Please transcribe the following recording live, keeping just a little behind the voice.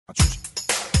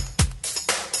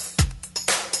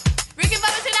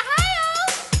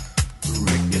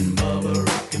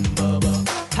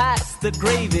the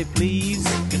gravy, please.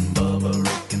 Rick and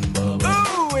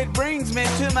Bubba. Ooh, it brings me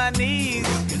to my knees.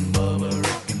 Rick and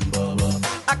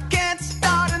Bubba. I can't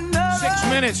start another. 6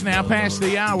 minutes now past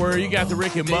the hour. You got the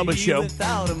Rick and Bubba Show.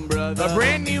 A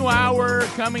brand new hour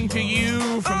coming to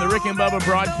you from the Rick and Bubba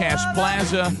Broadcast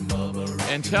Plaza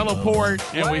and Teleport.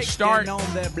 And we start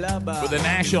with the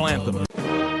national anthem.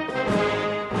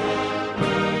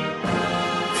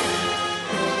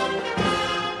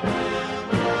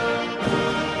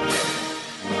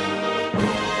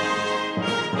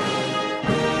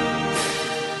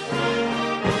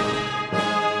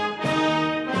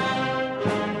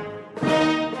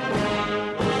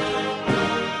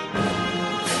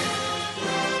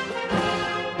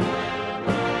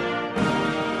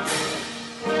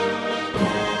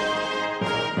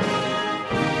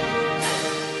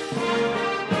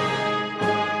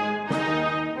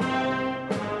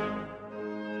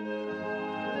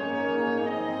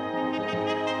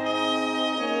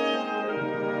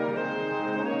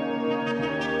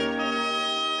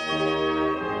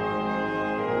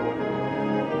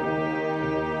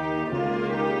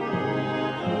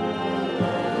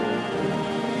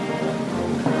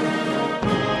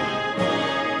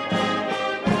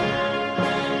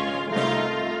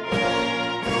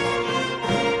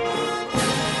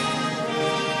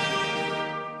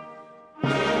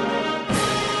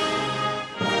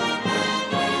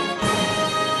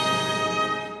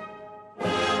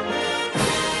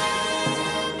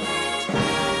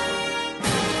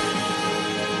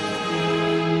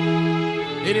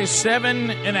 It is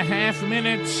 7.5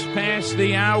 minutes past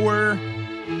the hour.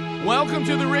 Welcome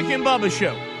to the Rick and Bubba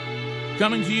Show.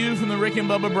 Coming to you from the Rick and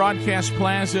Bubba Broadcast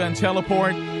Plaza and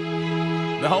Teleport.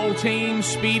 The whole team,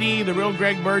 Speedy, the real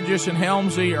Greg Burgess, and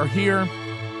Helmsy are here.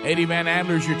 Eddie Van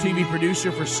Adler is your TV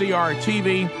producer for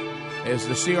CRTV. As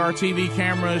the CRTV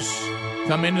cameras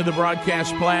come into the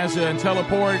Broadcast Plaza and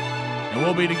Teleport, and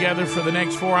we'll be together for the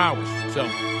next 4 hours. So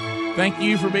thank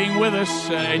you for being with us,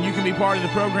 and you can be part of the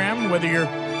program, whether you're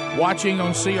watching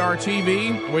on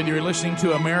CRTV, whether you're listening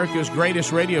to America's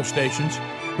greatest radio stations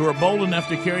who are bold enough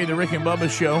to carry the Rick and Bubba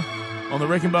Show on the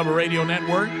Rick and Bubba Radio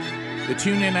Network, the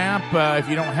TuneIn app. If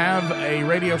you don't have a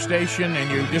radio station and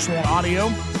you just want audio,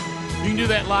 you can do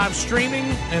that live streaming,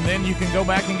 and then you can go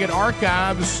back and get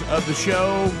archives of the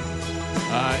show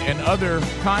and other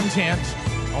content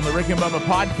on the Rick and Bubba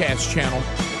podcast channel.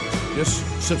 Just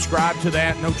subscribe to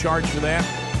that, no charge for that,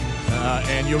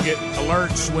 and you'll get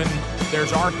alerts when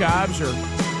there's archives or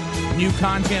new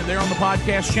content there on the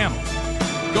podcast channel.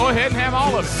 Go ahead and have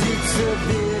all of it. It's a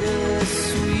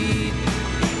bittersweet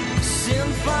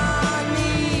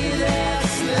symphony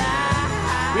that's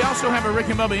live. We also have a Rick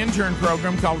and Bubba intern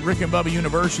program called Rick and Bubba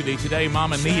University. Today,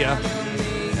 Mama Nia,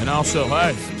 and also,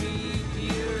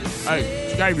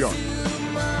 it's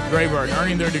Graveyard,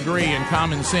 earning their degree in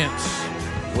common sense,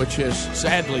 which has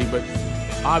sadly but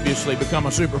obviously become a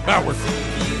superpower.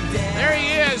 There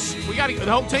he is.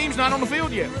 The whole team's not on the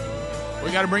field yet.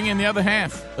 We got to bring in the other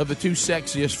half of the two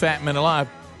sexiest fat men alive.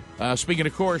 Speaking,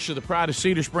 of course, of the pride of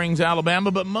Cedar Springs,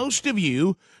 Alabama, but most of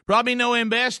you probably know him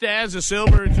best as the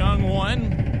silver-tongued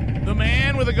one, the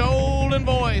man with a golden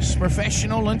voice,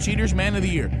 professional lunch eaters man of the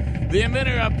year, the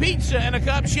inventor of pizza and a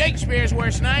cup, Shakespeare's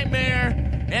worst nightmare,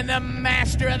 and the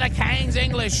master of the King's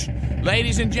English.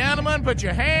 Ladies and gentlemen, put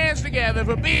your hands together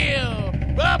for Bill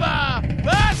Bubba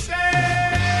Bussey!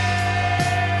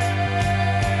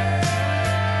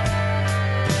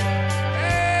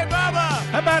 Hey, Bubba!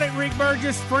 How about it, Rick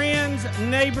Burgess? Friends,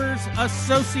 neighbors,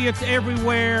 associates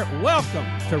everywhere, welcome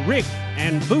to Rick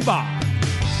and Bubba.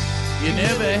 You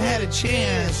never had a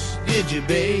chance, did you,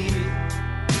 babe?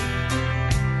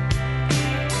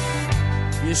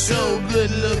 You're so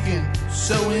good looking,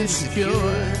 so insecure.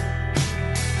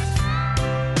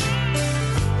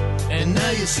 And now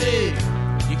you say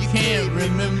you can't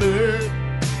remember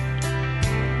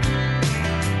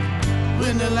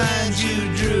when the lines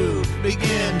you drew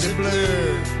began to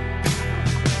blur.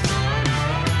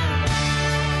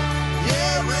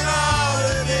 Yeah, when all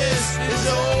of this is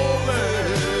over,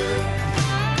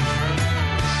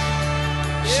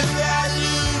 if I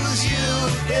lose you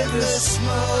in the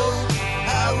smoke,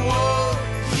 I want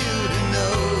you to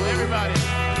know, everybody,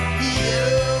 you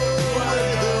are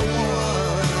the one.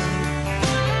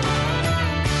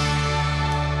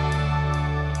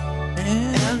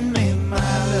 And may my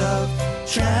love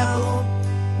travel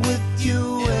with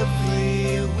you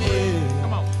everywhere.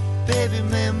 Come on. Baby,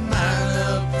 may my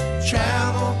love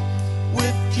travel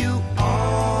with you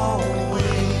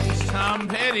always. Tom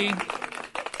Petty.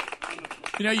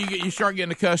 You know, you start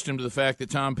getting accustomed to the fact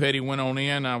that Tom Petty went on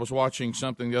in. I was watching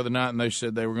something the other night, and they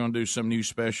said they were going to do some new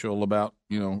special about,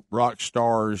 rock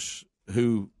stars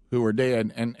who are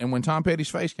dead. And when Tom Petty's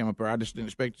face came up there, I just didn't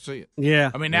expect to see it.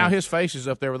 Yeah. I mean, now his face is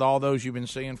up there with all those you've been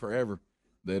seeing forever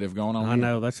that have gone on. I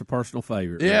know, that's a personal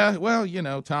favorite. Yeah, right?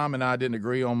 well, Tom and I didn't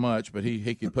agree on much, but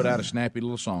he could put out a snappy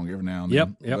little song every now and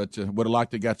then. Yep. But would have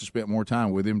liked to got to spend more time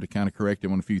with him to kind of correct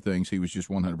him on a few things he was just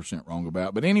 100% wrong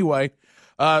about. But anyway,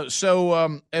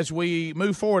 so as we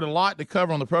move forward, a lot to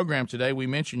cover on the program today. We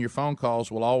mentioned your phone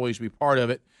calls will always be part of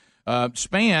it.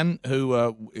 Span, who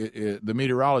the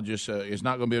meteorologist, is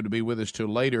not going to be able to be with us till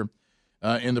later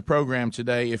in the program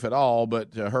today, if at all.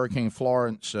 But Hurricane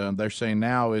Florence, they're saying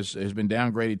now has been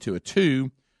downgraded to a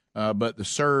 2, but the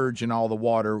surge and all the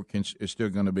water is still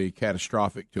going to be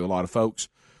catastrophic to a lot of folks.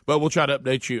 But we'll try to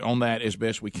update you on that as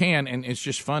best we can. And it's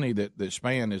just funny that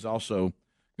Span is also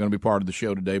going to be part of the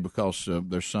show today because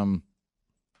there's some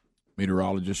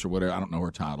meteorologist or whatever, I don't know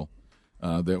her title,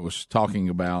 that was talking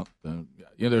about,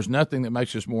 there's nothing that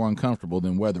makes us more uncomfortable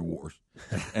than weather wars.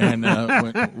 And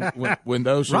when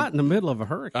those right in the middle of a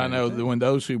hurricane, I know when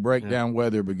those who break down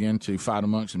weather begin to fight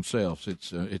amongst themselves,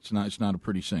 it's not a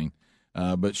pretty scene.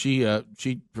 But she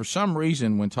for some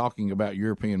reason when talking about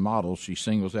European models, she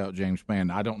singles out James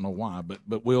Spann. I don't know why,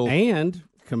 but we'll and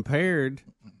compared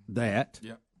that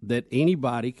that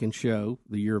anybody can show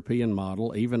the European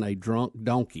model, even a drunk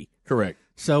donkey. Correct.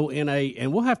 So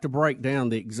and we'll have to break down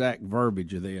the exact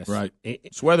verbiage of this. Right.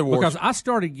 It's weather wars. Because I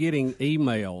started getting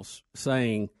emails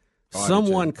saying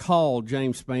someone called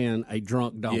James Spann a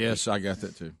drunk donkey. Yes, I got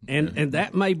that too. And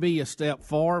that may be a step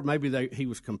far. Maybe he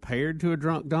was compared to a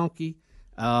drunk donkey,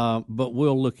 but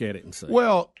we'll look at it and see.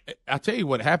 Well, I'll tell you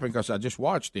what happened because I just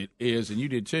watched it and you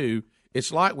did too,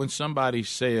 it's like when somebody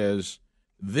says,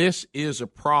 this is a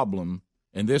problem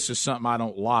and this is something I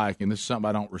don't like and this is something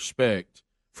I don't respect.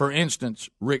 For instance,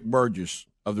 Rick Burgess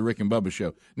of the Rick and Bubba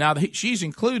Show. Now, she's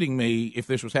including me if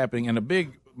this was happening in a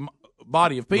big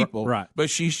body of people, right? But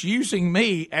she's using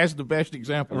me as the best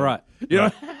example, right? You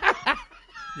know,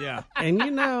 yeah. And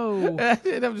and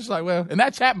I'm just like, well, and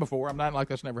that's happened before. I'm not like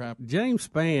that's never happened. James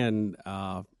Spann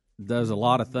does a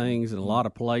lot of things in a lot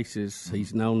of places.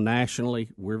 He's known nationally.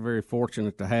 We're very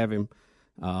fortunate to have him.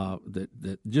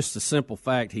 That just the simple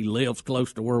fact he lives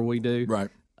close to where we do, right?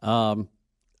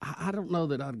 I don't know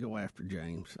that I'd go after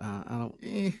James. I don't.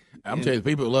 I'm telling you, the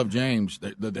people who love James,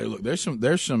 look.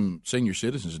 There's some senior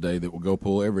citizens today that will go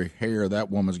pull every hair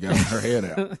that woman's got on her head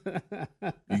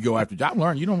out. You go after. I've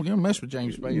learned you don't mess with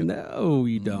James Spann. No,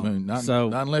 you don't. I mean, not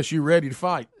unless you're ready to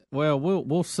fight. Well,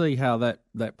 we'll see how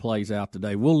that plays out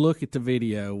today. We'll look at the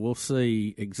video. We'll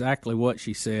see exactly what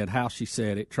she said, how she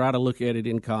said it. Try to look at it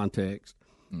in context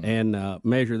and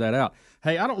measure that out.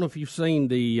 Hey, I don't know if you've seen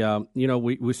the,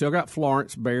 we still got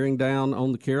Florence bearing down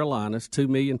on the Carolinas, 2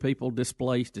 million people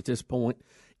displaced at this point.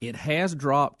 It has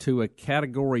dropped to a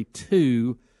Category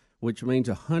 2, which means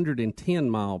 110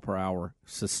 mile per hour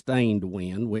sustained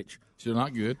wind, which still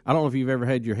not good. I don't know if you've ever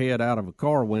had your head out of a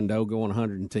car window going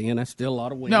 110. That's still a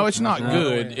lot of wind. No, it's not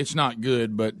good. It's not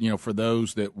good, but for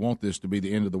those that want this to be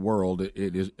the end of the world,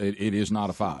 it is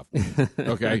not a 5.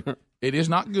 Okay. It is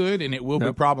not good, and it will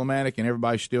be problematic, and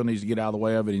everybody still needs to get out of the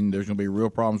way of it, and there's going to be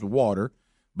real problems with water.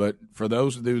 But for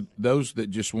those that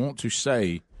just want to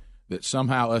say that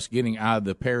somehow us getting out of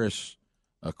the Paris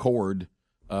Accord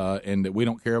and that we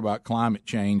don't care about climate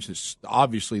change, that's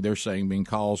obviously they're saying being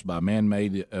caused by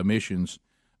man-made emissions,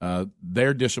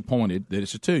 they're disappointed that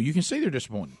it's a 2. You can see they're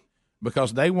disappointed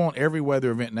because they want every weather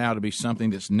event now to be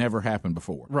something that's never happened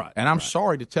before. Right. And I'm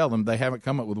sorry to tell them they haven't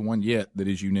come up with one yet that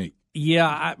is unique.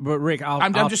 Yeah, but Rick,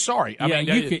 I'm just sorry. I mean,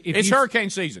 it's hurricane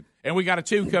season, and we got a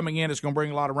 2 coming in. It's going to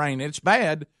bring a lot of rain. It's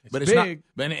bad, but it's big.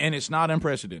 not. And it's not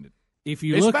unprecedented.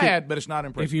 It's bad, but it's not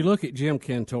unprecedented. If you look at Jim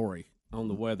Cantori on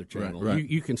the Weather Channel, right.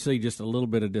 You can see just a little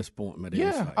bit of disappointment. In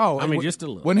his face. Oh, I mean, just a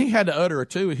little. When he had to utter a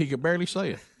 2, he could barely say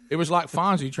it. It was like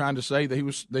Fonzie trying to say that he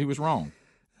was wrong.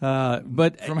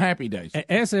 But from Happy Days,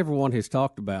 as everyone has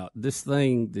talked about, this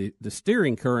thing, the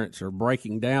steering currents are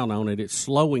breaking down on it. It's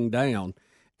slowing down.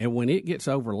 And when it gets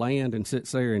over land and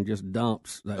sits there and just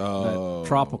dumps that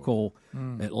tropical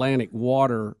Atlantic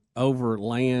water over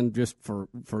land just for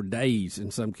days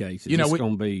in some cases, it's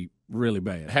going to be really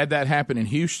bad. Had that happen in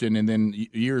Houston, and then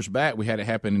years back we had it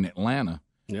happen in Atlanta.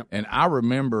 Yep. And I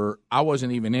remember I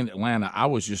wasn't even in Atlanta. I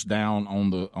was just down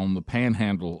on the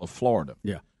panhandle of Florida.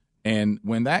 Yeah. And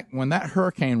when that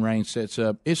hurricane rain sets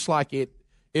up, it's like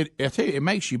I tell you, it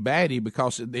makes you batty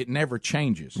because it never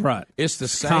changes. Right. It's the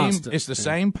same. Constant. It's the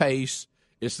same pace.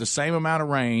 It's the same amount of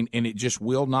rain, and it just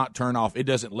will not turn off. It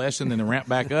doesn't lessen, then ramp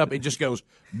back up. It just goes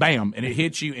bam, and it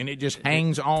hits you, and it just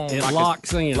hangs on. It like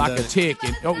locks in like a tick.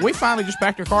 And we finally just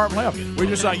packed our car up and left. We're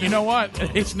just like, you know what?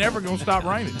 It's never going to stop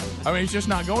raining. I mean, it's just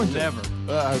not going to.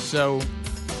 Never. So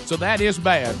So that is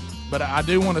bad. But I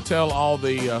do want to tell all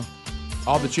the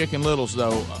Chicken Littles,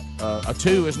 though, a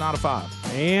 2 is not a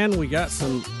 5. And we got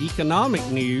some economic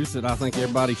news that I think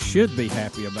everybody should be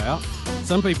happy about.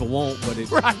 Some people won't, but it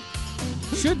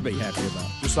should be happy about.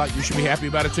 Just like you should be happy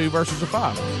about a 2 versus a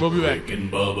 5. We'll be back. Rick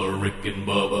and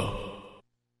Bubba.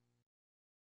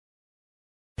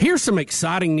 Here's some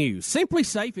exciting news. Simply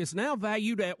Safe is now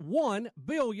valued at $1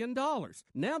 billion.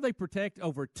 Now they protect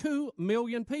over 2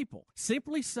 million people.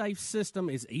 Simply Safe's system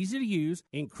is easy to use,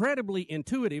 incredibly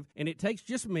intuitive, and it takes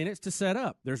just minutes to set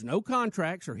up. There's no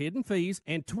contracts or hidden fees,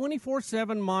 and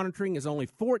 24/7 monitoring is only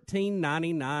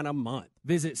 $14.99 a month.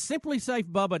 Visit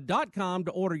simplysafebubba.com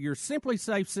to order your Simply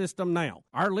Safe system now.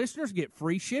 Our listeners get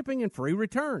free shipping and free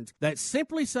returns. That's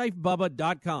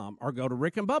simplysafebubba.com, or go to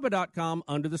rickandbubba.com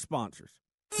under the sponsors.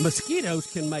 Mosquitoes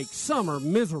can make summer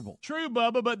miserable. True,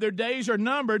 Bubba, but their days are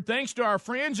numbered thanks to our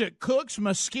friends at Cook's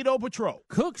Mosquito Patrol.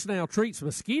 Cook's now treats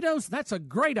mosquitoes? That's a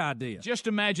great idea. Just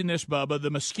imagine this, Bubba. The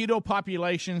mosquito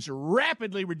populations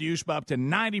rapidly reduced by up to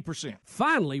 90%.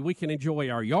 Finally, we can enjoy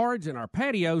our yards and our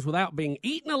patios without being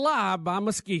eaten alive by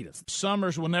mosquitoes.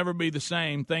 Summers will never be the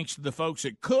same thanks to the folks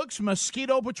at Cook's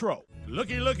Mosquito Patrol.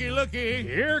 Looky, looky, looky.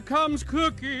 Here comes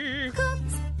Cookie.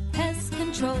 Cook's Pest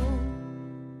Control.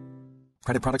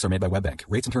 Credit products are made by WebBank.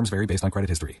 Rates and terms vary based on credit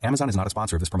history. Amazon is not a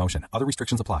sponsor of this promotion. Other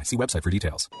restrictions apply. See website for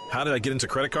details. How did I get into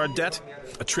credit card debt?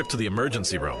 A trip to the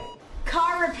emergency room.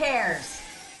 Car repairs.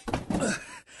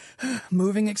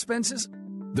 Moving expenses.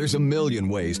 There's a million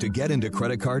ways to get into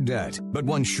credit card debt, but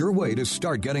one sure way to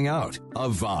start getting out: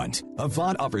 Avant.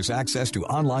 Avant offers access to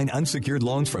online unsecured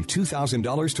loans from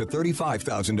 $2,000 to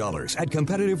 $35,000 at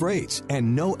competitive rates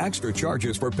and no extra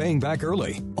charges for paying back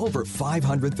early. Over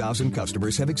 500,000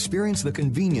 customers have experienced the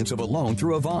convenience of a loan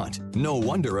through Avant. No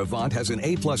wonder Avant has an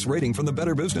A+ rating from the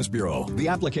Better Business Bureau. The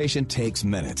application takes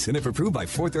minutes, and if approved by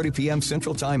 4:30 p.m.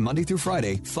 Central Time Monday through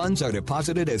Friday, funds are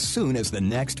deposited as soon as the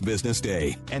next business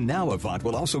day. And now Avant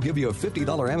will also give you a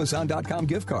 $50 Amazon.com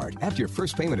gift card after your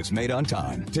first payment is made on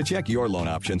time. To check your loan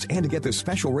options and to get this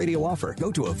special radio offer,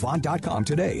 go to Avant.com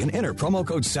today and enter promo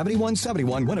code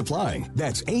 7171 when applying.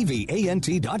 That's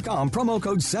AVANT.com, promo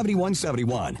code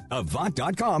 7171.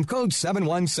 Avant.com, code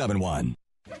 7171.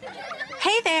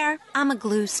 Hey there, I'm a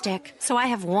glue stick, so I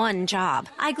have one job.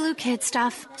 I glue kid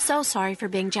stuff. So sorry for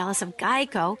being jealous of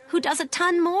Geico, who does a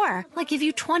ton more, like give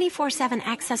you 24/7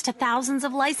 access to thousands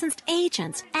of licensed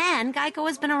agents. And Geico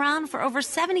has been around for over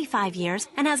 75 years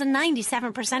and has a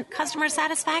 97% customer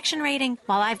satisfaction rating.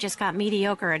 While I've just got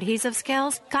mediocre adhesive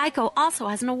skills, Geico also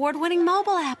has an award-winning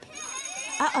mobile app.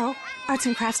 Uh-oh, arts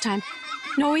and crafts time.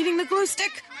 No eating the glue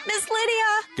stick. Miss Lydia!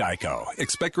 Geico.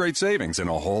 Expect great savings and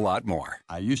a whole lot more.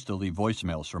 I used to leave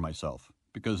voicemails for myself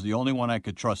because the only one I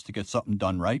could trust to get something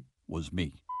done right was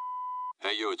me.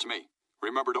 Hey, you, it's me.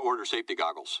 Remember to order safety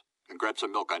goggles and grab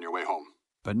some milk on your way home.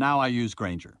 But now I use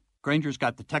Grainger. Grainger's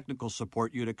got the technical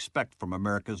support you'd expect from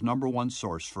America's #1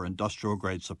 source for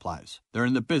industrial-grade supplies. They're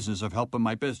in the business of helping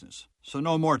my business, so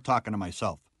no more talking to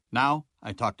myself. Now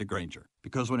I talk to Grainger,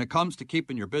 because when it comes to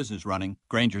keeping your business running,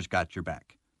 Grainger's got your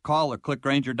back. Call or click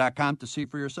Grainger.com to see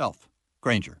for yourself.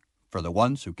 Grainger, for the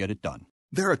ones who get it done.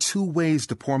 There are 2 ways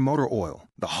to pour motor oil.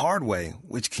 The hard way,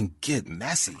 which can get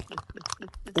messy.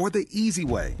 Or the easy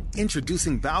way.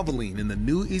 Introducing Valvoline in the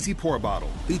new Easy Pour bottle,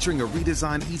 featuring a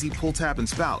redesigned easy pull tab and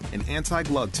spout and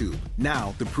anti-glug tube.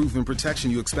 Now, the proven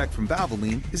protection you expect from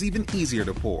Valvoline is even easier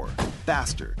to pour.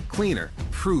 Faster, cleaner,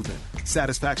 proven.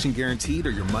 Satisfaction guaranteed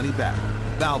or your money back.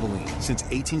 Valvoline, since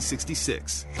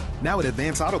 1866. Now at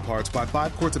Advance Auto Parts, buy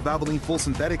 5 quarts of Valvoline full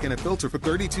synthetic and a filter for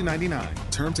 $32.99.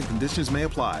 Terms and conditions may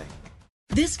apply.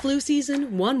 This flu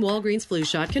season, one Walgreens flu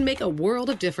shot can make a world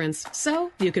of difference.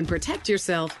 So you can protect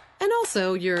yourself and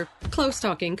also your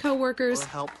close-talking coworkers,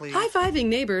 high-fiving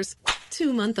neighbors,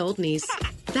 2-month-old niece.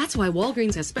 That's why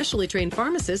Walgreens has specially trained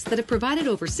pharmacists that have provided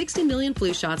over 60 million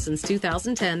flu shots since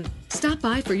 2010. Stop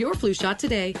by for your flu shot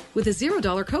today with a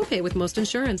 $0 copay with most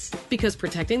insurance. Because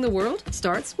protecting the world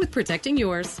starts with protecting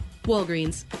yours.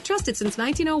 Walgreens. Trusted since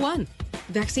 1901.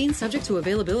 Vaccine subject to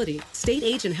availability. State,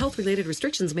 age, and health-related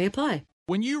restrictions may apply.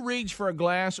 When you reach for a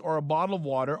glass or a bottle of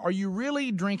water, are you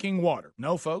really drinking water?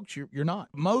 No, folks, you're not.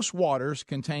 Most waters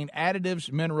contain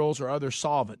additives, minerals, or other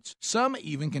solvents. Some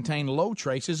even contain low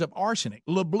traces of arsenic.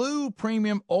 LeBlue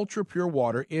Premium Ultra Pure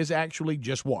Water is actually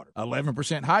just water.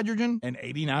 11% hydrogen and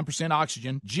 89%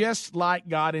 oxygen, just like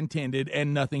God intended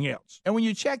and nothing else. And when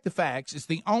you check the facts, it's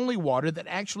the only water that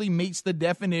actually meets the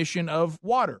definition of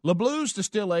water. LeBlue's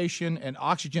distillation and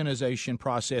oxygenization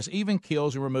process even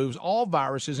kills and removes all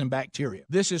viruses and bacteria. Himalaya.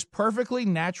 This is perfectly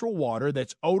natural water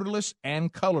that's odorless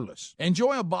and colorless.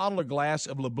 Enjoy a bottle or glass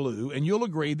of Le Bleu, and you'll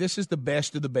agree this is the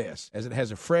best of the best, as it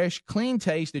has a fresh, clean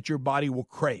taste that your body will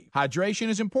crave. Hydration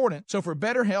is important, so for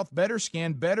better health, better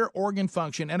skin, better organ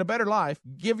function, and a better life,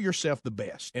 give yourself the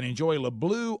best and enjoy Le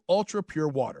Bleu Ultra Pure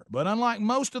Water. But unlike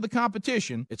most of the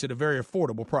competition, it's at a very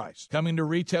affordable price. Coming to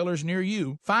retailers near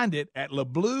you, find it at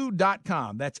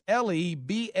lebleu.com. That's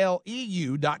LEBLEU.com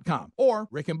or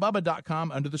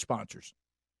rickandbubba.com under the sponsors.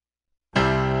 Now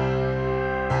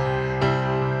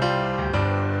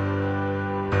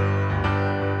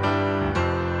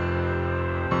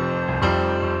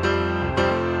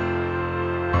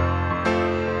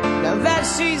that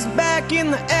she's back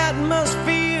in the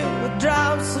atmosphere with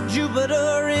drops of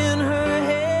Jupiter in her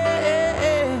head.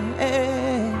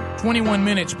 21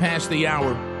 minutes past the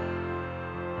hour.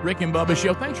 Rick and Bubba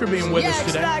Show. Thanks for being with us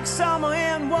Acts today. like summer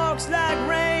and walks like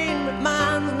rain.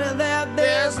 Reminds me that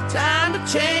there's a time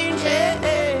to change.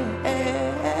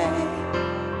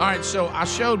 All right, so I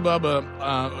showed Bubba.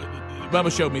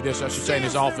 Bubba showed me this, I should say, in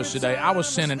his office today. I was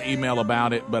sent an email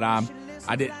about it, but I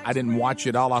didn't watch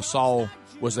it. All I saw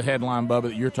was the headline, Bubba,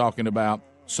 that you're talking about.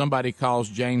 Somebody calls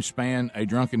James Spann a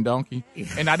drunken donkey,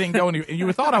 and I didn't go any. You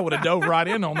thought I would have dove right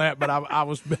in on that, but I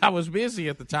was busy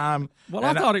at the time. Well,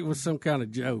 I thought it was some kind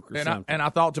of joke or something. And I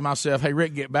thought to myself, hey,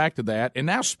 Rick, get back to that. And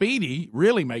now Speedy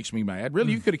really makes me mad.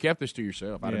 Really, you could have kept this to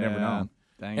yourself. I'd have never known.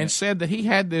 And said that he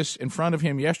had this in front of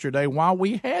him yesterday while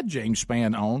we had James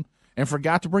Spann on and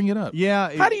forgot to bring it up. Yeah.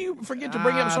 How do you forget to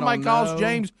bring it up? Somebody calls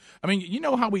James. I mean, you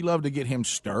know how we love to get him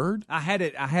stirred. I had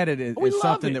it as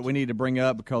something that we need to bring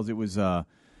up because it was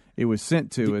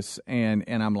sent to us, and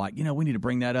I'm like, we need to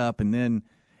bring that up. And then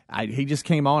he just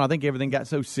came on. I think everything got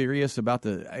so serious and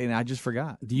I just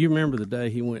forgot. Do you remember the day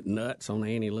he went nuts on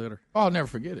Annie Litter? Oh, I'll never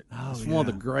forget it. It's one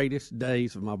of the greatest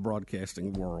days of my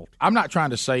broadcasting world. I'm not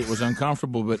trying to say it was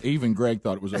uncomfortable, but even Greg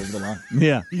thought it was over the line.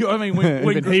 Yeah. You know what I mean?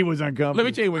 When he was uncomfortable. Let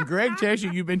me tell you, when Greg tells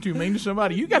you you've been too mean to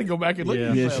somebody, you got to go back and look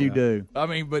at yourself. Yes, you do. I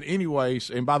mean, but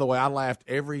anyways, and by the way, I laughed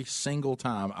every single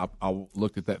time I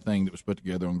looked at that thing that was put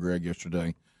together on Greg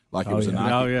yesterday. Like it was a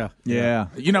Nike. Oh, yeah. Yeah.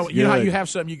 You know how you have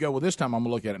something, you go, well, this time I'm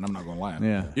going to look at it and I'm not going to laugh.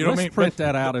 Yeah. You know Let's what I mean? print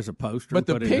that out as a poster. But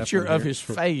the and put it picture up of there. his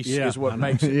face is what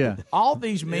makes it. Yeah. All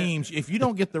these memes, if you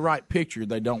don't get the right picture,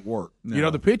 they don't work. No.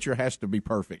 The picture has to be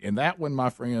perfect. And that one, my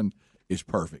friend, is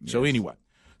perfect. Yes. So anyway,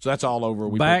 that's all over.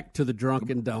 Back to the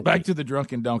drunken donkey. Back to the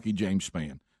drunken donkey, James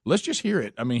Spann. Let's just hear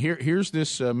it. I mean, here's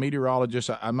this meteorologist.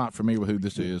 I'm not familiar with who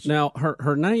this is. Now,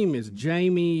 her name is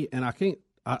Jamie, and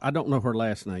I don't know her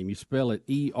last name. You spell it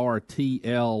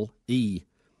ERTLE.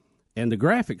 And the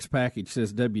graphics package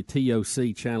says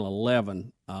WTOC Channel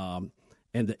 11. And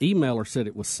the emailer said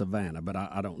it was Savannah, but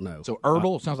I don't know. So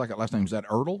Erdl, sounds like that last name. Is that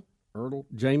Erdl? Erdl?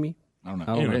 Jamie? I don't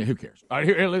know. Anyway, who cares? All right,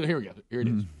 here we go. Here it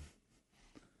is.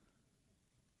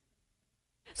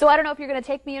 So I don't know if you're going to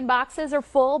take me in boxes or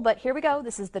full, but here we go.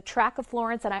 This is the track of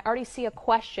Florence, and I already see a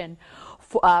question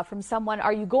from someone.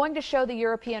 Are you going to show the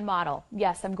European model?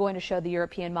 Yes, I'm going to show the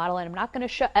European model, and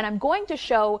I'm going to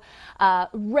show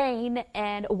rain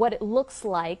and what it looks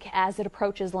like as it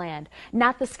approaches land,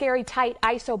 not the scary tight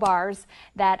isobars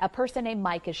that a person named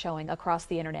Mike is showing across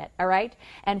the internet. All right,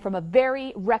 and from a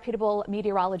very reputable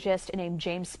meteorologist named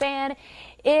James Spann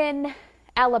in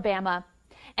Alabama.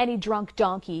 Any drunk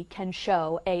donkey can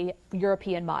show a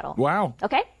European model. Wow.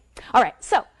 Okay? All right.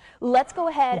 So let's go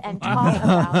ahead and talk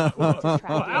about the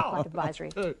collective advisory.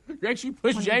 Greg, you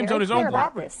pushed James on his own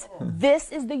property.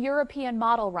 This is the European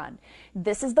model run.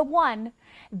 This is the one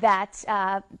that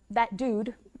that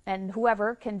dude and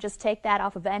whoever can just take that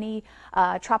off of any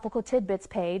Tropical Tidbits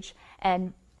page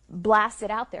and blast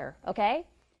it out there. Okay?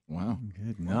 Wow.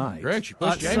 Good night. Greg, you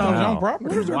pushed James on his own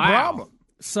property. Where's the problem?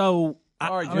 So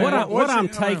what I'm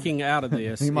taking out of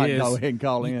this he might is go ahead and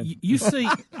call in. You see,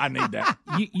 I need that.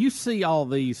 You see all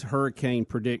these hurricane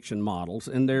prediction models,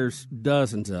 and there's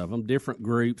dozens of them. Different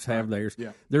groups have theirs.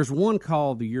 Yeah. There's one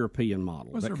called the European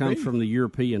model that comes from the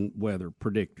European weather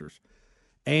predictors,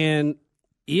 and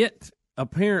it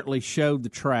apparently showed the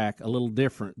track a little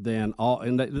different than all.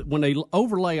 And when they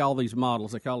overlay all these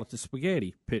models, they call it the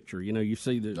spaghetti picture. You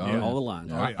see all the lines.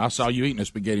 Right? I saw you eating a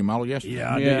spaghetti model yesterday.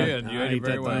 Yeah, I did. You ate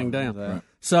that thing down. Right.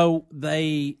 So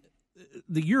the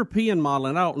European model,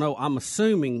 and I don't know, I'm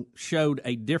assuming showed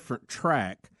a different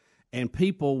track, and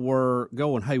people were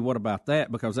going, "Hey, what about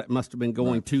that?" Because that must have been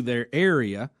going to their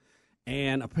area.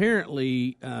 And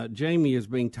apparently, Jamie is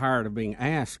being tired of being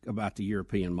asked about the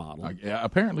European model. Yeah,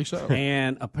 apparently so.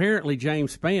 And apparently,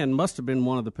 James Spann must have been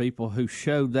one of the people who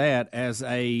showed that as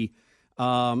a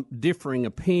differing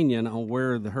opinion on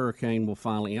where the hurricane will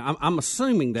finally. I'm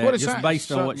assuming that just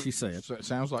based on what she said. So it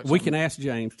sounds like we can ask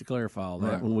James to clarify all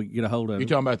that when we get a hold of it. You're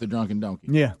talking about the drunken donkey.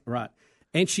 Yeah, right.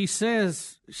 And she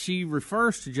says she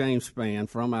refers to James Spann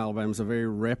from Alabama as a very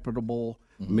reputable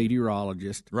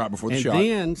meteorologist. Right before the and shot. And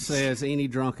then says any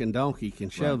drunken donkey can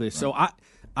show this. So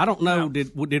I don't know.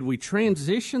 Did we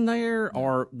transition there,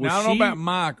 or was now, I don't know about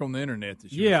Mike on the internet.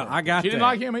 I got. She didn't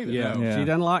like him either. Yeah, she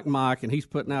doesn't like Mike, and he's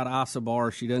putting out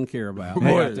isobars she doesn't care about.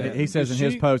 He says in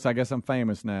his post, "I guess I'm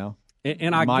famous now."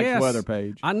 And I Mike's guess weather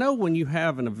page. I know when you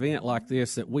have an event like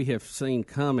this that we have seen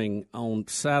coming on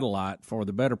satellite for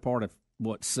the better part of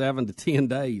 7 to 10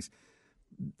 days,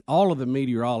 all of the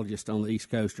meteorologists on the East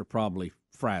Coast are probably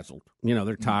frazzled.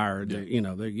 They're tired.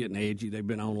 They're getting edgy. They've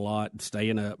been on a lot,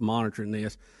 staying up, monitoring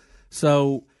this.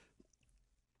 So,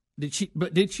 did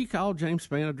she call James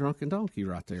Spann a drunken donkey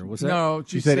right there? Was that? No,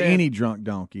 she said any drunk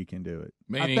donkey can do it.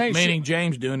 Meaning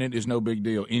James doing it is no big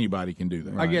deal. Anybody can do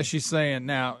that. I guess she's saying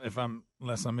now,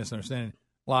 unless I'm misunderstanding,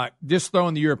 like just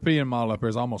throwing the European model up there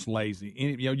is almost lazy.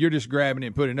 You're just grabbing it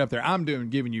and putting it up there. I'm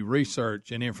giving you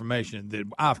research and information that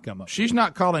I've come up with. She's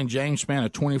not calling James Spann a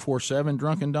 24/7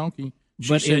 drunken donkey. She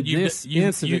But said in this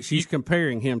incident, she's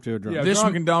comparing him to a drunken. Yeah,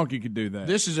 drunken donkey could do that.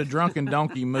 This is a drunken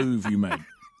donkey move you made.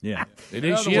 Yeah, it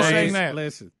is. She is saying that.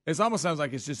 Listen, it almost sounds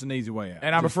like it's just an easy way out.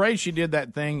 And I'm afraid she did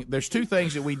that thing. There's two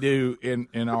things that we do in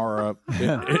our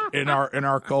in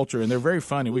our culture, and they're very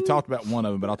funny. We talked about one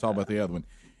of them, but I'll talk about the other one.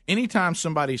 Anytime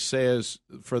somebody says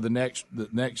for the next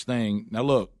thing, now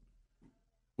look,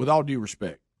 with all due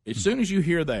respect, as soon as you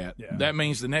hear that, that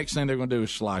means the next thing they're going to do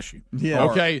is slice you. Yeah.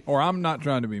 Okay. Or I'm not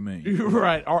trying to be mean.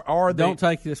 Right. Or don't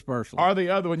take this personally. Or the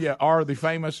other one, or the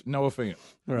famous no offense.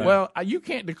 Right. Well, you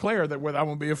can't declare that whether I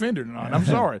won't be offended or not. I'm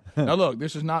sorry. Now, look,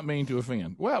 this is not mean to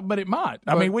offend. Well, but it might.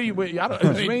 I mean, I don't.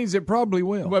 Which means it probably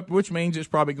will. Which means it's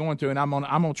probably going to, and I'm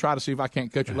gonna try to see if I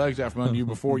can't cut your legs out from under you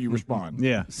before you respond.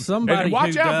 Yeah. Somebody and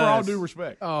watch who out does, for all due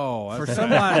respect. Oh,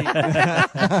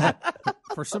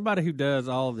 for somebody who does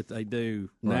all that they do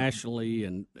nationally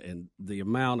and the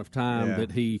amount of time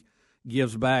that he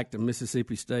gives back to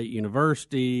Mississippi State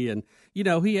University, and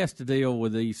he has to deal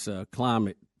with these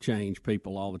climate change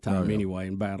people all the time anyway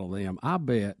and battle them. I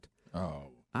bet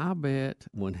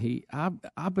when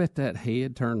I bet that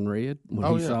head turned red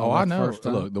when he saw it the first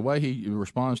time. Look, the way he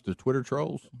responds to Twitter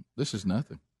trolls, this is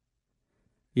nothing.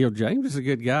 James is a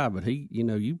good guy, but he,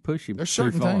 you push him. There's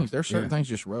certain things. There's certain things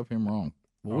just rub him wrong.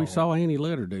 Well, we saw Annie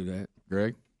Litter do that.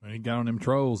 Greg? He got on them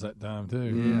trolls that time, too.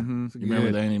 Yeah. Mm-hmm. You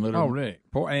remember the Annie Litter? Oh, Rick.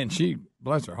 And she,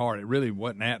 bless her heart, it really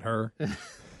wasn't at her.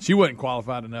 She wasn't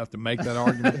qualified enough to make that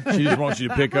argument. She just wants you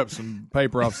to pick up some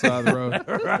paper off the side of the road.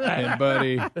 And,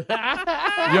 buddy, what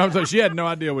I'm saying? She had no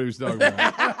idea what he was talking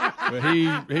about. But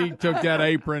he took that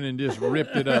apron and just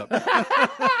ripped it up.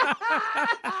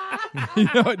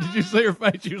 Did you see her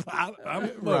face? She was like,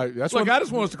 I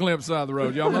just want us to clean up the side of the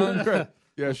road. Y'all mind?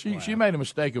 Yeah, she made a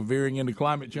mistake of veering into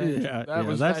climate change.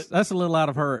 That's a little out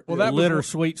of her litter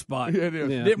sweet spot. Yeah, it is.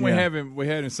 Didn't we have him? We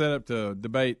had him set up to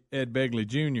debate Ed Begley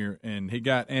Jr. and he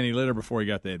got Annie Litter before he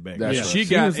got to Ed Begley. That's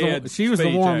right. She was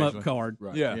the warm up card.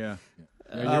 Right. Yeah.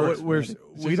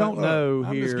 We don't know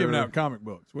I'm here. just giving out comic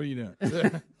books. What are you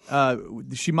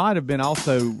doing? She might have been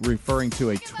also referring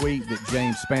to a tweet that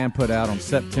James Spann put out on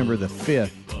September the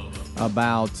 5th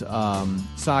about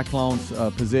cyclones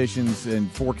positions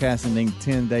and forecasting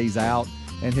 10 days out.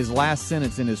 And his last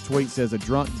sentence in his tweet says a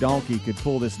drunk donkey could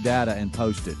pull this data and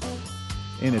post it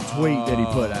in a tweet that he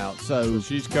put out. So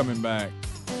she's coming back.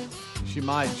 She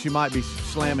might be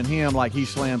slamming him like he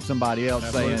slammed somebody else.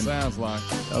 That's saying, what it sounds like.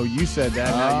 Oh, you said that.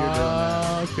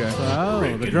 Now you're doing that.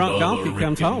 Okay. Oh, the drunk donkey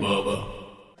comes home.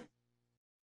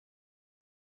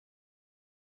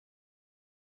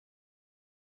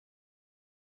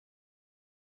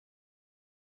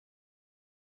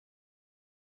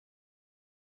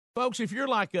 Folks, if you're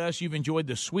like us, you've enjoyed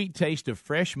the sweet taste of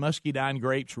fresh muscadine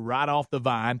grapes right off the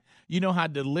vine. You know how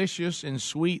delicious and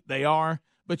sweet they are,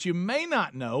 but you may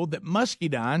not know that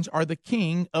muscadines are the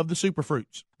king of the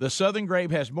superfruits. The Southern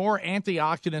grape has more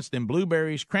antioxidants than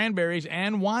blueberries, cranberries,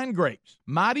 and wine grapes.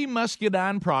 Mighty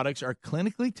Muscadine products are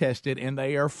clinically tested, and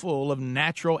they are full of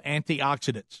natural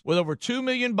antioxidants. With over 2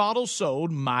 million bottles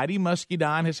sold, Mighty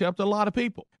Muscadine has helped a lot of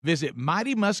people. Visit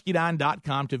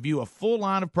MightyMuscadine.com to view a full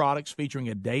line of products featuring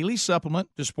a daily supplement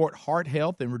to support heart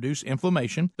health and reduce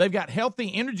inflammation. They've got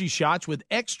healthy energy shots with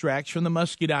extracts from the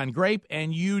muscadine grape,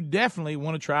 and you definitely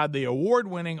want to try the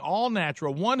award-winning,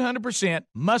 all-natural, 100%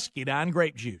 muscadine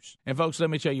grape juice. juice. And, folks, let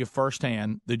me tell you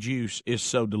firsthand, the juice is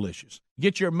so delicious.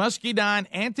 Get your Muscadine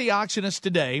antioxidants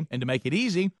today, and to make it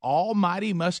easy, all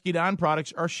Mighty Muscadine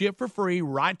products are shipped for free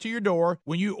right to your door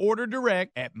when you order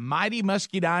direct at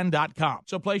mightymuscadine.com.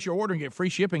 So place your order and get free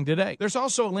shipping today. There's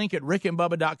also a link at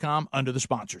rickandbubba.com under the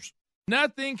sponsors.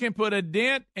 Nothing can put a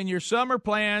dent in your summer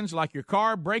plans like your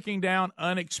car breaking down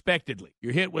unexpectedly.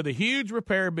 You're hit with a huge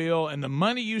repair bill, and the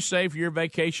money you save for your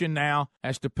vacation now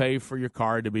has to pay for your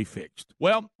car to be fixed.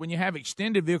 Well, when you have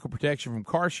extended vehicle protection from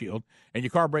CarShield and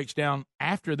your car breaks down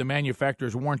after the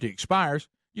manufacturer's warranty expires,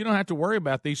 you don't have to worry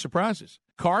about these surprises.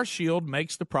 CarShield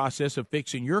makes the process of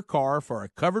fixing your car for a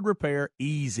covered repair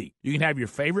easy. You can have your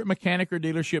favorite mechanic or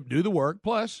dealership do the work.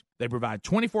 Plus, they provide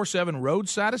 24/7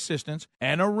 roadside assistance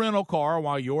and a rental car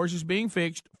while yours is being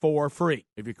fixed for free.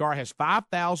 If your car has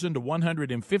 5,000 to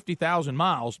 150,000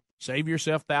 miles, save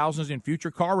yourself thousands in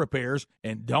future car repairs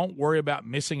and don't worry about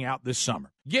missing out this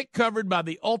summer. Get covered by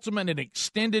the ultimate in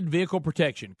extended vehicle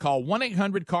protection. Call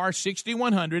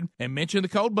 1-800-CAR-6100 and mention the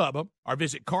code BUBBA, or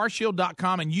visit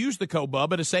carshield.com and use the code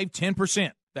BUBBA to save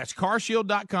 10%. That's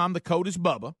carshield.com. The code is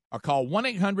BUBBA. Or call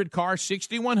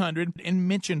 1-800-CAR-6100 and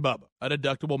mention BUBBA. A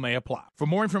deductible may apply. For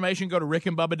more information, go to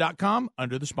rickandbubba.com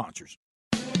under the sponsors.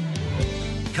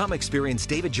 Come experience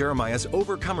David Jeremiah's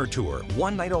Overcomer Tour,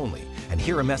 one night only, and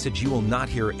hear a message you will not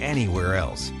hear anywhere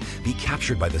else. Be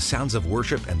captured by the sounds of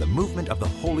worship and the movement of the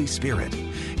Holy Spirit.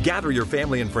 Gather your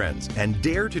family and friends and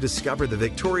dare to discover the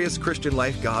victorious Christian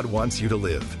life God wants you to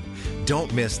live.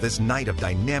 Don't miss this night of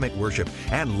dynamic worship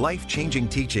and life-changing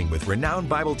teaching with renowned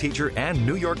Bible teacher and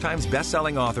New York Times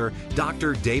bestselling author,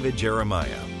 Dr. David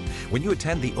Jeremiah. When you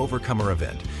attend the Overcomer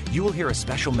event, you will hear a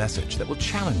special message that will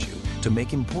challenge you to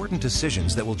make important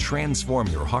decisions that will transform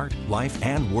your heart, life,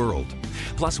 and world.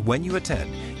 Plus, when you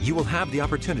attend, you will have the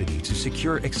opportunity to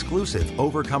secure exclusive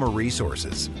Overcomer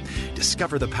resources.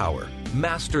 Discover the power,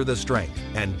 master the strength,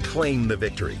 and claim the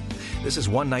victory. This is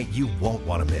one night you won't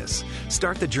want to miss.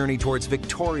 Start the journey towards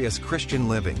victorious Christian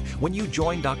living when you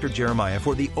join Dr. Jeremiah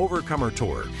for the Overcomer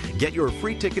Tour. Get your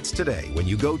free tickets today when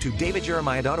you go to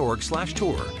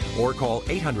davidjeremiah.org/tour or call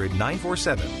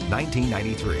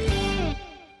 800-947-1993.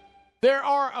 There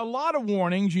are a lot of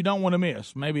warnings you don't want to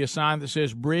miss. Maybe a sign that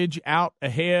says bridge out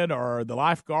ahead, or the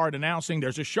lifeguard announcing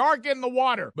there's a shark in the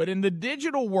water. But in the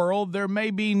digital world, there may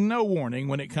be no warning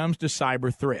when it comes to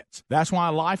cyber threats. That's why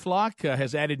LifeLock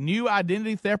has added new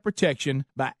identity theft protection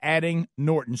by adding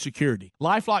Norton Security.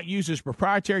 LifeLock uses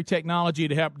proprietary technology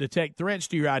to help detect threats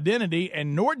to your identity,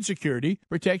 and Norton Security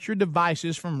protects your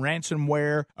devices from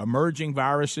ransomware, emerging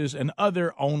viruses, and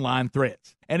other online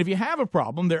threats. And if you have a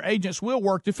problem, their agents will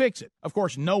work to fix it. Of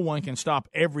course, no one can stop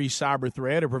every cyber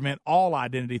threat or prevent all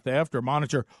identity theft or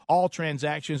monitor all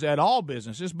transactions at all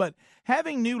businesses, but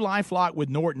having new LifeLock with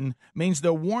Norton means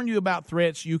they'll warn you about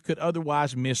threats you could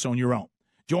otherwise miss on your own.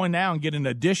 Join now and get an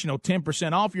additional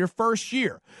 10% off your first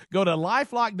year. Go to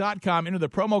LifeLock.com, enter the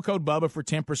promo code BUBBA for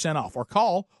 10% off, or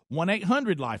call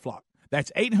 1-800-LifeLock.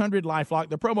 That's 800-LifeLock.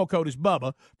 The promo code is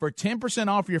BUBBA for 10%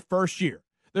 off your first year.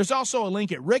 There's also a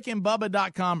link at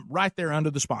rickandbubba.com right there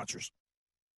under the sponsors.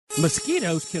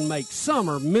 Mosquitoes can make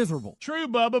summer miserable. True,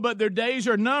 Bubba, but their days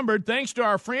are numbered thanks to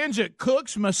our friends at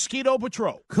Cook's Mosquito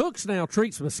Patrol. Cook's now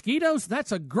treats mosquitoes?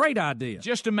 That's a great idea.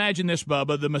 Just imagine this,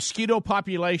 Bubba. The mosquito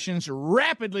populations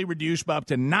rapidly reduced by up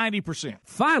to 90%.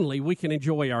 Finally, we can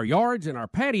enjoy our yards and our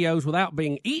patios without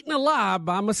being eaten alive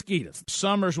by mosquitoes.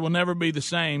 Summers will never be the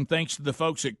same thanks to the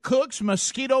folks at Cook's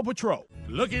Mosquito Patrol.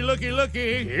 Looky, looky,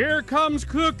 looky. Here comes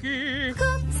Cookie.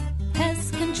 Cook's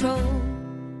Pest Control.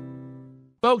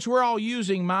 Folks, we're all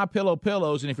using MyPillow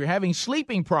pillows, and if you're having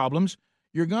sleeping problems,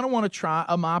 you're going to want to try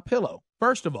a MyPillow.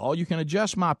 First of all, you can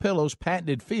adjust MyPillow's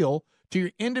patented feel to your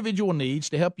individual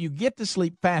needs to help you get to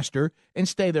sleep faster and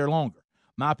stay there longer.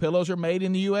 MyPillows are made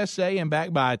in the USA and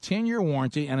backed by a 10-year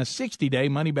warranty and a 60-day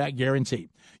money-back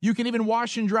guarantee. You can even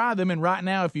wash and dry them, and right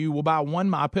now, if you will buy one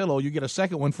MyPillow, you get a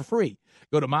second one for free.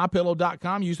 Go to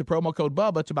MyPillow.com, use the promo code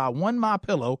BUBBA to buy one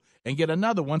MyPillow and get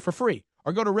another one for free.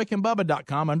 Or go to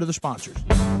rickandbubba.com under the sponsors.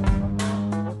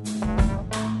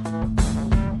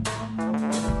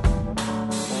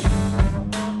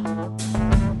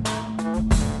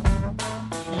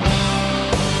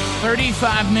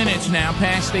 "35 minutes now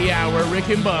past the hour. Rick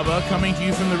and Bubba coming to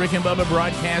you from the Rick and Bubba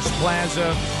Broadcast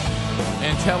Plaza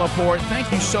and Teleport.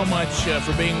 Thank you so much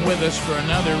for being with us for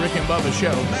another Rick and Bubba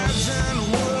show.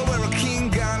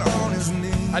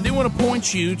 I do want to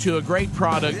point you to a great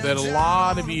product that a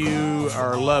lot of you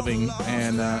are loving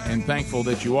and thankful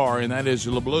that you are, and that is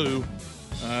LeBlue.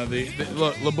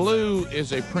 Look, LeBlue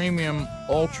is a premium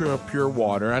ultra pure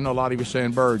water. I know a lot of you are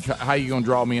saying, Burge, how are you going to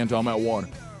draw me into talking about water?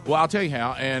 Well, I'll tell you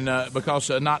how, and because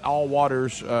not all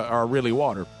waters are really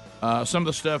water. Some of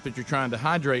the stuff that you're trying to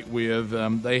hydrate with,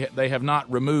 they have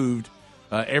not removed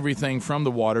everything from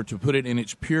the water to put it in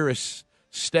its purest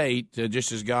state,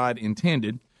 just as God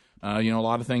intended. A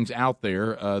lot of things out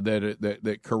there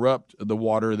that corrupt the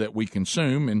water that we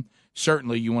consume, and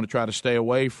certainly you want to try to stay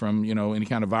away from any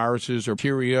kind of viruses or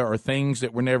bacteria or things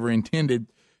that were never intended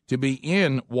to be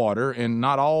in water. And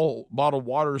not all bottled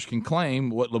waters can claim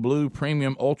what LeBlue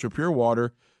Premium Ultra Pure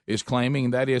Water is claiming,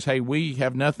 and that is, hey, we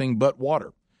have nothing but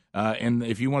water. And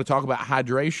if you want to talk about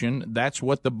hydration, that's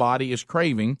what the body is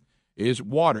craving, is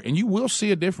water. And you will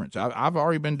see a difference. I've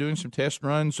already been doing some test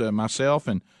runs myself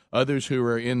and others who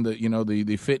are in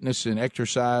the fitness and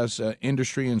exercise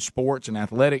industry and sports and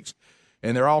athletics,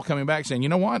 and they're all coming back saying, you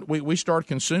know what, we start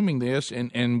consuming this,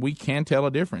 and we can tell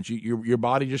a difference. Your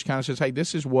body just kind of says, hey,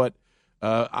 this is what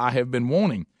I have been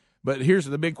wanting. But here's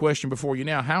the big question before you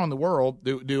now. How in the world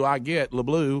do I get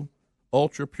LeBlue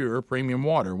Ultra Pure Premium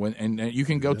Water? And you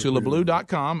can go to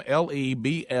lebleu.com,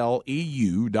 LEBLEU.com,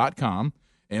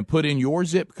 and put in your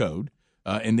zip code,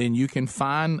 and then you can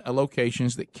find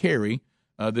locations that carry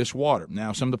this water.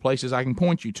 Now, some of the places I can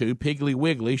point you to, Piggly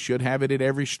Wiggly should have it at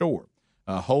every store.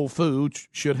 Whole Foods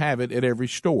should have it at every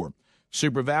store.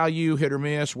 Super Value, hit or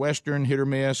miss. Western, hit or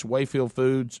miss. Wayfield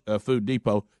Foods, Food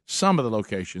Depot, some of the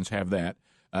locations have that.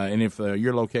 And if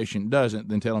your location doesn't,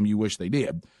 then tell them you wish they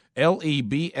did.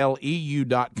 LEBLEU.com.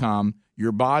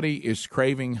 Your body is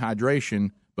craving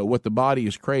hydration, but what the body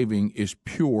is craving is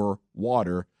pure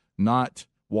water, not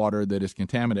water that is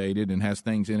contaminated and has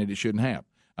things in it shouldn't have.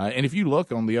 And if you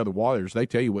look on the other waters, they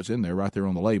tell you what's in there right there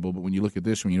on the label. But when you look at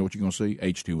this one, you know what you're going to see?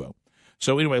 H2O.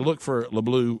 So anyway, look for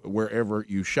LeBlue wherever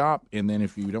you shop, and then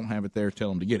if you don't have it there, tell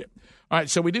them to get it. All right,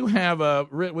 so we do have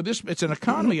with this. It's an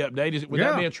economy update. Would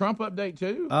that be a Trump update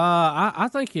too? I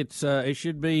think it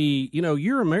should be.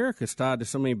 Your America's tied to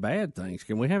so many bad things.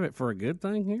 Can we have it for a good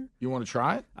thing here? You want to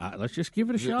try it? Let's just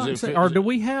give it a shot. Or do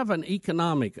we have an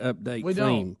economic update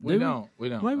theme? We don't.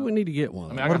 Maybe we need to get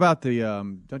one. What about the?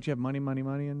 Don't you have money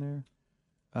in there?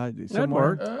 That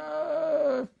worked.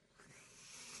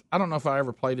 I don't know if I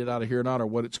ever played it out of here or not, or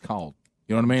what it's called.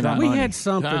 You know what I mean? We had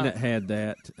something that had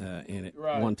that in it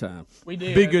one time. We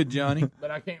did. Be good, Johnny.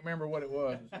 But I can't remember what it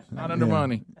was. It's not under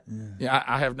money. Yeah,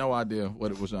 I have no idea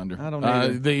what it was under. I don't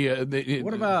know.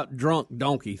 What about drunk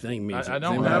donkey theme music? I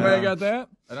don't have that. Got that?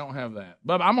 I don't have that.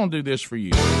 But I'm going to do this for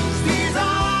you.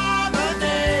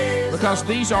 Because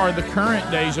these are the current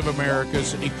days of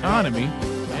America's economy,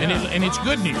 and it's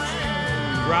good news,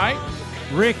 right?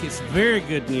 Rick, it's very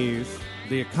good news.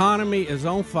 The economy is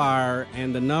on fire,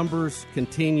 and the numbers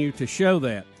continue to show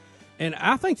that. And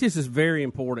I think this is very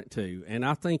important, too. And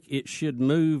I think it should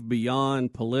move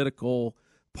beyond political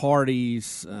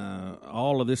parties,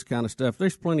 all of this kind of stuff.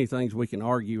 There's plenty of things we can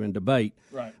argue and debate.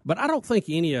 Right. But I don't think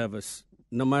any of us,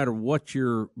 no matter what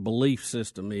your belief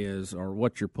system is or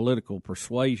what your political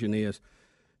persuasion is,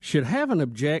 should have an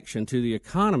objection to the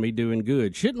economy doing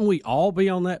good. Shouldn't we all be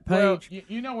on that page?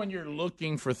 Well, when you're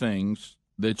looking for things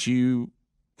that you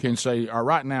can say,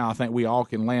 right now, I think we all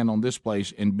can land on this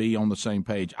place and be on the same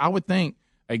page. I would think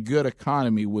a good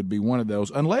economy would be one of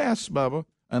those, unless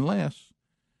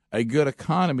a good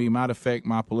economy might affect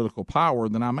my political power,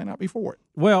 then I may not be for it.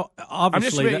 Well,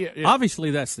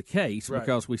 obviously that's the case,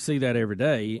 because we see that every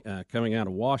day coming out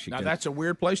of Washington. Now, that's a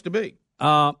weird place to be.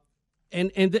 I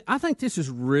think this is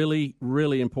really,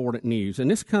 really important news, and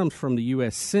this comes from the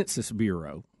U.S. Census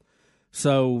Bureau.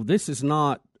 So this is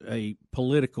not a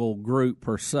political group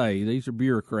per se. These are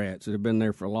bureaucrats that have been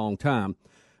there for a long time.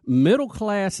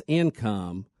 Middle-class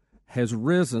income has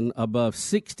risen above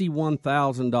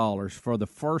 $61,000 for the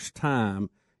first time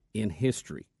in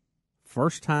history.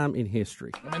 First time in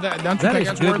history. I mean, don't you think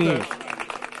that's good news?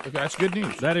 Okay, that's good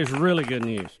news. That is really good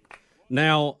news.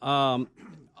 Now,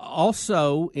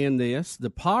 also in this,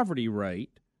 the poverty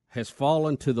rate has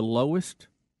fallen to the lowest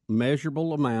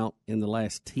measurable amount in the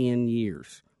last 10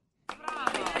 years.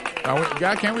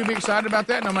 Can't we be excited about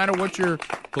that, no matter what your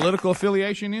political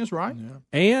affiliation is, right? Yeah.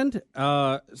 And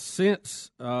since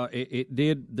it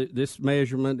did this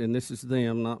measurement, and this is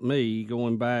them, not me,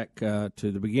 going back to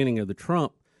the beginning of the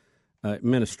Trump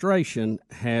administration,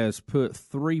 has put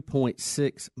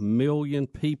 3.6 million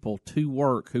people to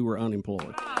work who were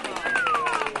unemployed.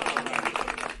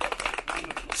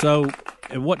 So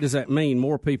what does that mean?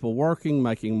 More people working,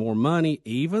 making more money.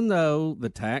 Even though the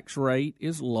tax rate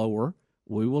is lower,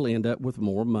 we will end up with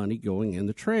more money going in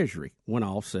the Treasury when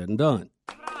all's said and done.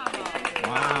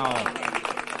 Wow.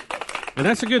 And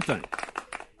that's a good thing.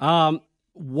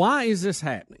 Why is this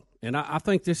happening? And I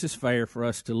think this is fair for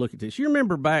us to look at this. You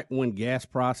remember back when gas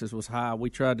prices was high, we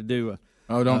tried to do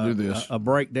don't do this. A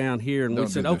breakdown here, and Don't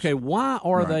we said, do this. okay, why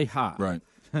are Right. they high? Right.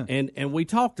 And we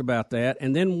talked about that,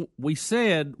 and then we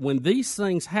said when these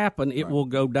things happen, it will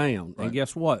go down. And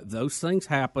guess what? Those things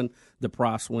happen. The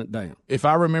price went down. If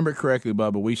I remember correctly,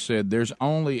 Bubba, we said there's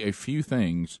only a few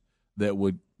things that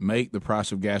would make the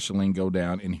price of gasoline go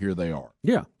down, and here they are.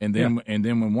 Yeah. And then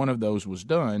when one of those was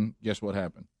done, guess what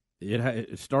happened?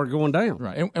 It started going down.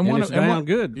 Right. And one it's of, and down one,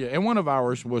 good. Yeah, and one of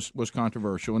ours was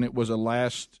controversial, and it was a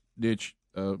last ditch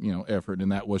effort,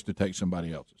 and that was to take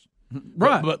somebody else's.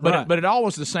 Right. But it all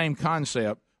was the same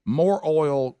concept. More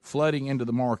oil flooding into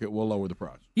the market will lower the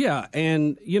price. Yeah,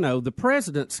 and the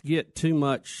presidents get too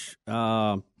much.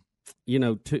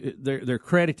 They're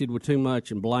credited with too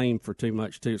much and blamed for too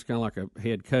much too. It's kind of like a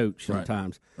head coach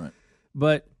sometimes. Right.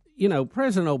 But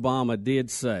President Obama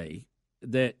did say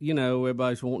that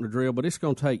everybody's wanting to drill, but it's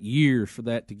going to take years for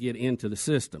that to get into the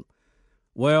system.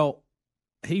 Well,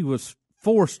 he was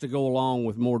forced to go along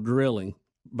with more drilling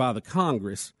by the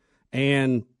Congress.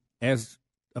 And as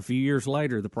a few years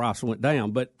later, the price went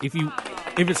down. But if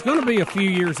it's going to be a few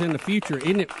years in the future,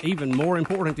 isn't it even more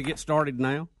important to get started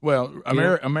now? Well,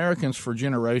 Americans for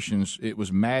generations, it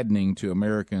was maddening to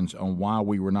Americans on why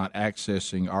we were not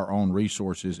accessing our own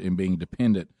resources and being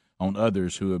dependent on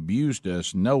others who abused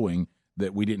us, knowing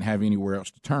that we didn't have anywhere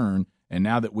else to turn. And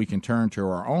now that we can turn to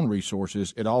our own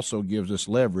resources, it also gives us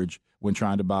leverage when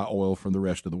trying to buy oil from the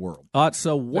rest of the world.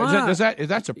 So why?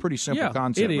 That's a pretty simple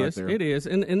concept it is, right there. It is.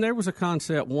 And there was a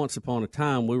concept once upon a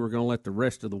time we were going to let the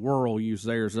rest of the world use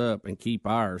theirs up and keep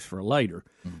ours for later,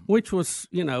 which was,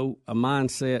 a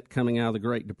mindset coming out of the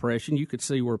Great Depression. You could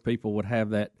see where people would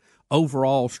have that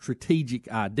overall strategic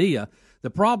idea. The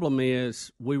problem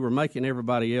is we were making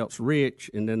everybody else rich,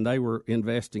 and then they were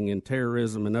investing in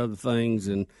terrorism and other things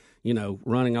and,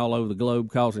 running all over the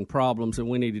globe causing problems, and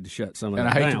we needed to shut some of that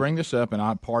down. And I hate to bring this up,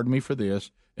 and pardon me for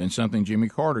this, and something Jimmy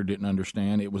Carter didn't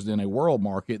understand, it was in a world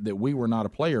market that we were not a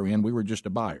player in, we were just a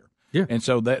buyer. Yeah. And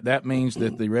so that means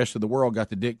that the rest of the world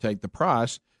got to dictate the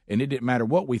price, and it didn't matter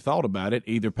what we thought about it,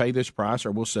 either pay this price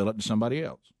or we'll sell it to somebody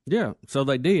else. Yeah, so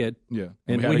they did. Yeah.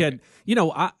 And we had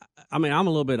I'm a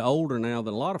little bit older now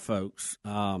than a lot of folks,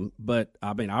 but,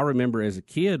 I remember as a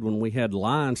kid when we had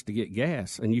lines to get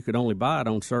gas, and you could only buy it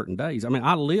on certain days.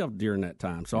 I lived during that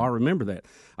time, so I remember that.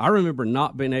 I remember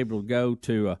not being able to go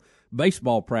to a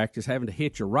baseball practice, having to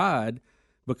hitch a ride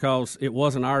because it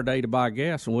wasn't our day to buy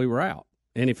gas and we were out.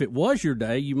 And if it was your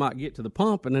day, you might get to the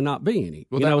pump and there not be any.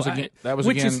 Well,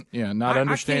 not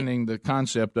understanding the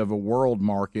concept of a world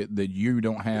market that you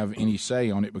don't have any say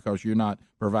on it because you're not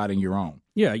providing your own.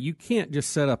 Yeah, you can't just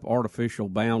set up artificial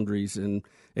boundaries and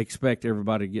expect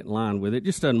everybody to get in line with it. It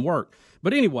just doesn't work.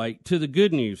 But anyway, to the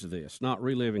good news of this, not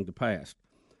reliving the past.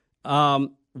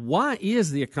 Why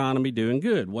is the economy doing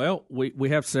good? Well, we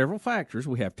have several factors.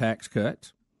 We have tax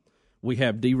cuts. We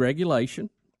have deregulation,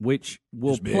 which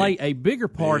will play a bigger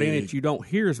part in it you don't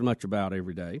hear as much about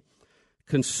every day.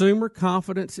 Consumer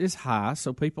confidence is high,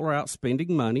 so people are out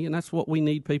spending money, and that's what we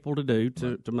need people to do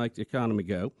to make the economy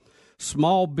go.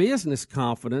 Small business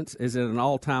confidence is at an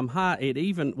all-time high.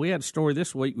 We had a story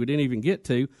this week we didn't even get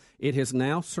to. It has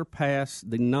now surpassed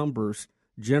the numbers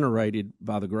generated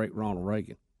by the great Ronald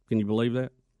Reagan. Can you believe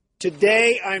that?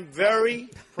 Today, I'm very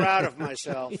proud of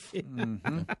myself.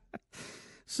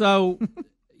 So,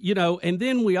 and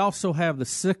then we also have the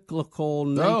cyclical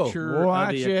nature of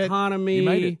the economy. You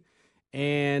made it.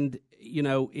 And,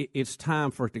 it's time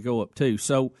for it to go up, too.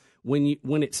 So when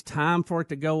it's time for it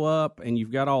to go up and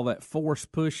you've got all that force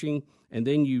pushing and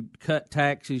then you cut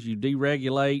taxes, you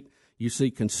deregulate, you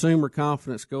see consumer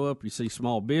confidence go up, you see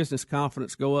small business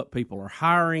confidence go up, people are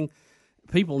hiring,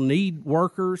 people need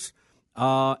workers.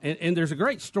 And there's a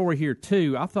great story here,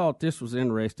 too. I thought this was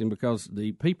interesting because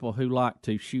the people who like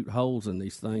to shoot holes in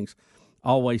these things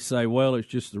always say, well, it's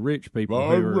just the rich people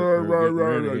who are getting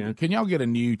rid of it. Can y'all get a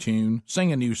new tune?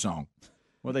 Sing a new song.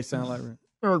 What they sound like?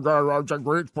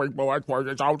 Rich people,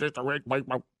 it's all just the rich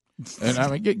people.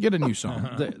 And get a new song.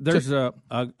 There's a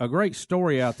great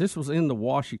story out. This was in the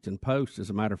Washington Post, as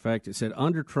a matter of fact. It said,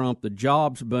 under Trump, the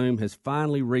jobs boom has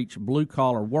finally reached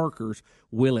blue-collar workers.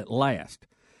 Will it last?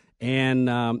 And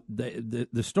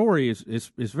the story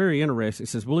is very interesting. It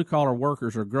says blue-collar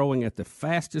workers are growing at the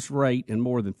fastest rate in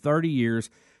more than 30 years,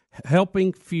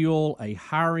 helping fuel a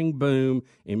hiring boom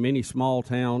in many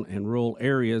small-town and rural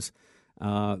areas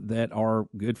that are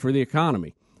good for the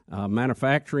economy.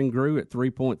 Manufacturing grew at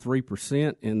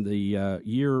 3.3% in the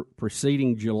year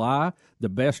preceding July, the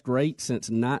best rate since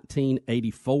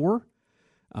 1984.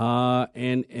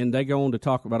 And they go on to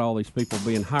talk about all these people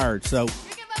being hired. So,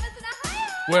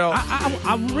 well,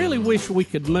 I really wish we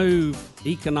could move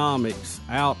economics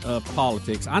out of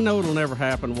politics. I know it'll never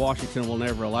happen. Washington will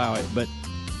never allow it, but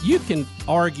you can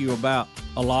argue about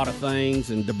a lot of things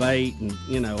and debate and,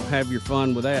 have your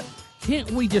fun with that.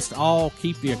 Can't we just all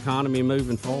keep the economy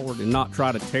moving forward and not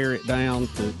try to tear it down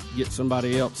to get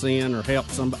somebody else in or help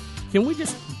somebody?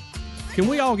 Can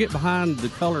we all get behind the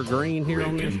color green here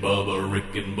on this?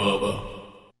 Rick and Bubba.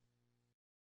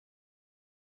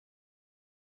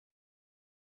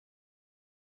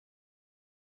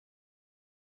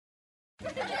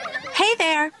 Hey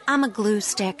there, I'm a glue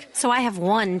stick, so I have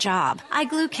one job. I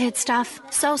glue kid stuff.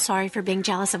 So sorry for being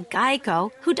jealous of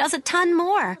Geico, who does a ton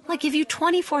more, like give you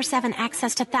 24/7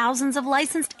 access to thousands of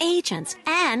licensed agents.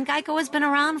 And Geico has been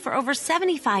around for over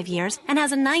 75 years and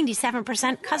has a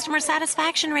 97% customer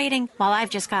satisfaction rating. While I've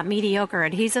just got mediocre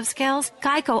adhesive skills,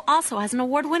 Geico also has an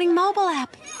award-winning mobile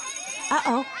app.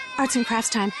 Uh-oh, arts and crafts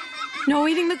time. No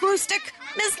eating the glue stick.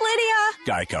 Miss Lydia!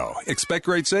 Geico. Expect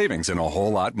great savings and a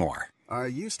whole lot more. I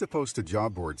used to post to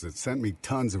job boards that sent me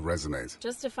tons of resumes.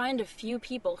 Just to find a few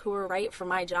people who were right for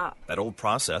my job. That old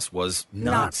process was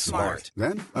not smart.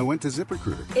 Then I went to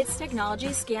ZipRecruiter. Its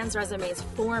technology scans resumes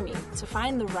for me to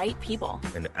find the right people.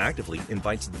 And actively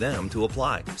invites them to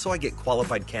apply. So I get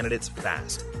qualified candidates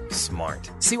fast. Smart.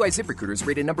 See why ZipRecruiter is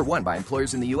rated #1 by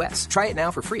employers in the U.S. Try it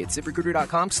now for free at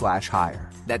ZipRecruiter.com/hire.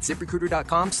 That's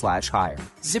ZipRecruiter.com/hire.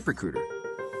 ZipRecruiter.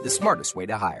 The smartest way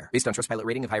to hire. Based on Trustpilot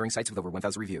rating of hiring sites with over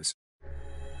 1,000 reviews.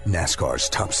 NASCAR's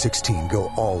top 16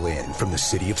 go all in from the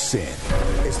City of Sin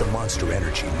as the Monster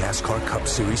Energy NASCAR Cup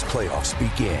Series playoffs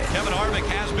begin. Kevin Harvick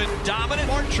has been dominant.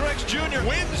 Martin Truex Jr.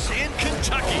 wins in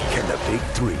Kentucky. Can the Big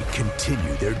Three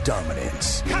continue their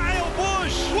dominance? Kyle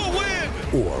Busch will win.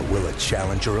 Or will a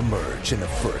challenger emerge in the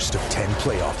first of 10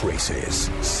 playoff races?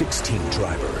 16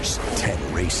 drivers, 10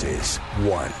 races,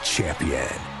 1 champion.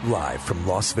 Live from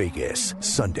Las Vegas,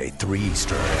 Sunday 3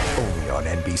 Eastern, only on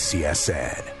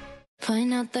NBCSN.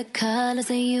 Point out the colors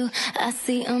of you, I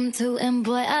see them too, and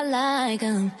boy, I like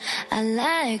them. I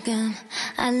like them,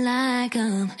 I like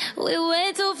them. We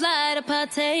way too fly to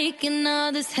partake in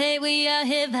all this hate. We out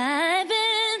here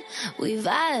vibing, we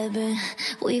vibing,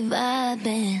 we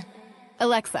vibing.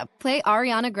 Alexa, play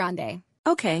Ariana Grande.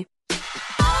 Okay.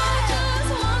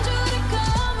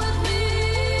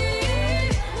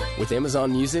 With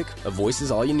Amazon Music, a voice is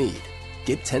all you need.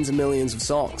 Get tens of millions of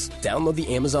songs. Download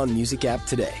the Amazon Music app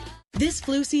today. This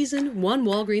flu season, one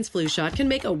Walgreens flu shot can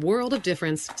make a world of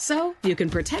difference. So you can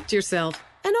protect yourself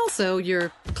and also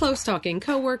your close-talking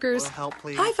coworkers,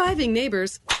 high-fiving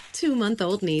neighbors,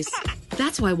 2-month-old niece.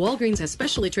 That's why Walgreens has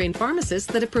specially trained pharmacists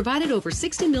that have provided over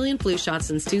 60 million flu shots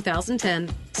since 2010.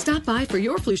 Stop by for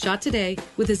your flu shot today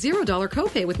with a $0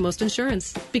 copay with most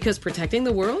insurance. Because protecting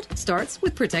the world starts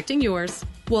with protecting yours.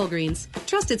 Walgreens.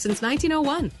 Trusted since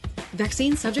 1901.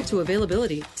 Vaccine subject to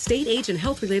availability. State, age, and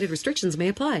health-related restrictions may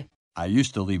apply. I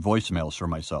used to leave voicemails for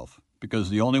myself because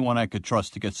the only one I could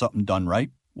trust to get something done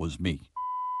right was me.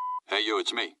 Hey, you,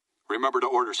 it's me. Remember to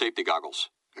order safety goggles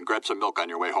and grab some milk on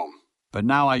your way home. But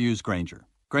now I use Grainger.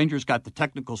 Grainger's got the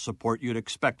technical support you'd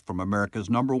expect from America's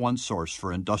 #1 source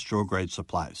for industrial-grade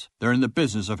supplies. They're in the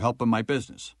business of helping my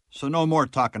business, so no more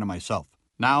talking to myself.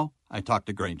 Now I talk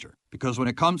to Grainger, because when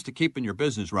it comes to keeping your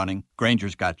business running,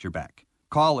 Grainger's got your back.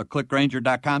 Call or click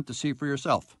Grainger.com to see for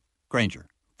yourself. Grainger,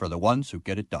 for the ones who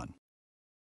get it done.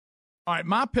 All right,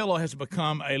 MyPillow has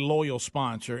become a loyal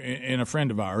sponsor and a friend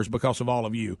of ours because of all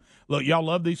of you. Look, y'all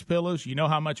love these pillows. You know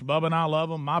how much Bubba and I love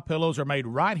them. MyPillows are made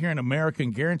right here in America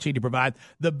and guaranteed to provide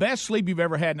the best sleep you've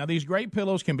ever had. Now, these great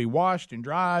pillows can be washed and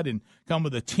dried and come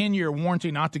with a 10-year warranty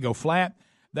not to go flat.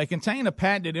 They contain a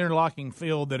patented interlocking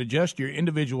field that adjusts your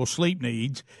individual sleep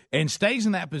needs and stays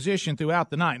in that position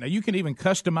throughout the night. Now, you can even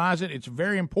customize it. It's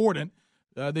very important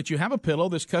that you have a pillow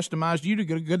that's customized you to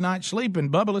get a good night's sleep. And,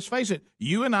 Bubba, let's face it,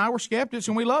 you and I were skeptics,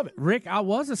 and we love it. Rick, I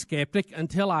was a skeptic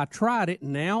until I tried it.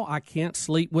 Now I can't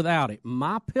sleep without it.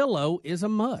 MyPillow is a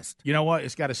must. You know what?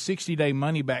 It's got a 60-day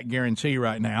money-back guarantee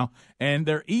right now, and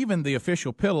they're even the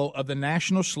official pillow of the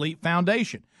National Sleep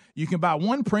Foundation. You can buy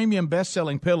one premium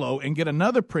best-selling pillow and get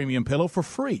another premium pillow for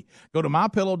free. Go to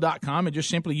MyPillow.com and just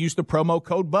simply use the promo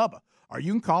code BUBBA. Or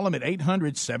you can call them at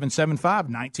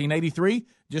 800-775-1983.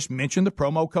 Just mention the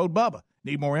promo code BUBBA.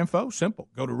 Need more info? Simple.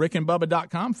 Go to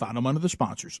rickandbubba.com. Find them under the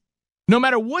sponsors. No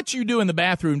matter what you do in the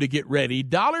bathroom to get ready,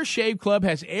 Dollar Shave Club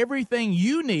has everything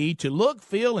you need to look,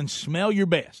 feel, and smell your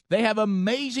best. They have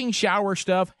amazing shower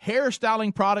stuff,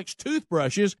 hairstyling products,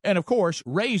 toothbrushes, and, of course,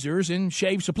 razors and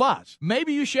shave supplies.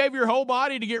 Maybe you shave your whole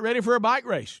body to get ready for a bike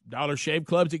race. Dollar Shave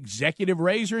Club's executive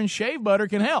razor and shave butter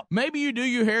can help. Maybe you do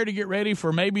your hair to get ready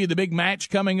for maybe the big match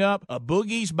coming up. A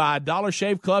Boogies by Dollar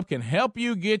Shave Club can help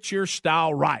you get your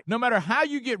style right. No matter how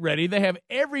you get ready, they have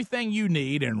everything you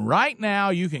need, and right now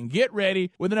you can get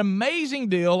ready with an amazing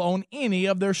deal on any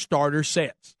of their starter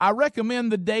sets. I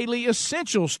recommend the Daily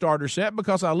Essential Starter Set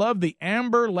because I love the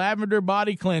Amber Lavender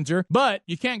Body Cleanser, but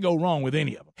you can't go wrong with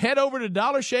any of them. Head over to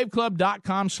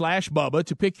dollarshaveclub.com/Bubba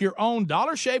to pick your own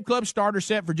Dollar Shave Club starter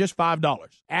set for just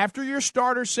 $5. After your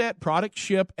starter set, products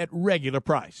ship at regular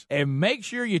price. And make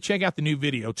sure you check out the new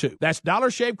video, too. That's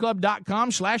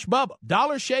dollarshaveclub.com/Bubba.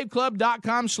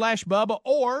 dollarshaveclub.com/Bubba,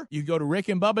 or you go to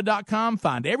rickandbubba.com,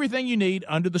 find everything you need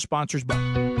under the sponsors button.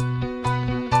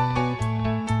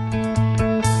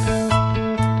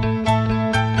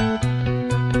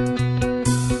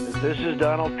 This is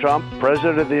Donald Trump,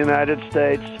 President of the United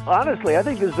States. Honestly, I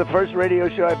think this is the first radio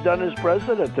show I've done as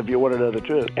president, if you want to know the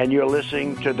truth. And you're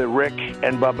listening to the Rick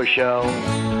and Bubba Show.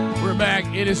 We're back.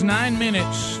 It is 9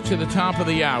 minutes to the top of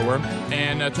the hour.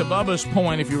 And to Bubba's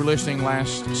point, if you were listening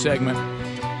last segment,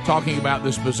 talking about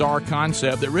this bizarre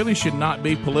concept that really should not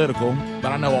be political,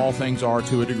 but I know all things are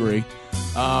to a degree,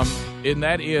 and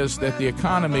that is that the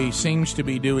economy seems to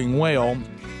be doing well,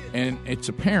 and it's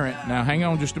apparent, now hang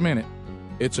on just a minute,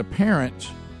 it's apparent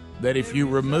that if you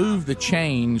remove the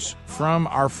chains from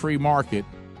our free market,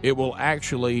 it will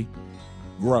actually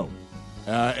grow.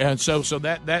 And so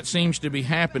that seems to be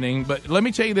happening. But let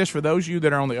me tell you this, for those of you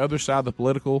that are on the other side of the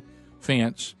political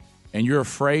fence, and you're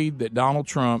afraid that Donald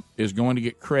Trump is going to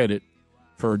get credit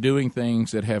for doing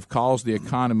things that have caused the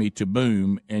economy to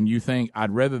boom, and you think,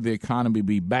 I'd rather the economy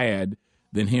be bad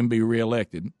than him be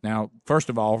reelected. Now, first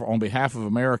of all, on behalf of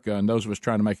America and those of us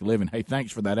trying to make a living, hey,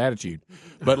 thanks for that attitude.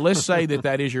 But let's say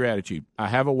that is your attitude. I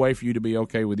have a way for you to be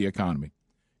okay with the economy.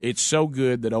 It's so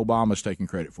good that Obama's taking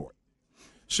credit for it.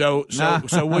 So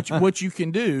what you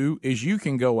can do is you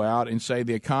can go out and say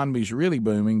the economy's really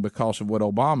booming because of what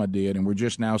Obama did, and we're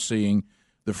just now seeing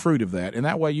the fruit of that. And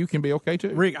that way you can be okay,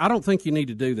 too. Rick, I don't think you need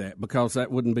to do that because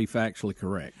that wouldn't be factually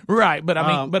correct. Right, but I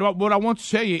mean, but what I want to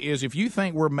tell you is if you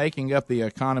think we're making up the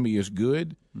economy is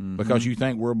good because you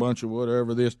think we're a bunch of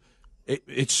whatever this,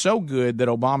 it's so good that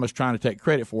Obama's trying to take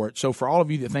credit for it. So for all of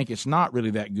you that think it's not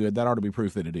really that good, that ought to be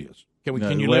proof that it is.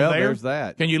 Can you live there? There's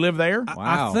that. Can you live there?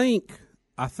 Wow.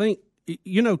 I think,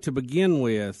 to begin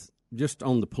with, just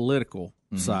on the political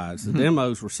sides, the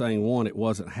demos were saying, one, it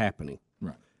wasn't happening.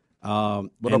 Right.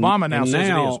 But Obama now says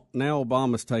it is. Now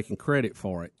Obama's taking credit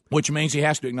for it. Which means he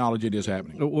has to acknowledge it is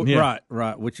happening.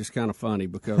 Right, which is kind of funny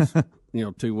because,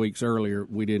 2 weeks earlier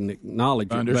we didn't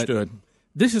acknowledge it. Understood. But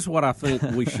this is what I think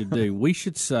we should do. We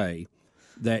should say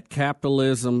that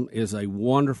capitalism is a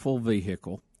wonderful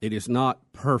vehicle. It is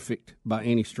not perfect by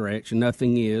any stretch.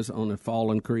 Nothing is on a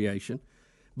fallen creation.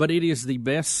 But it is the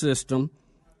best system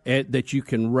that you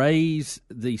can raise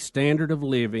the standard of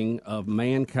living of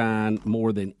mankind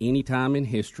more than any time in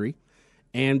history,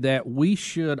 and that we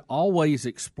should always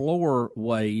explore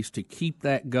ways to keep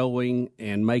that going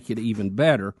and make it even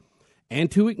better, and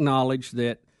to acknowledge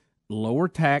that lower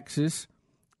taxes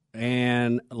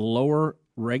and lower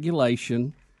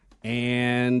regulation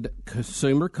and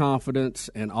consumer confidence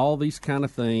and all these kind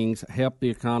of things help the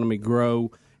economy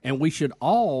grow. And we should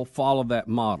all follow that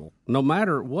model, no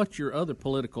matter what your other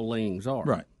political leanings are.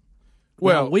 Right.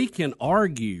 Well, we can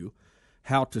argue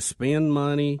how to spend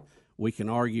money. We can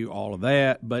argue all of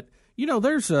that. But,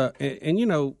 there's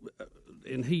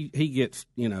and he gets,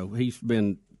 he's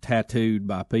been tattooed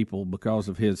by people because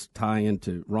of his tie-in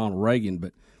to Ronald Reagan.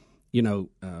 But,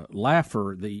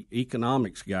 Laffer, the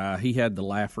economics guy, he had the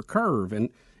Laffer curve.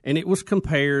 And it was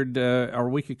compared, or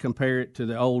we could compare it to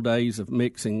the old days of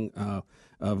mixing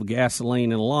of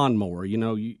gasoline and a lawnmower.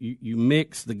 You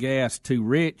mix the gas too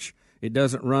rich, it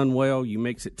doesn't run well. You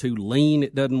mix it too lean,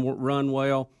 it doesn't run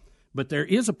well. But there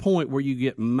is a point where you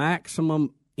get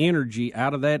maximum energy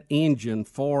out of that engine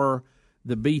for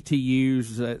the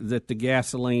BTUs that the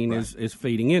gasoline is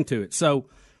feeding into it. So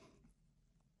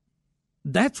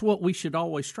that's what we should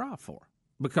always strive for,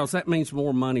 because that means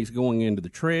more money's going into the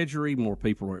Treasury, more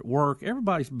people are at work.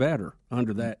 Everybody's better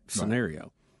under that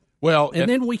scenario. Well, and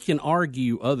then we can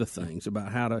argue other things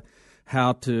about how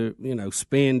to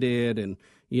spend it, and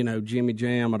Jimmy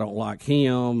Jam, I don't like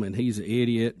him, and he's an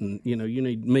idiot, and you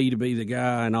need me to be the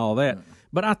guy and all that.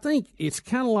 But I think it's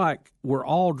kind of like we're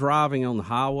all driving on the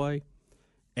highway,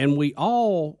 and we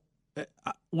all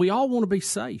we all want to be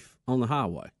safe on the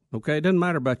highway. Okay, it doesn't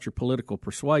matter about your political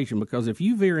persuasion, because if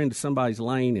you veer into somebody's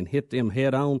lane and hit them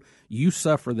head on, you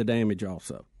suffer the damage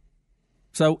also.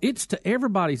 So it's to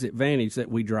everybody's advantage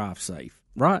that we drive safe,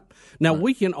 right? Now,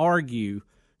 we can argue,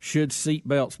 should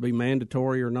seatbelts be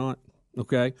mandatory or not?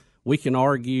 Okay, we can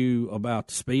argue about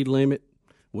the speed limit.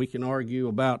 We can argue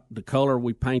about the color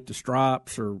we paint the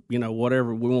stripes, or,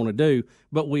 whatever we want to do.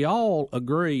 But we all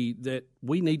agree that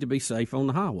we need to be safe on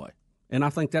the highway. And I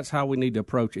think that's how we need to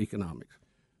approach economics.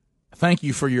 Thank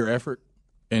you for your effort,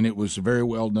 and it was very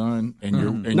well done.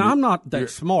 And I'm not that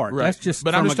smart. Right. That's just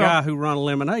from a guy who run a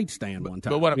lemonade stand one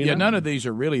time. But none of these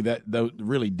are really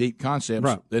really deep concepts.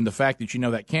 Right. And the fact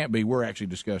that that can't be, we're actually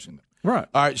discussing them. Right.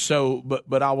 All right. So,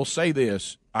 but I will say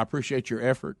this: I appreciate your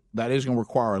effort. That is going to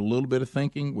require a little bit of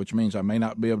thinking, which means I may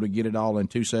not be able to get it all in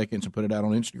 2 seconds and put it out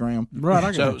on Instagram. Right.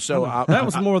 I got it. That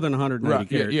was more than 180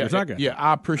 characters. Yeah,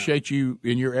 I appreciate you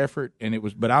in your effort, and it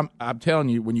was. But I'm telling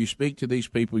you, when you speak to these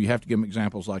people, you have to give them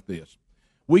examples like this.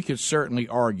 We could certainly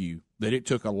argue that it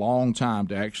took a long time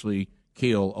to actually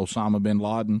kill Osama bin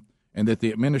Laden, and that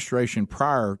the administration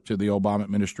prior to the Obama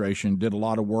administration did a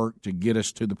lot of work to get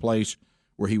us to the place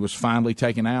where he was finally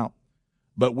taken out.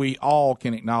 But we all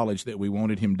can acknowledge that we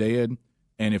wanted him dead,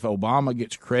 and if Obama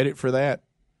gets credit for that,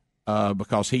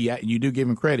 because you do give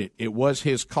him credit, it was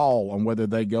his call on whether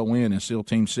they go in, and SEAL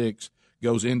Team 6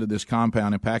 goes into this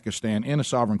compound in Pakistan, in a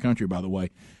sovereign country, by the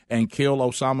way, and kill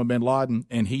Osama bin Laden,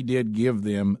 and he did give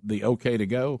them the okay to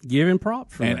go. Give him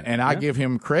props for that. And I give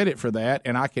him credit for that,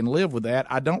 and I can live with that.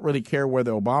 I don't really care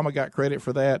whether Obama got credit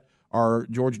for that or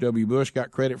George W. Bush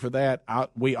got credit for that.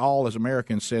 We all, as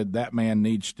Americans, said that man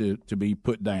needs to be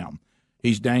put down.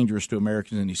 He's dangerous to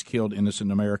Americans, and he's killed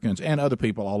innocent Americans and other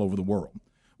people all over the world.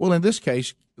 Well, in this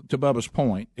case, to Bubba's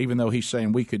point, even though he's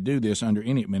saying we could do this under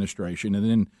any administration,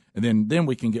 and then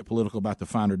we can get political about the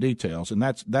finer details, and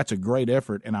that's a great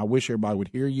effort, and I wish everybody would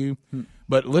hear you.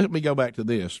 But let me go back to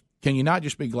this. Can you not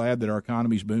just be glad that our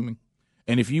economy's booming?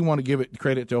 And if you want to give it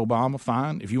credit to Obama,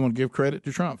 fine. If you want to give credit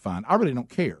to Trump, fine. I really don't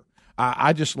care.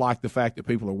 I just like the fact that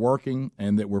people are working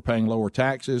and that we're paying lower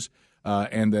taxes,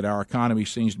 and that our economy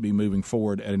seems to be moving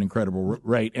forward at an incredible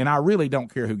rate. And I really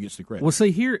don't care who gets the credit. Well, see,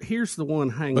 here's the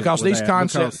one hang up because with these that,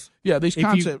 concepts.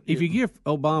 If you give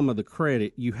Obama the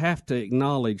credit, you have to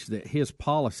acknowledge that his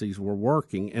policies were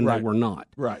working and they were not.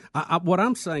 Right. What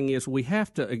I'm saying is we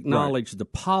have to acknowledge the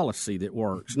policy that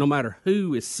works, no matter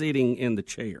who is sitting in the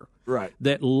chair. Right.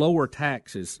 That lower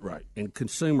taxes and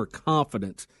consumer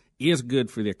confidence is good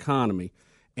for the economy.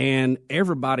 And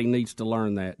everybody needs to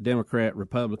learn that, Democrat,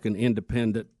 Republican,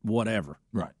 Independent, whatever.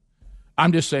 Right.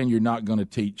 I'm just saying you're not going to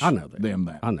teach them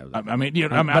that. I know that. I mean,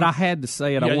 but I had to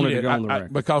say it. I wanted to go on the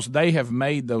record. Because they have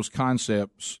made those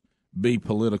concepts be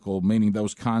political, meaning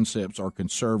those concepts are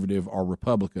conservative or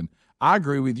Republican. I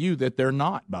agree with you that they're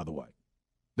not, by the way.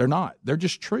 They're not. They're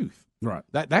just truth. Right.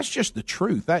 That's just the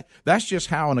truth. That's just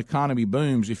how an economy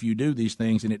booms if you do these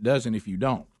things, and it doesn't if you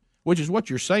don't. Which is what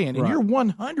you're saying, and you're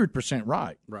 100%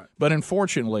 right. Right. But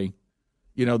unfortunately,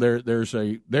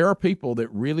 there are people that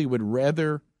really would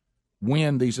rather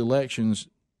win these elections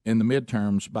in the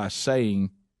midterms by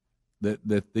saying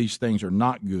that these things are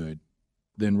not good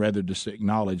than rather just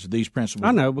acknowledge these principles.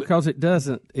 I know, because it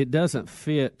doesn't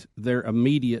fit their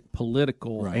immediate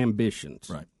political ambitions.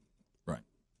 Right. Right.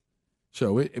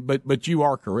 So, but you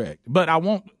are correct. But I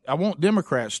want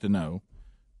Democrats to know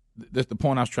that's the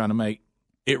point I was trying to make.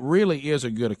 It really is a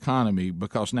good economy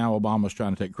because now Obama's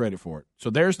trying to take credit for it.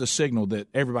 So there's the signal that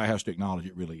everybody has to acknowledge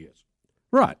it really is.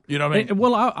 Right. You know what I mean?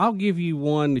 Well, I'll give you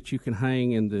one that you can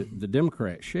hang in the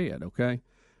Democrat shed, okay?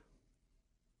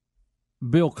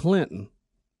 Bill Clinton,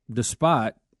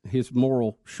 despite his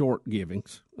moral short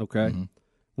givings, okay,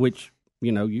 which,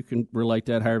 you can relate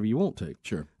that however you want to.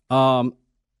 Sure. And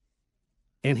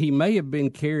he may have been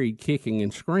carried kicking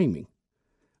and screaming,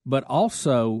 but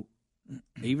also,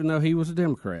 even though he was a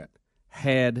Democrat,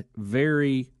 had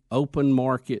very open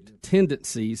market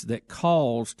tendencies that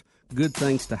caused good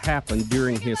things to happen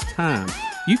during his time.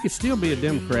 You could still be a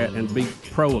Democrat and be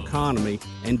pro-economy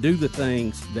and do the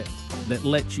things that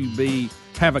let you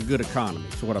have a good economy,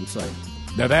 is what I'm saying.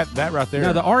 Now, that right there.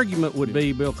 Now, the argument would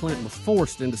be Bill Clinton was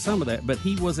forced into some of that, but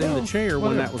he was in the chair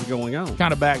when that was going on.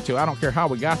 Kind of back to, I don't care how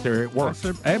we got there, it works.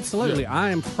 Absolutely. Yeah.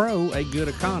 I am pro a good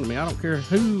economy. I don't care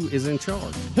who is in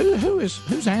charge.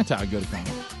 Who's anti a good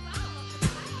economy?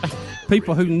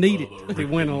 People who need it to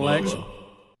win an election.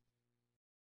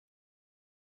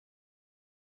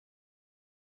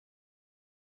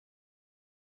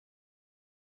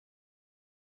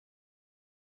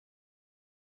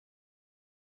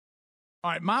 All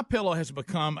right, MyPillow has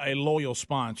become a loyal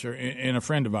sponsor and a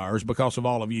friend of ours because of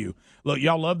all of you. Look,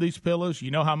 y'all love these pillows. You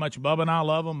know how much Bubba and I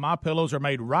love them. MyPillows are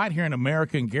made right here in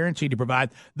America and guaranteed to provide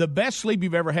the best sleep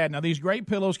you've ever had. Now, these great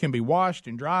pillows can be washed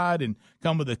and dried and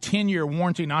come with a 10-year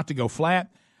warranty not to go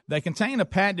flat. They contain a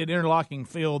patented interlocking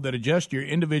field that adjusts your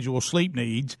individual sleep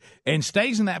needs and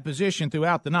stays in that position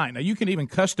throughout the night. Now, you can even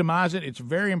customize it. It's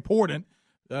very important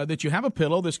that you have a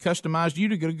pillow that's customized you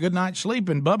to get a good night's sleep.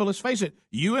 And, Bubba, let's face it,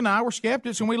 you and I were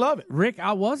skeptics, and we love it. Rick,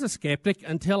 I was a skeptic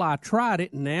until I tried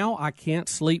it. Now I can't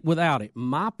sleep without it.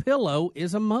 MyPillow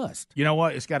is a must. You know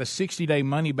what? It's got a 60-day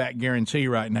money-back guarantee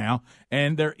right now,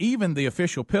 and they're even the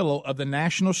official pillow of the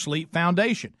National Sleep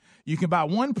Foundation. You can buy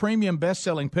one premium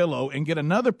best-selling pillow and get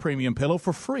another premium pillow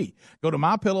for free. Go to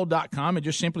MyPillow.com and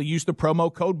just simply use the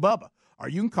promo code BUBBA. Or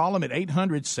you can call them at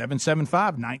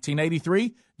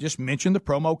 800-775-1983. Just mention the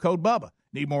promo code BUBBA.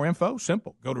 Need more info?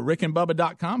 Simple. Go to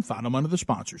rickandbubba.com. Find them under the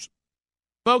sponsors.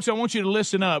 Folks, I want you to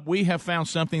listen up. We have found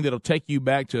something that'll take you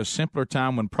back to a simpler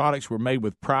time when products were made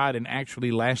with pride and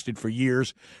actually lasted for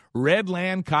years.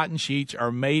 Redland cotton sheets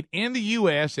are made in the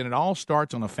U.S., and it all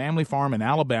starts on a family farm in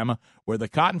Alabama where the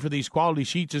cotton for these quality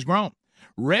sheets is grown.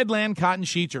 Redland cotton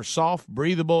sheets are soft,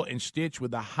 breathable, and stitched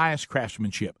with the highest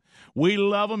craftsmanship. We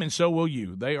love them, and so will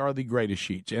you. They are the greatest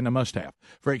sheets and a must-have.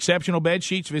 For exceptional bed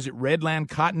sheets, visit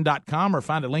redlandcotton.com or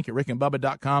find a link at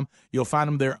rickandbubba.com. You'll find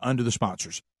them there under the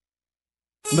sponsors.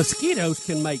 Mosquitoes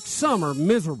can make summer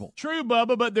miserable. True,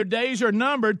 Bubba, but their days are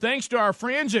numbered thanks to our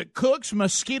friends at Cook's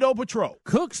Mosquito Patrol.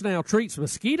 Cook's now treats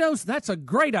mosquitoes? That's a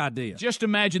great idea. Just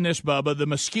imagine this, Bubba. The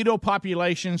mosquito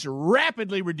population's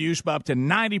rapidly reduced by up to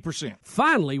 90%.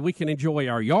 Finally, we can enjoy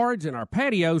our yards and our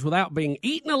patios without being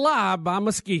eaten alive by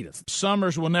mosquitoes.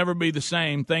 Summers will never be the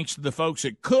same thanks to the folks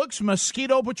at Cook's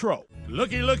Mosquito Patrol.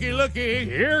 Looky, looky, looky.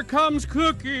 Here comes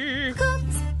Cookie.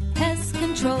 Cook's Pest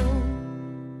Control.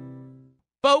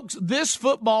 Folks, this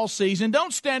football season,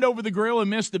 don't stand over the grill and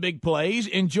miss the big plays.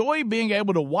 Enjoy being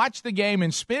able to watch the game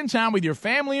and spend time with your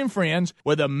family and friends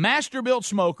with a Masterbuilt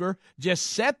smoker. Just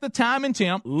set the time and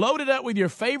temp, load it up with your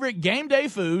favorite game day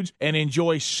foods, and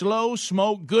enjoy slow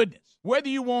smoke goodness. Whether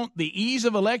you want the ease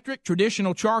of electric,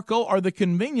 traditional charcoal, or the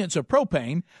convenience of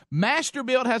propane,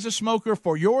 Masterbuilt has a smoker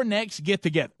for your next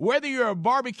get-together. Whether you're a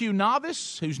barbecue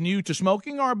novice who's new to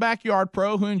smoking or a backyard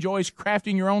pro who enjoys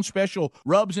crafting your own special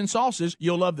rubs and sauces,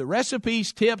 you'll love the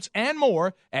recipes, tips, and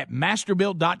more at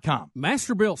Masterbuilt.com.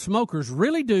 Masterbuilt smokers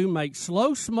really do make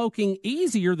slow smoking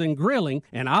easier than grilling,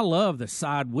 and I love the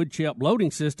side wood chip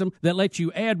loading system that lets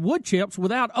you add wood chips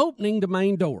without opening the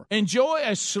main door. Enjoy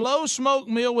a slow smoke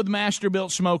meal with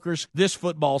Masterbuilt smokers this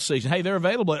football season. Hey, they're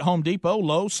available at Home Depot,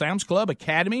 Lowe's, Sam's Club,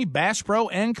 Academy, Bass Pro,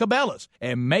 and Cabela's.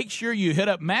 And make sure you hit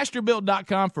up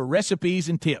Masterbuilt.com for recipes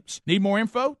and tips. Need more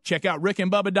info? Check out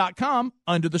rickandbubba.com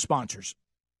under the sponsors.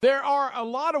 There are a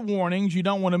lot of warnings you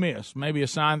don't want to miss. Maybe a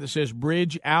sign that says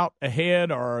bridge out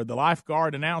ahead or the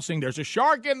lifeguard announcing there's a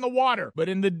shark in the water. But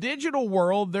in the digital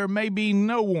world, there may be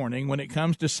no warning when it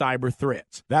comes to cyber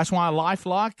threats. That's why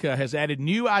LifeLock has added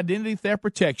new identity theft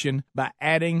protection by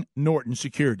adding Norton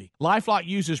Security. LifeLock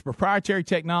uses proprietary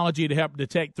technology to help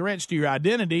detect threats to your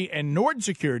identity, and Norton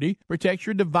Security protects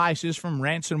your devices from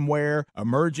ransomware,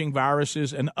 emerging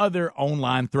viruses, and other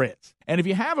online threats. And if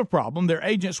you have a problem, their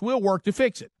agents will work to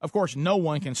fix it. Of course, no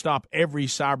one can stop every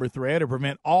cyber threat or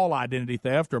prevent all identity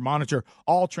theft or monitor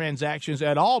all transactions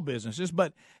at all businesses,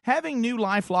 but having new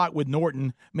LifeLock with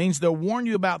Norton means they'll warn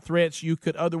you about threats you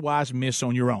could otherwise miss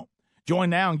on your own. Join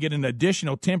now and get an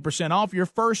additional 10% off your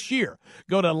first year.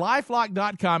 Go to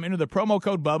LifeLock.com, enter the promo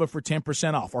code BUBBA for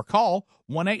 10% off, or call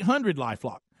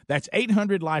 1-800-LifeLock. That's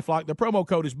 800-LifeLock. The promo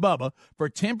code is BUBBA for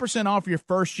 10% off your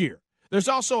first year. There's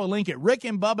also a link at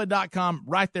rickandbubba.com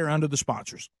right there under the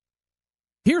sponsors.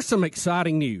 Here's some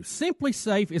exciting news. Simply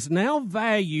Safe is now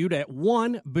valued at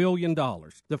 $1 billion.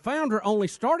 The founder only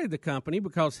started the company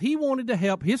because he wanted to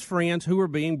help his friends who were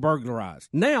being burglarized.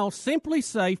 Now, Simply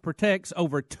Safe protects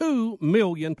over 2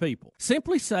 million people.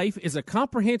 Simply Safe is a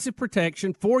comprehensive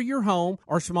protection for your home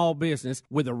or small business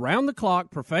with around-the-clock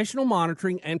professional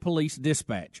monitoring and police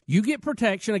dispatch. You get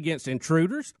protection against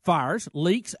intruders, fires,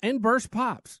 leaks, and burst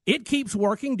pipes. It keeps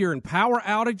working during power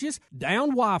outages, down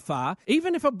Wi-Fi,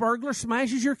 even if a burglar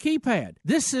smashes your keypad.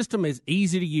 This system is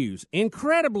easy to use,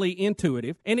 incredibly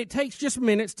intuitive, and it takes just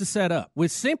minutes to set up.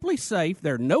 With Simply Safe,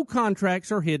 there are no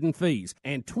contracts or hidden fees,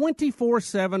 and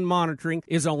 24/7 monitoring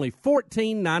is only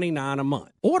 $14.99 a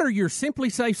month. Order your Simply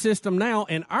Safe system now,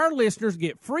 and our listeners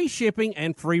get free shipping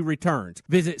and free returns.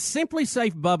 Visit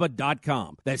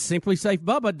simplysafebubba.com. That's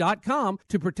simplysafebubba.com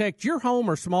to protect your home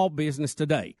or small business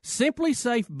today.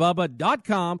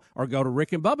 Simplysafebubba.com, or go to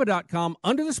rickandbubba.com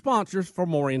under the sponsors for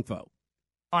more info.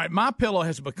 All right, MyPillow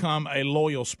has become a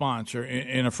loyal sponsor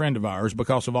and a friend of ours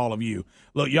because of all of you.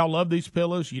 Look, y'all love these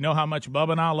pillows. You know how much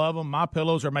Bubba and I love them.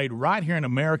 MyPillows are made right here in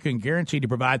America and guaranteed to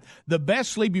provide the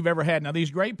best sleep you've ever had. Now,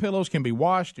 these great pillows can be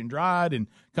washed and dried and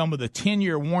come with a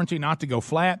 10-year warranty not to go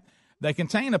flat. They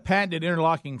contain a patented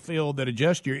interlocking field that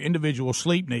adjusts your individual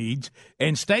sleep needs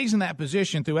and stays in that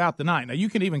position throughout the night. Now, you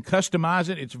can even customize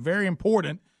it. It's very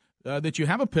important that you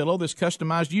have a pillow that's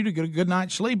customized you to get a good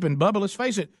night's sleep. And, Bubba, let's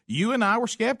face it, you and I were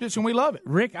skeptics, and we love it.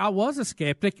 Rick, I was a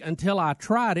skeptic until I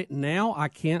tried it. Now I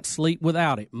can't sleep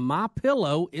without it.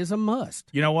 MyPillow is a must.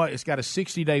 You know what? It's got a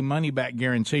 60-day money-back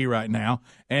guarantee right now,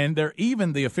 and they're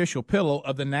even the official pillow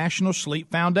of the National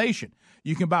Sleep Foundation.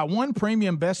 You can buy one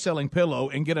premium best-selling pillow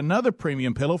and get another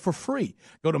premium pillow for free.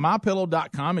 Go to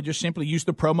MyPillow.com and just simply use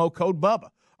the promo code BUBBA.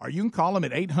 Or you can call them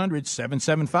at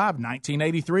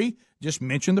 800-775-1983. Just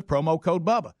mention the promo code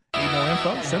BUBBA. Need more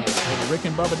info? Simple. Go to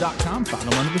rickandbubba.com.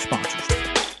 Find them under the sponsors.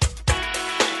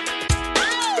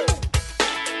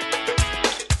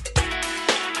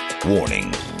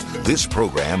 Warning. This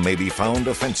program may be found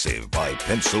offensive by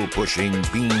pencil-pushing,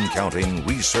 bean-counting,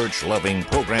 research-loving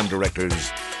program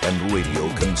directors and radio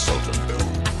consultants.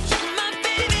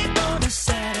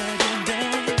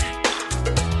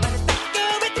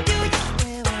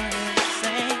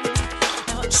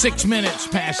 6 minutes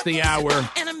past the hour.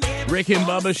 Rick and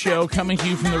Bubba show coming to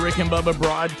you from the Rick and Bubba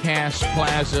Broadcast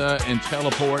Plaza and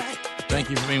Teleport. Thank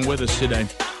you for being with us today.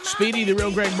 Speedy, the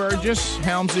real Greg Burgess,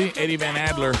 Helmsy, Eddie Van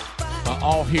Adler,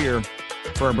 all here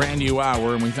for a brand new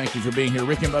hour, and we thank you for being here.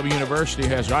 Rick and Bubba University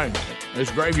has, there's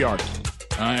Graveyard,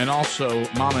 and also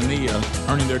Mama Nia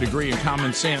earning their degree in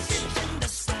common sense,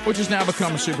 which has now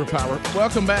become a superpower.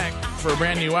 Welcome back for a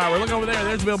brand new hour. Look over there.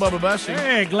 There's Bill Bubba Bussey.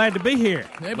 Hey, glad to be here.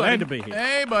 Hey, buddy. Glad to be here.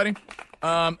 Hey, buddy.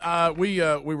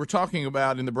 We were talking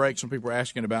about in the break, some people were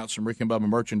asking about some Rick and Bubba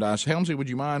merchandise. Helmsy, would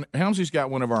you mind? Helmsy's got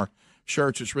one of our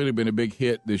shirts that's really been a big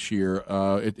hit this year.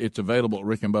 It's available at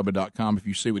rickandbubba.com if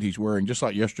you see what he's wearing. Just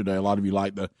like yesterday, a lot of you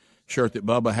liked the shirt that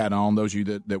Bubba had on, those of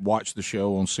you that watch the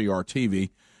show on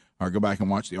CRTV. Or go back and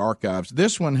watch the archives.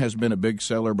 This one has been a big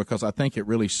seller because I think it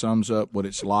really sums up what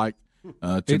it's like.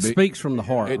 It speaks from the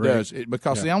heart. It does.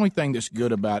 Because the only thing that's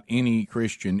good about any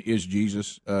Christian is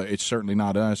Jesus. It's certainly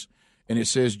not us. And it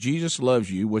says, Jesus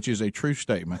loves you, which is a true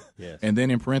statement. Yes. And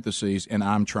then in parentheses, and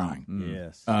I'm trying.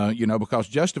 Yes. Because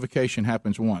justification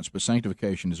happens once, but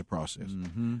sanctification is a process.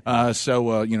 Mm-hmm.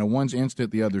 So one's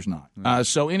instant, the other's not.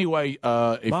 So anyway.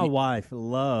 My wife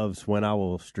loves when I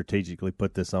will strategically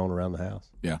put this on around the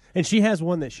house. Yeah. And she has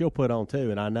one that she'll put on,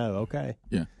 too, and I know, okay.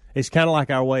 Yeah. It's kind of like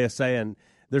our way of saying,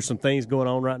 there's some things going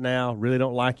on right now. Really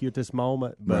don't like you at this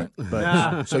moment, but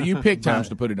so you pick times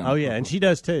to put it on. Oh yeah, and she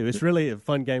does too. It's really a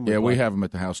fun game. Yeah, we have them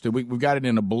at the house too. We've got it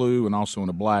in a blue and also in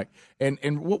a black.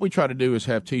 And what we try to do is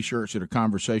have T-shirts that are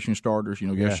conversation starters.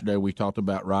 Yesterday we talked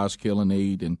about rise, kill, and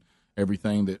eat, and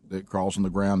everything that crawls on the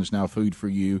ground is now food for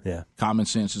you. Yeah. Common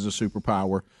sense is a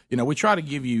superpower. We try to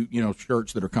give you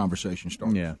shirts that are conversation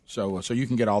starters. Yeah. So you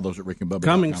can get all those at rickandbubba.com.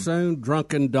 Coming soon,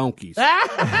 drunken donkeys. All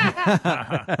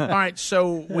right,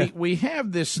 so we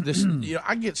have this. I don't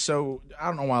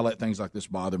know why I let things like this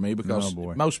bother me because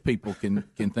most people can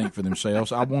think for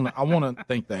themselves. I want to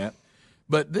think that.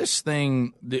 But this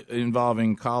thing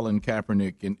involving Colin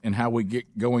Kaepernick and how we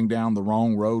get going down the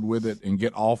wrong road with it and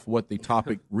get off what the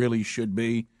topic really should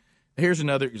be. Here's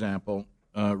another example.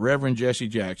 Reverend Jesse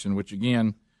Jackson, which,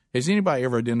 again, has anybody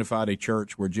ever identified a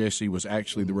church where Jesse was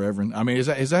actually the reverend? I mean,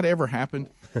 has that ever happened?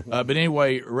 But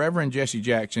anyway, Reverend Jesse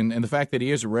Jackson, and the fact that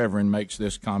he is a reverend makes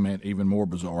this comment even more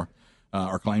bizarre.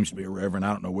 Or claims to be a reverend.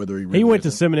 I don't know whether he really went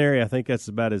to seminary. I think that's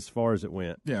about as far as it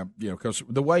went. Yeah, because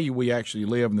the way we actually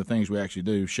live and the things we actually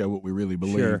do show what we really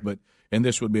believe. Sure. And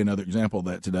this would be another example of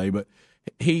that today. But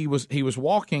he was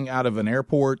walking out of an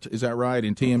airport. Is that right?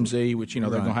 In TMZ, which they're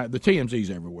going to have the TMZ's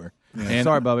everywhere. Yeah. And,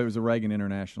 sorry, Bob. It was the Reagan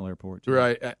International Airport.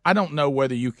 Right. I don't know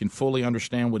whether you can fully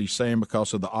understand what he's saying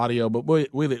because of the audio, but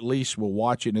we'll at least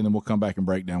watch it and then we'll come back and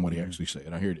break down what he actually said.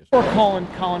 Now, here it is. Or Colin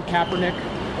Kaepernick,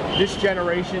 this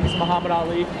generation's Muhammad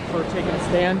Ali, for taking a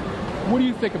stand. What do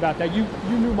you think about that? You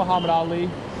knew Muhammad Ali.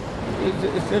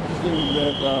 It's interesting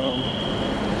that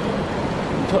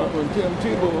when Tim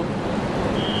Tebow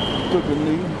took a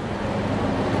knee,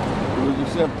 it was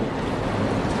accepted.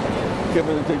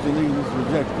 Kevin takes a knee, it was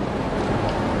rejected.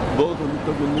 Both of them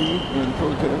took a knee in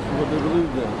protest for what they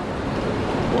believed in.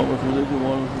 One was religion,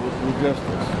 one was for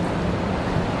justice.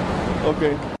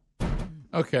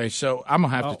 Okay, so I'm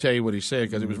going to have to tell you what he said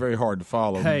because it was very hard to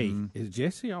follow. Hey, is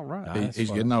Jesse all right?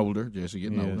 He's getting older. Jesse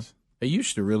getting older. He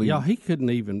used to really. Yeah, he couldn't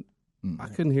even I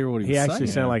couldn't hear what he was actually saying.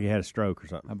 sounded like he had a stroke or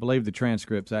something. I believe the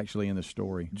transcript's actually in the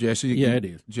story. Jesse, Yeah, it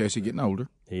is. Jesse getting older.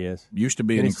 He is. Used to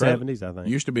be In an his incredible 70s, I think.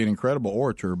 Used to be an incredible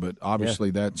orator, but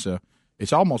obviously that's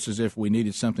it's almost as if we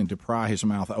needed something to pry his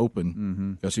mouth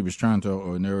open because he was trying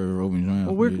to never open his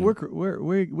mouth.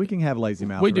 Well, we can have lazy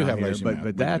mouth. We do around have here, lazy but mouth.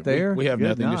 But that there, we have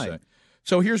good nothing night. to say.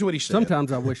 So here's what he said.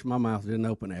 Sometimes I wish my mouth didn't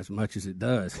open as much as it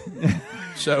does.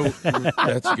 So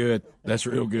that's good. That's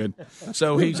real good.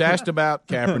 So he's asked about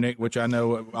Kaepernick, which I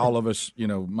know all of us,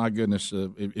 my goodness,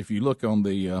 if you look on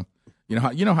the, you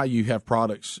know how you have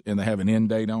products and they have an end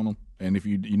date on them, and if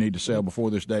you need to sell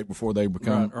before this date, before they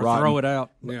become or rotten, throw it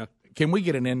out. Yeah. Can we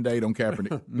get an end date on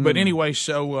Kaepernick? But anyway,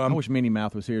 so I wish Minnie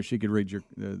Mouth was here. She could read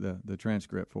the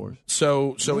transcript for us.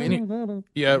 So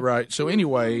yeah, right. So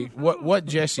anyway, what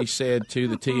Jesse said to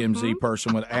the TMZ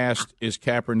person when asked, "Is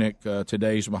Kaepernick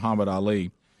today's Muhammad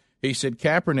Ali?" He said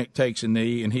Kaepernick takes a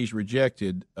knee and he's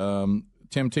rejected. Tim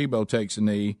Tebow takes a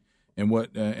knee and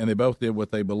they both did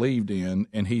what they believed in,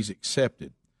 and he's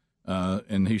accepted.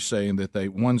 And he's saying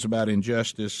that one's about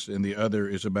injustice and the other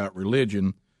is about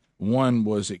religion. One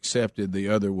was accepted, the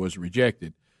other was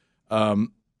rejected.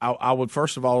 I would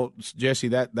first of all, Jesse,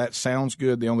 that sounds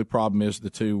good. The only problem is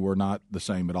the two were not the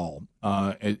same at all.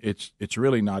 It's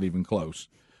really not even close.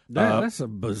 That's a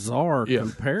bizarre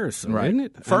comparison, right. isn't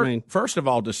it? First of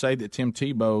all, to say that Tim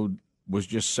Tebow was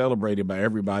just celebrated by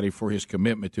everybody for his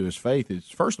commitment to his faith is,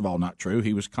 first of all, not true.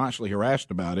 He was constantly harassed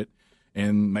about it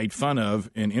and made fun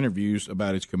of in interviews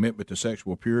about his commitment to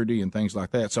sexual purity and things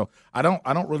like that. So I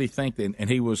don't really think that. And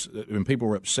he was, when people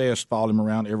were obsessed, followed him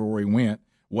around everywhere he went,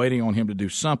 waiting on him to do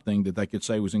something that they could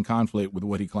say was in conflict with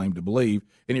what he claimed to believe.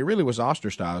 And he really was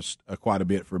ostracized quite a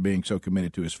bit for being so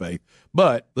committed to his faith.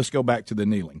 But let's go back to the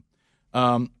kneeling.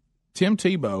 Tim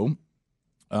Tebow,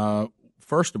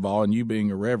 first of all, and you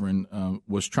being a reverend,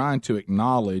 was trying to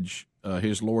acknowledge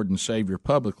his Lord and Savior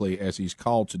publicly as he's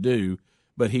called to do,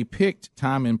 but he picked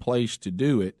time and place to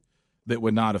do it that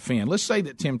would not offend. Let's say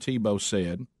that Tim Tebow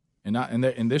said,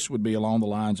 and this would be along the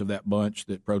lines of that bunch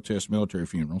that protests military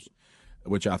funerals,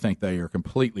 which I think they are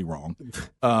completely wrong.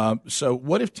 So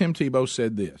what if Tim Tebow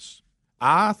said this?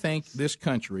 I think this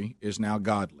country is now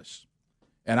godless,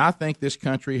 and I think this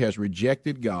country has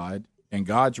rejected God, and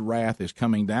God's wrath is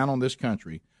coming down on this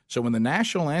country. So when the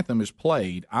national anthem is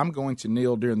played, I'm going to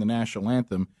kneel during the national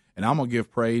anthem, and I'm going to give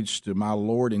praise to my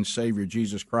Lord and Savior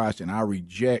Jesus Christ, and I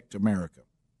reject America.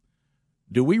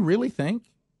 Do we really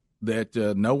think that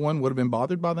no one would have been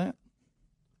bothered by that?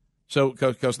 So,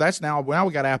 because that's now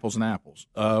we got apples and apples,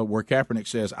 where Kaepernick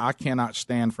says, I cannot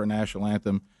stand for a national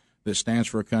anthem that stands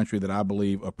for a country that I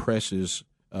believe oppresses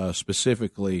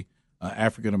specifically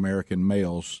African-American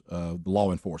males,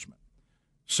 law enforcement.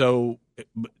 So,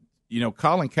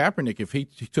 Colin Kaepernick, if he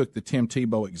took the Tim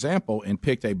Tebow example and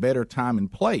picked a better time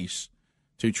and place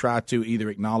to try to either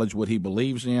acknowledge what he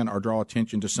believes in or draw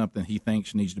attention to something he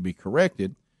thinks needs to be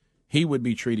corrected, he would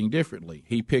be treating differently.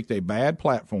 He picked a bad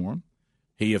platform.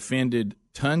 He offended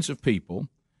tons of people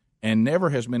and never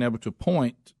has been able to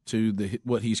point to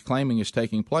what he's claiming is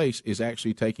taking place is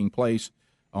actually taking place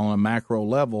on a macro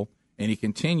level, and he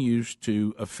continues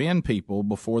to offend people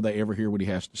before they ever hear what he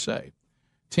has to say.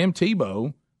 Tim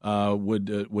Tebow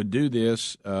would do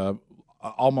this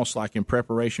almost like in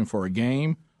preparation for a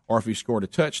game, or if he scored a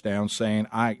touchdown, saying,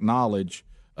 I acknowledge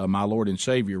my Lord and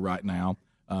Savior right now.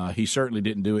 He certainly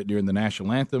didn't do it during the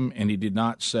national anthem, and he did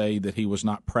not say that he was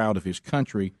not proud of his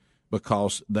country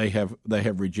because they have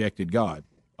rejected God.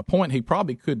 A point he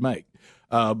probably could make,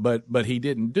 but he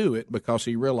didn't do it because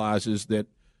he realizes that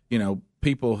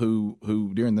people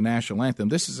who during the national anthem,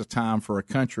 this is a time for a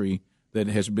country that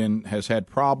has had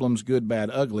problems, good, bad,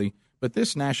 ugly. But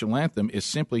this national anthem is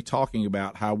simply talking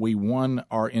about how we won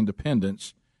our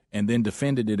independence and then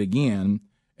defended it again.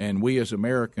 And we as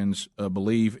Americans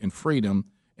believe in freedom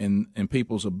and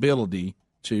people's ability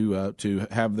to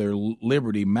have their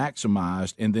liberty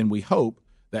maximized. And then we hope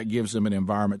that gives them an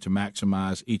environment to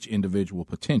maximize each individual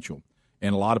potential.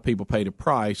 And a lot of people paid a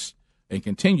price and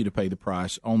continue to pay the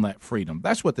price on that freedom.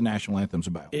 That's what the national anthem's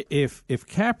about. If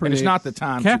Kaepernick, and it's not the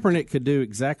time. Kaepernick could do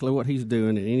exactly what he's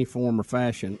doing in any form or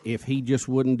fashion if he just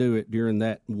wouldn't do it during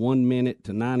that 1 minute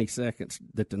to 90 seconds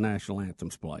that the national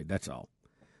anthem's played. That's all.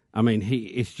 I mean,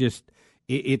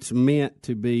 it's meant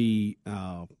to be,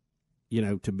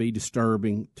 to be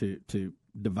disturbing, to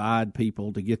divide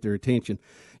people, to get their attention.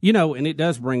 And it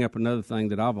does bring up another thing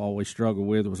that I've always struggled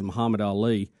with was Muhammad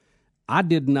Ali.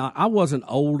 I wasn't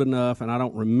old enough, and I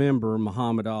don't remember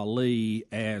Muhammad Ali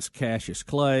as Cassius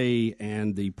Clay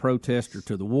and the protester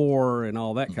to the war and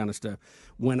all that kind of stuff.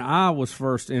 When I was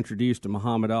first introduced to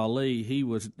Muhammad Ali, he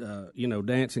was,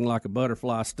 dancing like a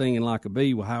butterfly, stinging like a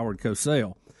bee with Howard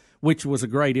Cosell, which was a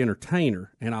great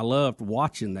entertainer, and I loved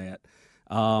watching that.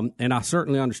 And I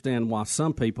certainly understand why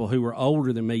some people who were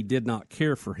older than me did not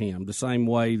care for him, the same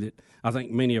way that I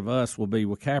think many of us will be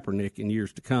with Kaepernick in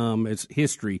years to come as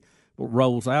history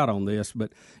rolls out on this.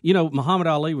 But, Muhammad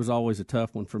Ali was always a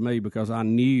tough one for me because I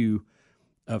knew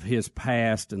of his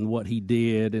past and what he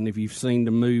did. And if you've seen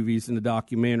the movies and the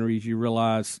documentaries, you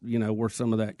realize, where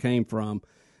some of that came from.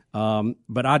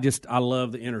 But I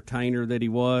love the entertainer that he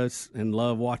was and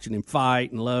love watching him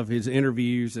fight and love his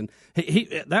interviews. And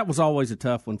he that was always a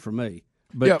tough one for me.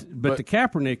 But the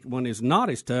Kaepernick one is not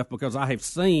as tough because I have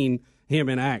seen him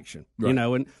in action, right.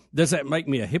 And does that make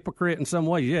me a hypocrite in some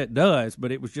ways? Yeah, it does, but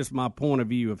it was just my point of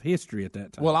view of history at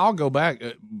that time. Well, I'll go back.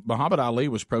 Muhammad Ali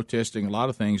was protesting a lot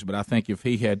of things, but I think if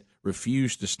he had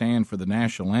refused to stand for the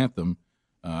national anthem,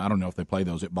 I don't know if they play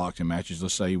those at boxing matches.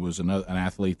 Let's say he was an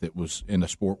athlete that was in a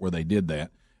sport where they did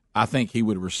that. I think he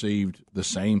would have received the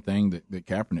same thing that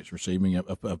Kaepernick's receiving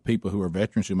of people who are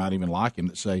veterans who might even like him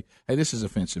that say, hey, this is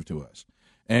offensive to us.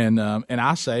 And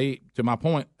I say, to my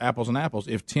point, apples and apples,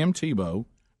 if Tim Tebow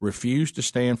refused to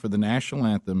stand for the national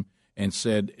anthem and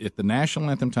said, at the national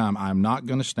anthem time, I'm not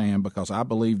going to stand because I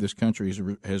believe this country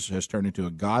has turned into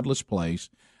a godless place.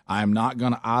 I am not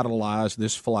going to idolize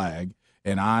this flag,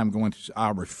 and I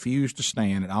refuse to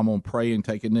stand, and I'm going to pray and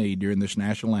take a knee during this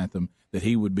national anthem, that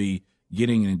he would be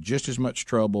getting in just as much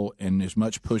trouble and as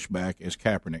much pushback as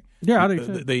Kaepernick. Yeah, I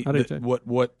do too.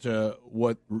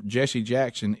 What Jesse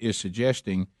Jackson is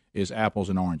suggesting is apples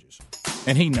and oranges,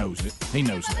 and he knows it. He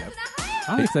knows that.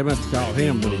 I think they must have called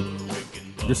him when he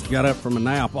just got up from a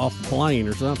nap off the plane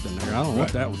or something there. I don't know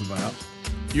what that was about.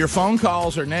 Your phone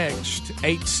calls are next.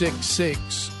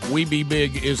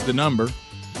 866-WE-BE-BIG is the number.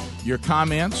 Your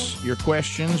comments, your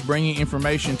questions, bringing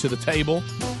information to the table.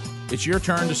 It's your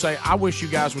turn to say, I wish you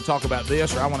guys would talk about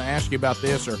this, or I want to ask you about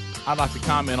this, or I'd like to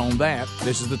comment on that.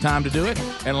 This is the time to do it,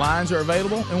 and lines are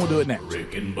available, and we'll do it next.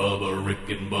 Rick and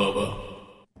Bubba.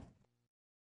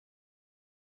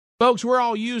 Folks, we're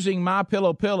all using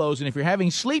MyPillow pillows, and if you're having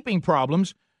sleeping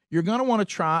problems, you're going to want to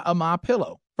try a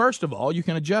MyPillow. First of all, you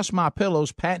can adjust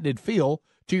MyPillow's patented feel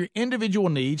to your individual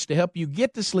needs to help you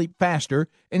get to sleep faster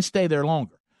and stay there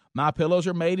longer. MyPillows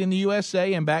are made in the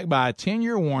USA and backed by a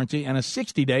 10-year warranty and a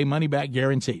 60-day money-back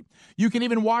guarantee. You can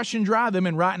even wash and dry them,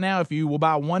 and right now, if you will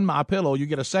buy one MyPillow, you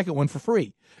get a second one for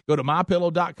free. Go to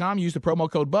MyPillow.com, use the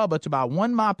promo code BUBBA to buy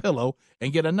one MyPillow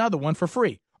and get another one for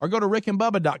free. Or go to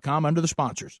RickandBubba.com under the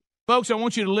sponsors. Folks, I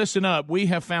want you to listen up. We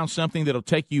have found something that will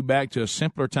take you back to a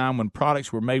simpler time when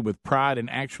products were made with pride and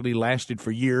actually lasted for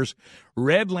years.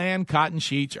 Redland cotton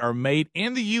sheets are made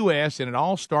in the U.S., and it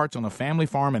all starts on a family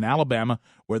farm in Alabama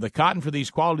where the cotton for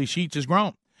these quality sheets is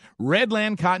grown.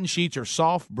 Redland cotton sheets are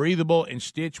soft, breathable, and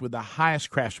stitched with the highest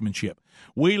craftsmanship.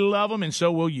 We love them, and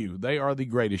so will you. They are the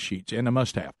greatest sheets and a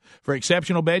must-have. For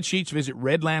exceptional bed sheets, visit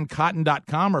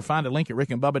redlandcotton.com or find a link at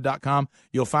rickandbubba.com.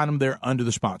 You'll find them there under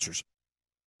the sponsors.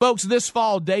 Folks, this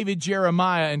fall, David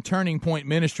Jeremiah and Turning Point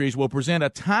Ministries will present a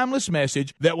timeless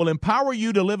message that will empower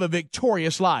you to live a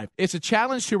victorious life. It's a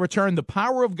challenge to return the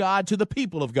power of God to the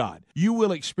people of God. You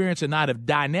will experience a night of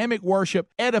dynamic worship,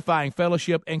 edifying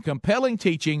fellowship, and compelling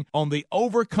teaching on the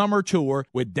Overcomer Tour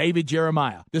with David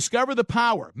Jeremiah. Discover the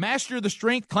power, master the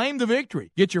strength, claim the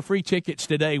victory. Get your free tickets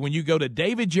today when you go to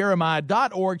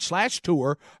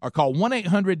davidjeremiah.org/tour or call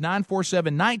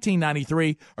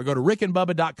 1-800-947-1993 or go to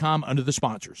rickandbubba.com under the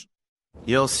sponsors.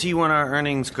 You'll see when our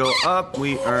earnings go up,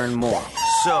 we earn more.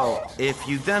 So, if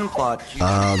you then plot...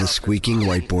 the squeaking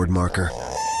whiteboard marker.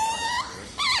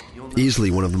 Easily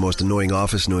one of the most annoying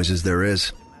office noises there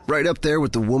is. Right up there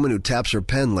with the woman who taps her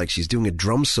pen like she's doing a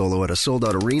drum solo at a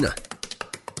sold-out arena.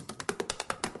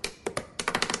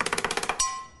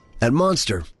 At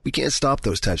Monster, we can't stop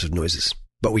those types of noises,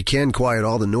 but we can quiet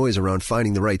all the noise around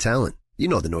finding the right talent. You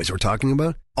know the noise we're talking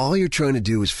about. All you're trying to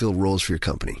do is fill roles for your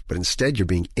company, but instead you're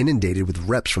being inundated with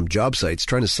reps from job sites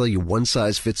trying to sell you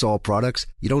one-size-fits-all products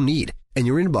you don't need, and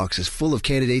your inbox is full of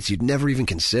candidates you'd never even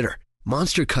consider.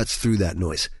 Monster cuts through that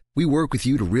noise. We work with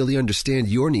you to really understand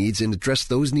your needs and address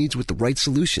those needs with the right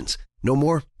solutions. No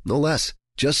more, no less.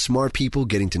 Just smart people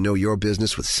getting to know your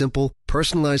business with simple,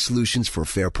 personalized solutions for a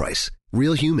fair price.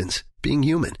 Real humans being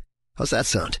human. How's that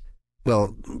sound?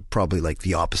 Well, probably like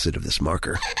the opposite of this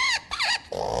marker.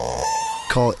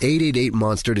 Call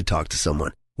 888-MONSTER to talk to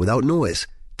someone without noise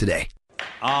today.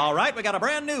 All right, we got a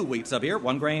brand new wheat sub here.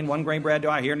 One grain bread. Do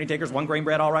I hear any takers? 1 grain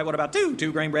bread. All right, what about 2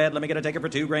 grain bread? Let me get a taker for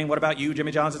 2 grain. What about you,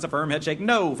 Jimmy John's? It's a firm head shake.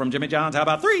 No from Jimmy John's. How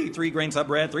about 3 grain sub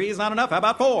bread? 3 is not enough. How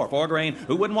about 4 grain?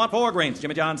 Who wouldn't want 4 grains?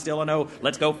 Jimmy John's still a no.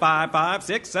 Let's go 5,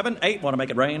 6, 7, 8. Want to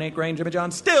make it rain? 8 grain. Jimmy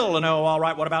John's still a no. All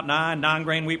right, what about 9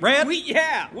 grain wheat bread?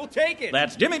 Yeah, we'll take it.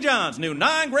 That's Jimmy John's new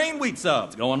 9 grain wheat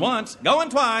subs. Going once,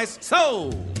 going twice.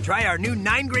 Sold. Try our new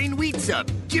 9 grain wheat sub.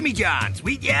 Jimmy John's.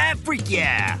 Wheat yeah, freak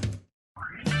yeah.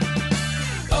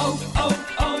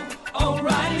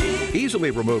 O'Reilly.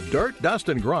 Easily remove dirt, dust,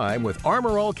 and grime with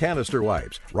Armor All canister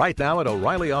wipes. Right now at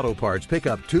O'Reilly Auto Parts, pick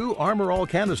up 2 Armor All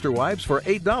canister wipes for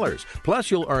 $8.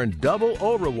 Plus, you'll earn double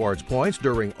O Rewards points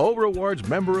during O Rewards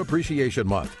Member Appreciation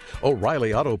Month.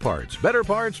 O'Reilly Auto Parts. Better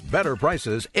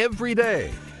prices every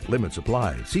day. Limits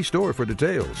apply. See store for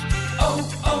details.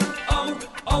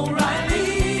 O'Reilly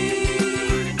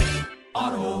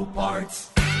Auto Parts.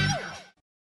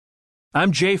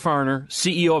 I'm Jay Farner,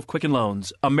 CEO of Quicken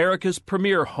Loans, America's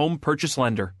premier home purchase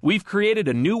lender. We've created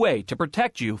a new way to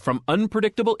protect you from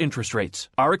unpredictable interest rates.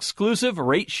 Our exclusive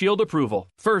Rate Shield approval.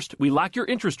 First, we lock your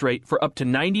interest rate for up to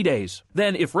 90 days.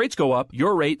 Then, if rates go up,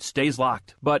 your rate stays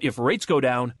locked. But if rates go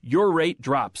down, your rate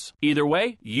drops. Either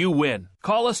way, you win.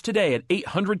 Call us today at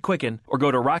 800-QUICKEN or go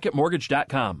to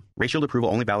rocketmortgage.com. Rate Shield approval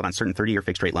only valid on certain 30-year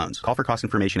fixed-rate loans. Call for cost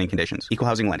information and conditions. Equal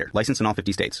housing lender. Licensed in all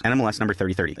 50 states. NMLS number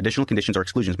 3030. Additional conditions or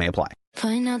exclusions may apply.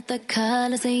 Point out the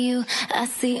colors of you. I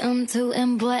see them too,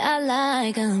 and boy, I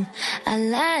like them. I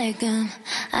like them.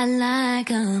 I like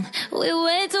them. We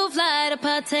way too fly to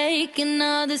partake in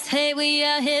all this hate. We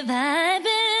out here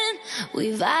vibing.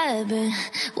 We vibing.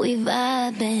 We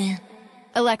vibing.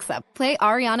 Alexa, play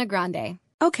Ariana Grande.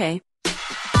 Okay.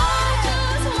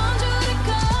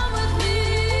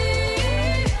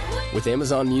 With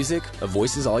Amazon Music, a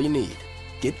voice is all you need.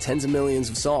 Get tens of millions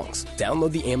of songs.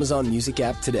 Download the Amazon Music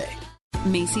app today.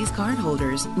 Macy's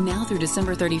cardholders. Now through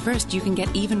December 31st, you can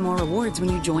get even more rewards when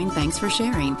you join Thanks for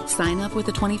Sharing. Sign up with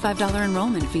a $25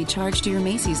 enrollment fee charged to your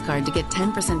Macy's card to get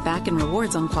 10% back in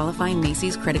rewards on qualifying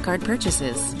Macy's credit card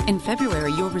purchases. In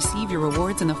February, you'll receive your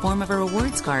rewards in the form of a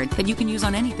rewards card that you can use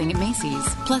on anything at Macy's.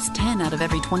 Plus 10 out of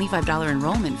every $25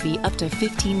 enrollment fee, up to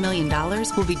 $15 million,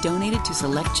 will be donated to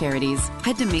select charities.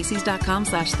 Head to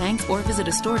Macys.com/thanks or visit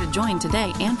a store to join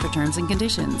today and for terms and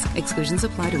conditions. Exclusions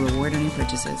apply to reward earning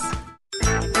purchases.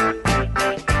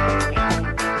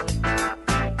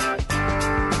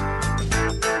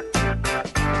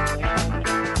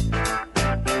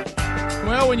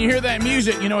 Well, when you hear that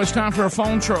music, you know it's time for a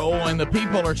phone troll, and the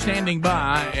people are standing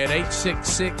by at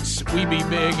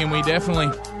 866-WE-BE-BIG, and we definitely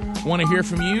want to hear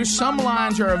from you. Some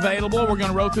lines are available. We're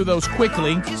going to roll through those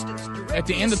quickly. At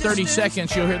the end of 30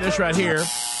 seconds, you'll hear this right here.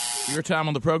 Your time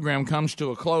on the program comes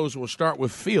to a close. We'll start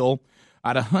with Phil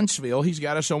out of Huntsville. He's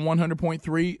got us on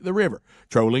 100.3 The River.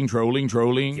 Trolling.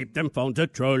 Keep them phones a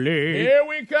trolling. Here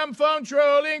we come, phone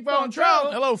trolling, phone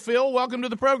troll. Hello, Phil. Welcome to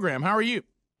the program. How are you?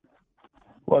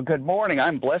 Well, good morning.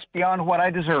 I'm blessed beyond what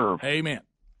I deserve. Amen.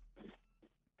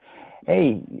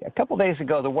 Hey, a couple days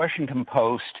ago, the Washington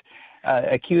Post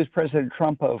accused President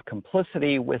Trump of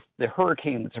complicity with the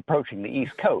hurricane that's approaching the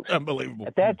East Coast. Unbelievable.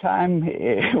 At that time,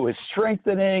 it was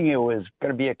strengthening. It was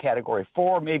going to be a Category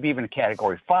 4, maybe even a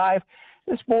Category 5.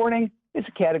 This morning, it's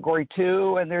a Category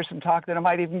 2, and there's some talk that it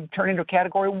might even turn into a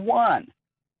Category 1.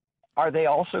 Are they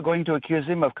also going to accuse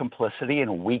him of complicity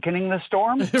in weakening the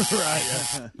storm?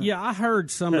 Right. Yeah, I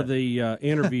heard some of the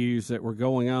interviews that were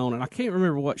going on, and I can't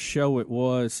remember what show it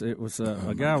was. It was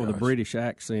a guy with a British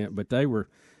accent, but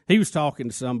he was talking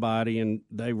to somebody, and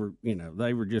they were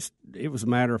just, it was a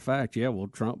matter of fact. Yeah, well,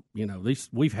 Trump,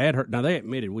 we've had now they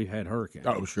admitted we've had hurricanes.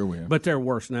 Oh, sure we have. But they're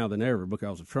worse now than ever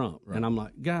because of Trump. Right. And I'm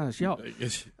like, guys, y'all,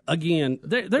 again,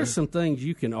 there's some things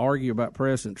you can argue about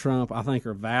President Trump I think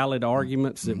are valid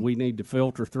arguments that we need to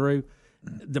filter through.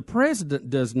 The president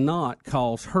does not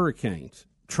cause hurricanes.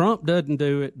 Trump doesn't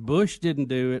do it. Bush didn't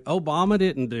do it. Obama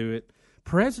didn't do it.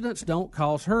 Presidents don't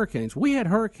cause hurricanes. We had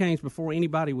hurricanes before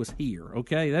anybody was here,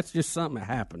 okay? That's just something that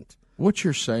happened. What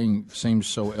you're saying seems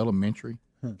so elementary.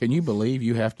 Can you believe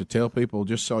you have to tell people,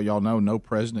 just so y'all know, no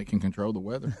president can control the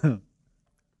weather?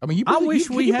 I mean, believe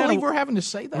we're having to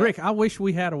say that? Rick, I wish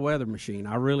we had a weather machine.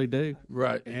 I really do.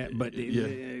 Right. But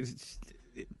it's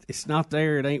not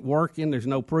there. It ain't working. There's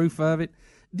no proof of it.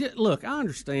 Look, I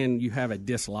understand you have a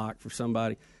dislike for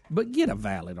somebody, but get a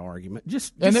valid argument.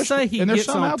 Just say he gets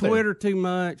on Twitter too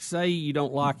much. Say you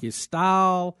don't like his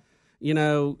style.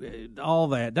 All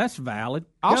that. That's valid.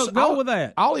 Go with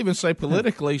that. I'll even say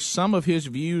politically, some of his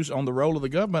views on the role of the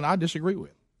government I disagree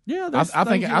with. Yeah, I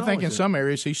think in some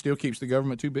areas he still keeps the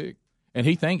government too big. And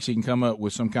he thinks he can come up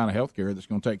with some kind of health care that's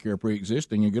going to take care of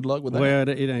pre-existing, and good luck with that. Well,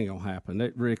 it ain't going to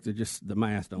happen. Rick, just the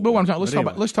math don't But work. let's talk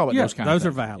about those kind of things. Those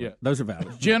are valid. Yeah. Those are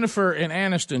valid. Jennifer in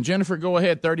Anniston. Jennifer, go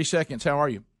ahead, 30 seconds. How are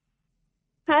you?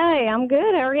 Hey, I'm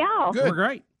good. How are y'all? Good. We're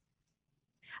great.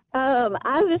 I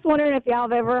was just wondering if y'all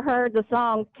have ever heard the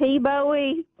song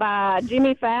T-Bowie by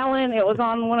Jimmy Fallon. It was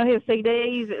on one of his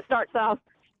CDs. It starts off,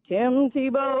 Tim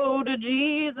Tebow to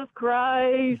Jesus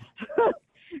Christ.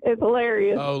 It's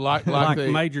hilarious. Oh, like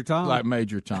Major Tom? Like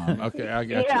Major Tom. Okay, I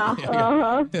got you.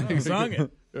 Uh-huh. He sung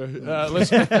it.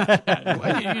 Listen,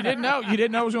 you didn't know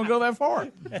it was going to go that far.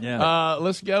 Yeah.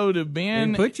 Let's go to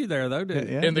Ben. Didn't put you there, though, did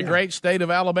it? In the great state of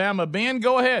Alabama. Ben,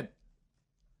 go ahead.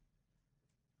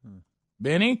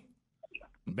 Benny?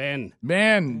 Ben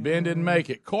didn't make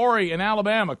it. Corey in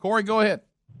Alabama. Corey, go ahead.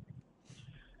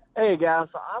 Hey, guys,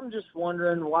 I'm just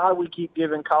wondering why we keep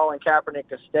giving Colin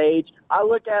Kaepernick a stage. I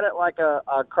look at it like a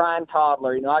crying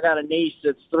toddler. You know, I got a niece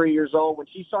that's 3 years old. When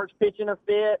she starts pitching a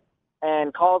fit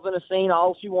and causing a scene,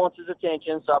 all she wants is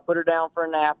attention, so I put her down for a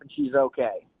nap, and she's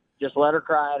okay. Just let her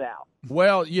cry it out.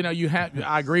 Well, you know,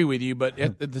 I agree with you, but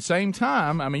at the same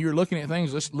time, I mean, you're looking at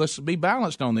things. Let's be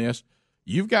balanced on this.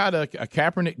 You've got a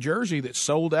Kaepernick jersey that's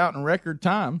sold out in record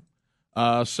time.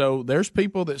 So there's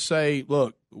people that say,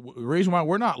 look, the reason why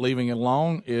we're not leaving it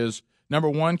alone is, number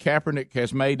one, Kaepernick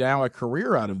has made now a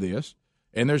career out of this,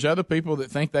 and there's other people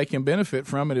that think they can benefit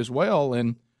from it as well.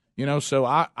 And, you know, so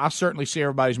I certainly see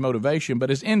everybody's motivation, but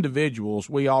as individuals,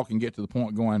 we all can get to the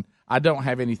point going, I don't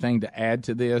have anything to add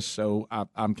to this, so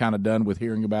I'm kind of done with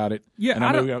hearing about it. Yeah,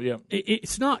 and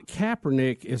it's not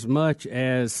Kaepernick as much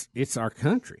as it's our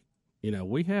country. You know,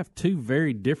 we have two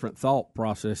very different thought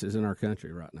processes in our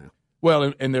country right now.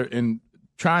 Well, and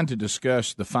trying to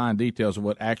discuss the fine details of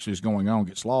what actually is going on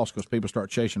gets lost because people start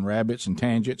chasing rabbits and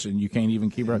tangents, and you can't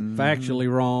even keep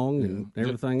factually wrong and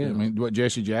everything else. I mean, what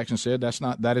Jesse Jackson said,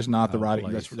 that is not the right.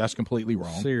 That's completely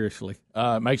wrong. Seriously,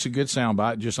 makes a good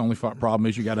soundbite. Just only problem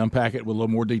is you got to unpack it with a little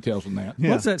more details than that. Yeah.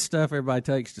 What's that stuff everybody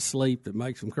takes to sleep that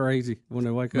makes them crazy when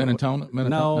they wake up? Melatonin?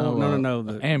 No.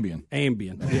 The Ambien.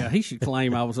 Ambien. Yeah, he should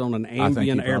claim I was on an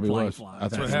Ambien airplane flight.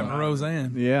 That's what happened to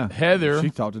Roseanne. Yeah, Heather.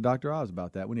 She talked to Dr. Oz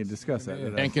about that. We need to discuss that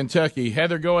today. In Kentucky.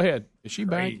 Heather, go ahead. Is she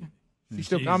back? She's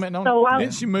still commenting on it?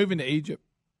 Didn't she move into Egypt?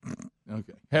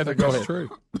 Okay. Heather, go ahead. That's true.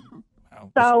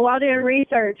 So while doing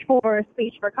research for a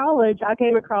speech for college, I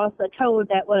came across a code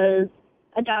that was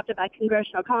adopted by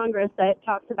Congressional Congress that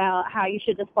talks about how you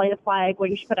should display the flag,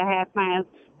 when you should put a half mast,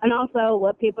 and also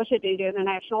what people should do during the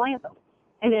national anthem.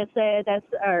 And it said that's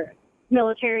our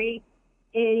military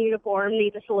in uniform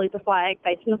need to salute the flag,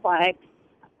 facing the flag,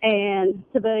 and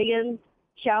civilians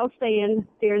shall stand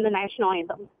during the national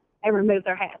anthem and remove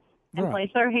their hats and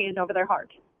place their hand over their heart.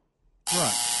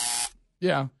 Right.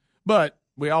 Yeah, but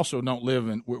we also don't live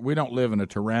in a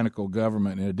tyrannical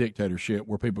government and a dictatorship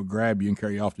where people grab you and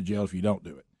carry you off to jail if you don't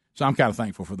do it. So I'm kind of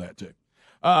thankful for that too.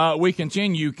 We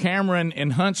continue. Cameron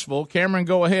in Huntsville. Cameron,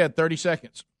 go ahead. 30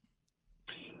 seconds.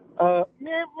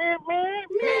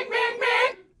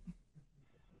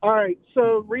 All right,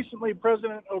 so recently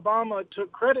President Obama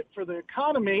took credit for the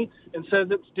economy and says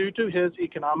it's due to his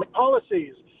economic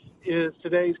policies. Is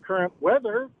today's current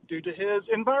weather due to his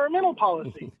environmental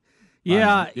policy?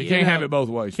 Yeah. You can't have it both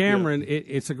ways. Cameron,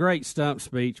 it's a great stump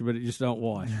speech, but it just don't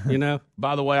wash, you know?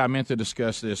 By the way, I meant to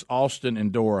discuss this. Austin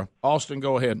and Dora. Austin,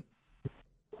 go ahead.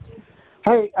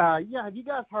 Hey, have you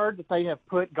guys heard that they have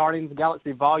put Guardians of the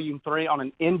Galaxy Volume 3 on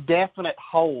an indefinite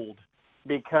hold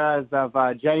because of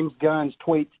James Gunn's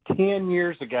tweets 10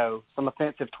 years ago, some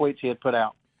offensive tweets he had put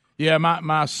out? Yeah,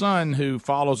 my son, who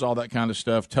follows all that kind of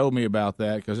stuff, told me about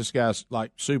that because this guy's like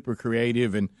super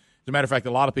creative. And as a matter of fact,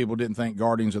 a lot of people didn't think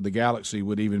Guardians of the Galaxy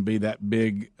would even be that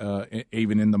big,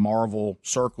 even in the Marvel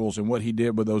circles. And what he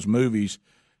did with those movies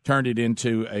turned it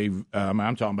into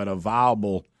I'm talking about a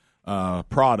viable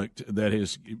product that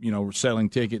is, selling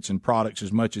tickets and products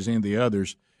as much as any of the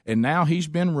others. And now he's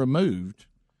been removed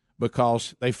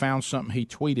because they found something he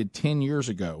tweeted 10 years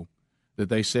ago that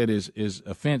they said is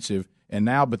offensive. And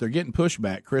now, but they're getting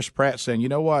pushback. Chris Pratt saying, you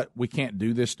know what, we can't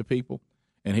do this to people.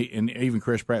 And even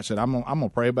Chris Pratt said, I'm gonna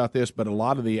pray about this. But a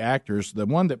lot of the actors, the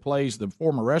one that plays the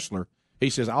former wrestler, he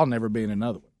says, I'll never be in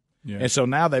another one. Yeah. And so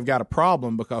now they've got a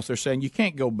problem because they're saying you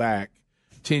can't go back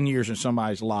 10 years in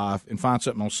somebody's life and find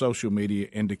something on social media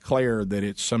and declare that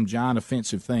it's some giant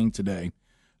offensive thing today.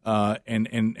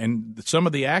 And some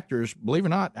of the actors, believe it or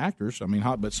not,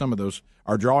 but some of those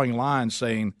are drawing lines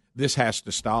saying this has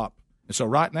to stop. And so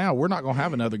right now we're not going to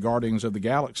have another Guardians of the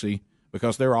Galaxy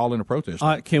because they're all in a protest.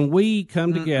 Can we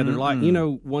come together? Like,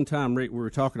 one time, Rick, we were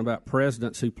talking about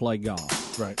presidents who play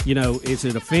golf. Right. You know, is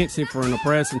it offensive for an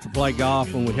oppressant to play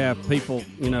golf when we have people,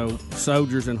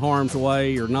 soldiers in harm's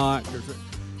way or not?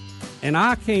 And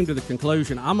I came to the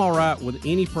conclusion I'm all right with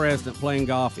any president playing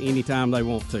golf anytime they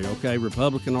want to, okay,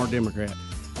 Republican or Democrat.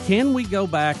 Can we go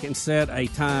back and set a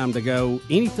time to go,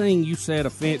 anything you said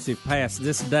offensive past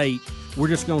this date, we're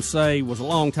just going to say was a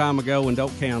long time ago and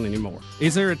don't count anymore?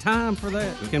 Is there a time for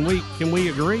that? Can we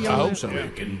agree on that? I hope so.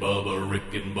 Rick and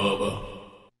Bubba.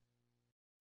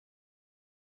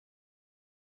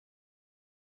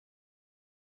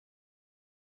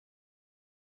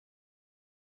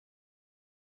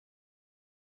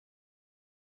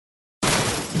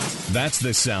 That's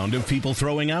the sound of people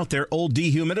throwing out their old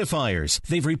dehumidifiers.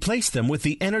 They've replaced them with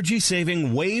the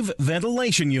energy-saving Wave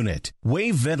Ventilation Unit.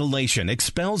 Wave Ventilation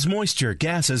expels moisture,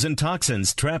 gases, and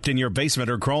toxins trapped in your basement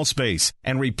or crawl space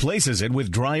and replaces it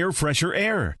with drier, fresher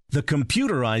air. The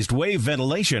computerized Wave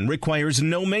Ventilation requires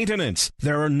no maintenance.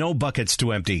 There are no buckets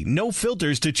to empty, no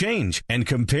filters to change, and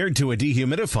compared to a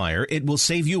dehumidifier, it will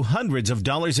save you hundreds of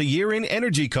dollars a year in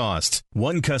energy costs.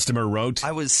 One customer wrote,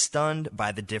 I was stunned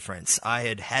by the difference. I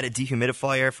had a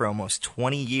dehumidifier for almost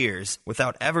 20 years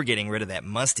without ever getting rid of that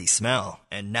musty smell,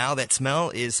 and now that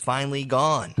smell is finally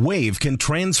gone. Wave can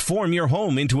transform your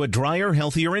home into a drier,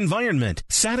 healthier environment.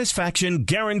 Satisfaction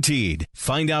guaranteed.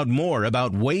 Find out more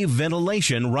about Wave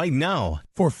Ventilation right now.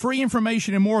 For free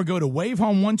information and more, go to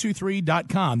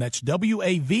wavehome123.com. That's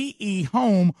WAVE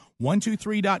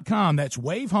home123.com. That's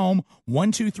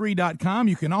wavehome123.com.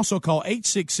 You can also call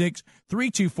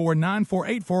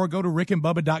 866-324-9484 or go to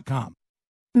rickandbubba.com.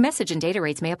 Message and data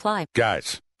rates may apply.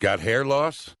 Guys, got hair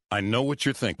loss? I know what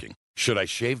you're thinking. Should I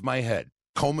shave my head?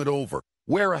 Comb it over?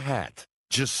 Wear a hat?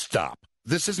 Just stop.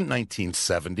 This isn't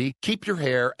 1970. Keep your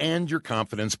hair and your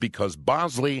confidence because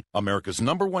Bosley, America's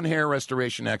 #1 hair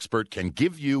restoration expert, can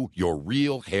give you your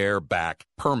real hair back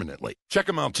permanently. Check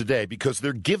them out today because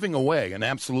they're giving away an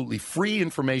absolutely free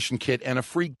information kit and a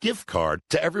free gift card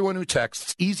to everyone who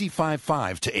texts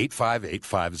EASY55 to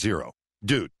 85850.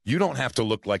 Dude, you don't have to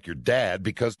look like your dad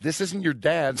because this isn't your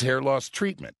dad's hair loss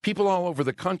treatment. People all over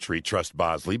the country trust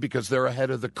Bosley because they're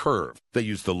ahead of the curve. They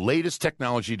use the latest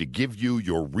technology to give you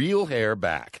your real hair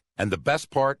back. And the best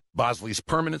part, Bosley's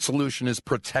permanent solution is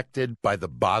protected by the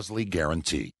Bosley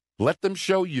Guarantee. Let them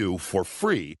show you for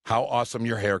free how awesome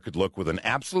your hair could look with an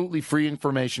absolutely free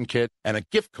information kit and a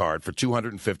gift card for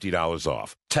 $250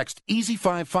 off. Text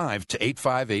EASY55 to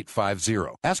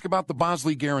 85850. Ask about the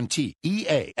Bosley Guarantee.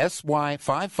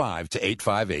 EASY55 to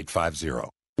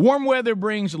 85850. Warm weather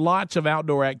brings lots of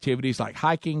outdoor activities like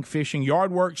hiking, fishing,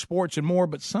 yard work, sports, and more,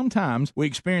 but sometimes we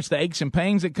experience the aches and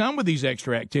pains that come with these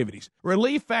extra activities.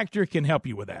 Relief Factor can help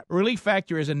you with that. Relief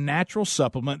Factor is a natural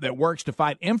supplement that works to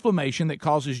fight inflammation that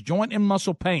causes joint and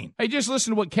muscle pain. Hey, just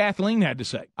listen to what Kathleen had to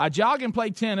say. I jog and play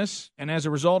tennis, and as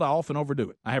a result, I often overdo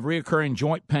it. I have reoccurring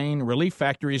joint pain. Relief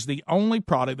Factor is the only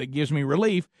product that gives me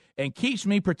relief and keeps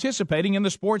me participating in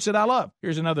the sports that I love.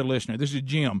 Here's another listener. This is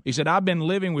Jim. He said, I've been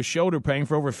living with shoulder pain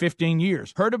for over 15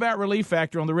 years. Heard about Relief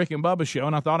Factor on the Rick and Bubba show,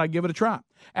 and I thought I'd give it a try.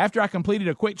 After I completed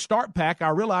a quick start pack, I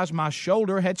realized my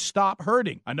shoulder had stopped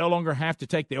hurting. I no longer have to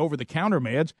take the over-the-counter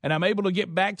meds, and I'm able to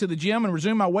get back to the gym and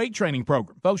resume my weight training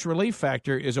program. Folks, Relief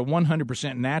Factor is a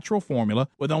 100% natural formula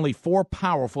with only 4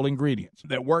 powerful ingredients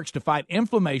that works to fight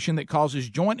inflammation that causes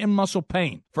joint and muscle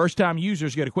pain. First-time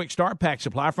users get a quick start pack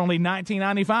supply for only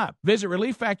 $19.95. Visit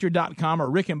ReliefFactor.com or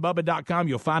RickandBubba.com.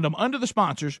 You'll find them under the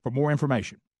sponsors for more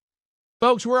information.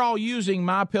 Folks, we're all using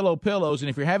MyPillow pillows, and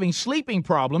if you're having sleeping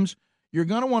problems, you're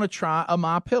going to want to try a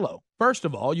MyPillow. First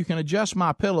of all, you can adjust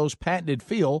MyPillow's patented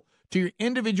feel to your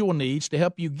individual needs to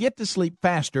help you get to sleep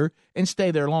faster and stay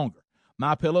there longer.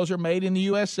 MyPillows are made in the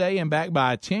USA and backed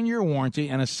by a 10-year warranty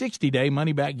and a 60-day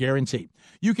money-back guarantee.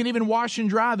 You can even wash and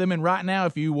dry them, and right now,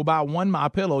 if you will buy one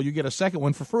MyPillow, you get a second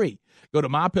one for free. Go to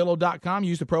MyPillow.com,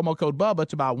 use the promo code BUBBA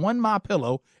to buy one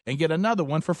MyPillow and get another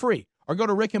one for free. Or go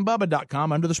to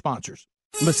RickandBubba.com under the sponsors.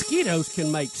 Mosquitoes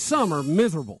can make summer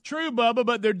miserable. True, Bubba,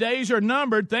 but their days are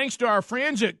numbered thanks to our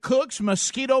friends at Cook's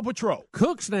Mosquito Patrol.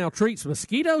 Cook's now treats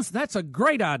mosquitoes? That's a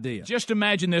great idea. Just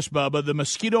imagine this, Bubba. The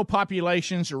mosquito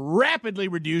populations rapidly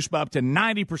reduced by up to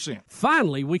 90%.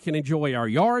 Finally, we can enjoy our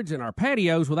yards and our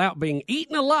patios without being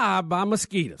eaten alive by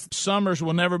mosquitoes. Summers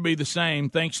will never be the same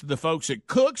thanks to the folks at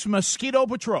Cook's Mosquito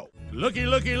Patrol. Looky,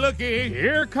 looky, looky.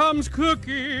 Here comes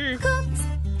Cookie. Cook's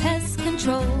Pest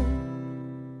Control.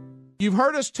 You've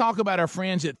heard us talk about our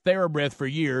friends at TheraBreath for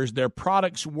years. Their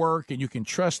products work, and you can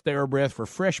trust TheraBreath for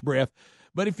fresh breath.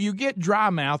 But if you get dry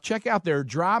mouth, check out their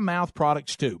dry mouth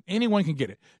products too. Anyone can get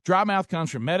it. Dry mouth comes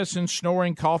from medicine,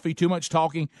 snoring, coffee, too much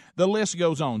talking. The list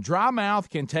goes on. Dry mouth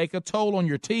can take a toll on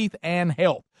your teeth and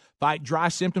health. Fight dry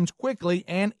symptoms quickly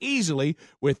and easily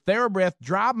with TheraBreath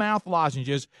Dry Mouth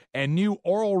Lozenges and new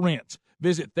oral rinse.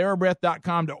 Visit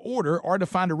TheraBreath.com to order or to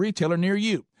find a retailer near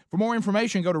you. For more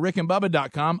information, go to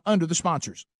rickandbubba.com under the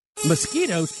sponsors.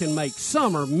 Mosquitoes can make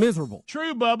summer miserable.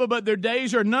 True, Bubba, but their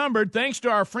days are numbered thanks to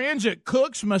our friends at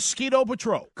Cook's Mosquito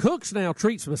Patrol. Cook's now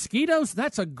treats mosquitoes?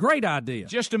 That's a great idea.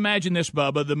 Just imagine this,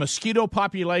 Bubba. The mosquito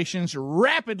population's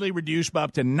rapidly reduced by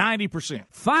up to 90%.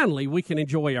 Finally, we can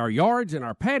enjoy our yards and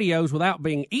our patios without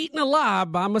being eaten alive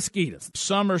by mosquitoes.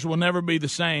 Summers will never be the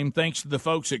same thanks to the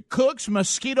folks at Cook's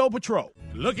Mosquito Patrol.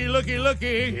 Looky, looky,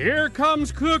 looky. Here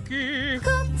comes Cookie.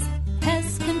 Cook's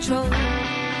Pest Control.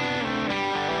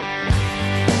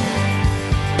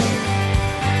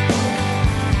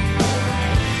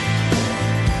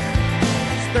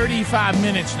 35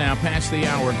 minutes now past the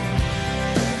hour.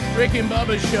 Rick and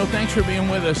Bubba's show. Thanks for being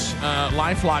with us.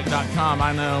 LifeLock.com.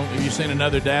 I know. Have you seen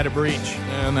another data breach?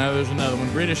 No, there's another one.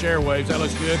 British Airways. That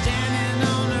looks good.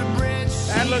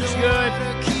 That looks good.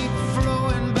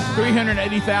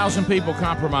 380,000 people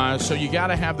compromised, so you got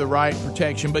to have the right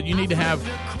protection, but you need to have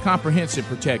comprehensive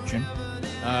protection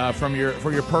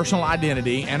for your personal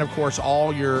identity and, of course,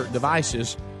 all your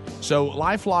devices. So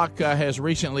LifeLock has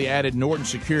recently added Norton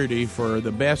Security for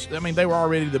the best. I mean, they were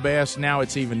already the best. Now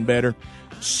it's even better.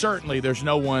 Certainly, there's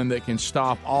no one that can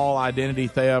stop all identity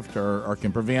theft or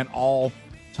can prevent all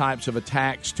types of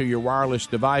attacks to your wireless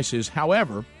devices.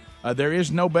 However, there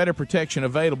is no better protection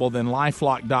available than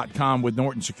LifeLock.com with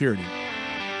Norton Security.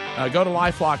 Go to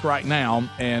LifeLock right now,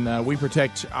 and we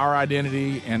protect our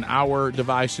identity and our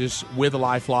devices with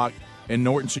LifeLock and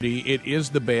Norton Security. It is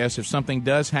the best. If something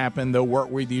does happen, they'll work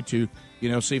with you to,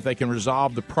 see if they can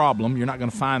resolve the problem. You're not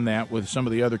going to find that with some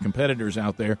of the other competitors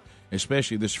out there,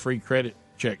 especially this free credit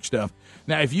check stuff.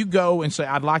 Now, if you go and say,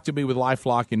 I'd like to be with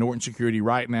LifeLock and Norton Security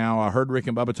right now, I heard Rick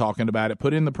and Bubba talking about it,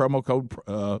 put in the promo code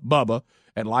Bubba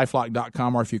at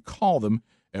LifeLock.com, or if you call them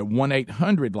at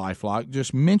 1-800-LifeLock,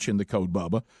 just mention the code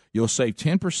Bubba. You'll save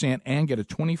 10% and get a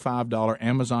 $25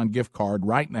 Amazon gift card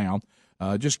right now.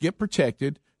 Just get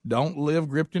protected. Don't live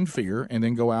gripped in fear, and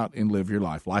then go out and live your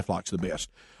life. LifeLock's the best.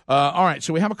 All right,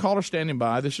 so we have a caller standing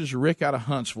by. This is Rick out of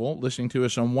Huntsville, listening to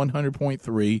us on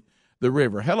 100.3 The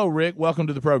River. Hello, Rick. Welcome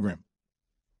to the program.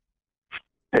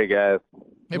 Hey, guys.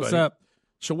 Hey, what's up?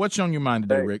 So what's on your mind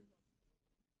today, Rick?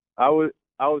 I was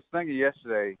thinking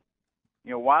yesterday,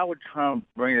 why would Trump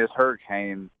bring this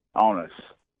hurricane on us?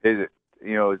 Is it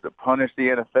to punish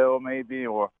the NFL maybe?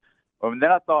 Or then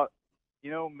I thought,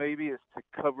 maybe it's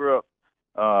to cover up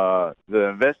the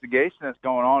investigation that's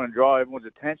going on and draw everyone's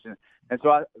attention. And so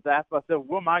I asked myself,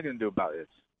 what am I going to do about this?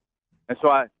 And so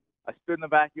I stood in the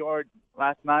backyard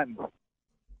last night and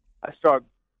I started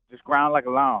just growling like a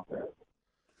lion.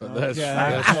 That's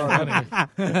funny.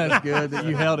 That's good that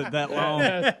you held it that long.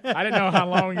 I didn't know how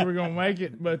long you were going to make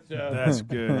it, but that's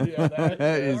good. Yeah, that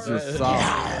is just soft.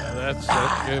 That's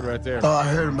good right there. So I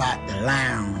heard about the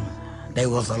lion. There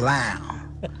was a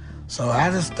lion. So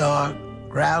I just started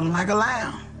growling like a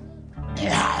lion.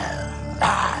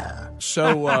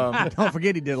 So don't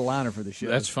forget he did a liner for the show.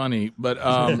 That's funny, but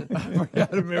I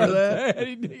forgot to remember that.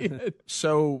 He did.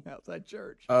 So outside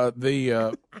church.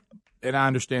 And I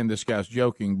understand this guy's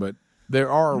joking, but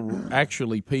there are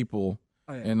actually people,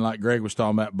 and like Greg was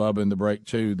talking about Bubba in the break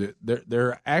too, that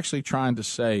they're actually trying to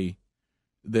say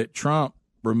that Trump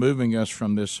removing us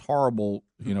from this horrible,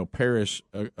 Paris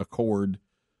Accord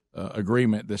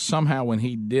agreement, that somehow when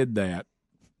he did that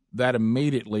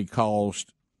immediately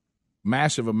caused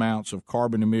massive amounts of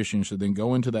carbon emissions to then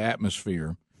go into the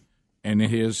atmosphere. And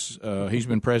he's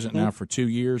been president now for 2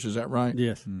 years. Is that right?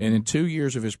 Yes. And in 2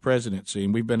 years of his presidency,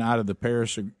 and we've been out of the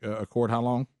Paris Accord how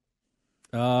long?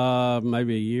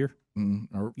 Maybe a year,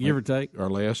 give or take, or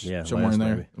less. Yeah, somewhere in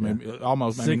there. Maybe. I mean,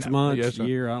 almost 6 months, a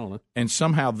year. I don't know. And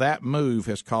somehow that move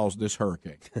has caused this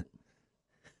hurricane.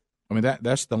 I mean,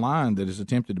 that's the line that is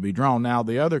attempted to be drawn. Now,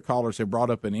 the other callers have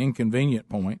brought up an inconvenient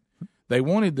point. They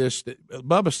wanted this.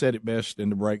 Bubba said it best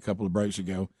in the break a couple of breaks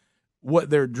ago.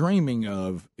 What they're dreaming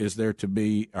of is there to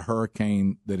be a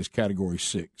hurricane that is Category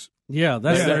 6. Yeah,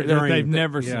 that's their dream. They've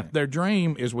never seen. Their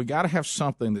dream is we got to have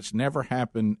something that's never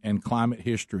happened in climate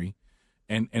history,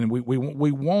 and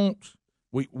we want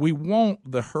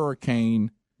the Hurricane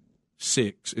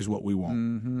 6 is what we want.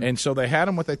 Mm-hmm. And so they had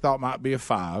them what they thought might be a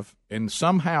 5, and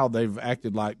somehow they've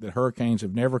acted like that hurricanes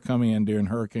have never come in during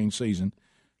hurricane season.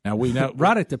 Now we know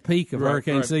right at the peak of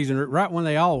hurricane season, right when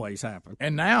they always happen.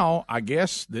 And now I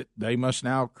guess that they must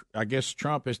now. I guess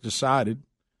Trump has decided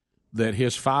that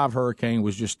his 5 hurricane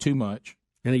was just too much.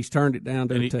 And he's turned it down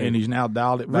to a 2. And he's now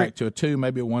dialed it back to a 2,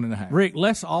 maybe a 1.5. Rick,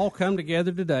 let's all come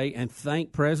together today and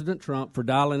thank President Trump for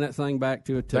dialing that thing back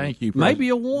to a 2. Thank you, President. Maybe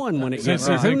a 1 when it gets there. Since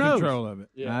he's Who in knows? control of it.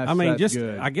 Yeah. I mean,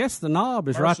 I guess the knob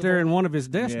is right there in one of his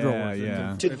desk drawers.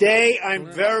 Yeah. Today, I'm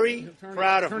very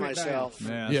proud of myself.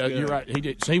 Yeah, you're right. He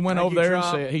did. So he went over there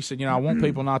and said, I want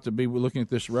people not to be looking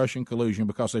at this Russian collusion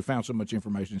because they found so much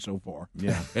information so far.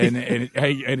 Yeah. And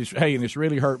it's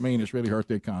really hurt me and it's really hurt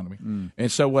the economy.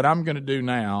 And so what I'm going to do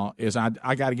now is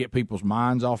I got to get people's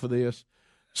minds off of this.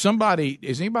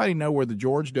 Does anybody know where the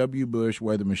George W. Bush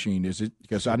weather machine is?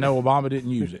 Because I know Obama didn't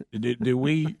use it. Do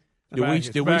we?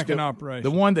 in operation.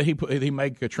 The one that he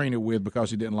made Katrina with because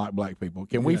he didn't like black people.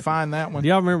 Can we find that one? Do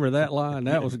y'all remember that line?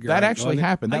 That was great. That actually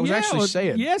happened. That was actually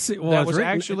said. Yes, it was. That was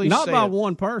actually not said. by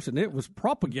one person. It was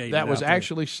propagated. That was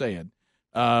actually said.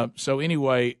 So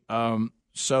anyway,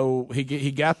 so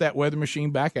he got that weather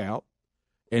machine back out.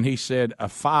 And he said a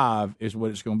 5 is what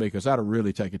it's going to be because that'll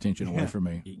really take attention away from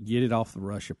me. Get it off the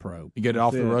Russia probe. You get it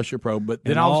off the Russia probe, but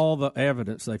then and all the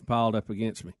evidence they've piled up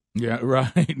against me. Yeah,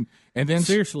 right. And then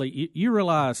seriously, you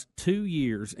realize 2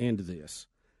 years into this,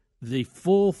 the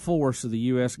full force of the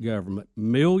U.S. government,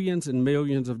 millions and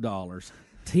millions of dollars,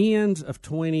 tens of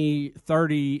 20,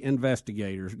 30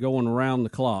 investigators going around the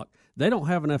clock. They don't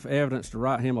have enough evidence to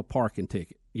write him a parking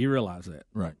ticket. You realize that,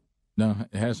 right? No,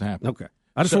 it hasn't happened. Okay.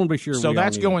 I just want to be sure. So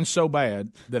that's going so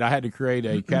bad that I had to create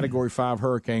a Category 5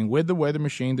 hurricane with the weather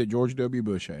machine that George W.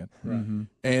 Bush had. Mm-hmm.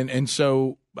 And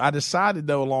so I decided,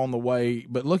 though, along the way,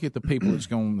 but look at the people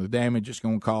the damage it's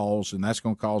going to cause, and that's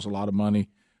going to cause a lot of money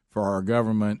for our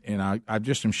government. And I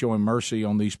just am showing mercy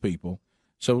on these people.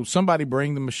 So somebody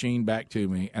bring the machine back to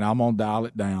me, and I'm going to dial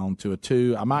it down to a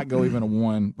 2. I might go even a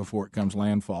 1 before it comes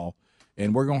landfall.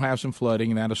 And we're going to have some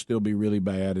flooding, and that'll still be really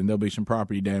bad, and there'll be some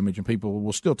property damage, and people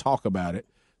will still talk about it.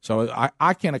 So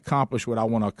I can accomplish what I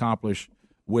want to accomplish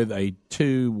with a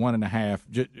 2,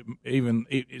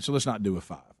 1.5, so let's not do a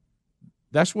 5.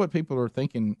 That's what people are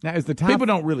thinking. Now, people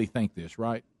don't really think this,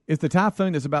 right? Is the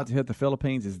typhoon that's about to hit the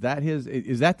Philippines, is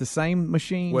that the same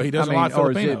machine? Well, he doesn't like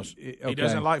Filipinos. He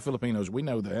doesn't like Filipinos. We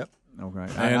know that. Okay,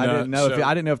 I didn't know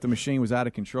I didn't know if the machine was out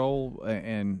of control.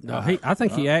 I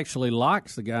think he actually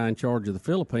likes the guy in charge of the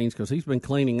Philippines because he's been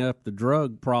cleaning up the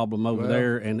drug problem over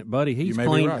there. And buddy, he's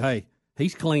cleaned. Right. Hey,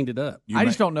 he's cleaned it up. I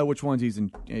just don't know which ones he's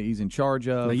in charge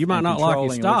of. Now, you might not like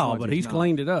his style, but he's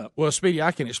cleaned it up. Well, Speedy,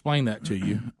 I can explain that to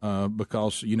you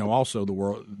because also the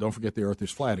world. Don't forget the Earth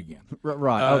is flat again.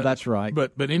 Right. That's right.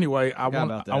 But anyway, I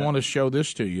want to show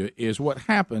this to you. Is what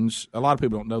happens. A lot of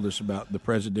people don't know this about the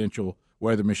presidential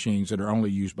weather machines that are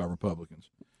only used by Republicans.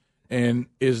 And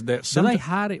is that do they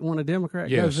hide it when a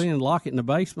Democrat goes in and lock it in the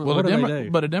basement? Well, what do they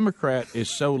do? But a Democrat is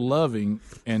so loving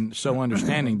and so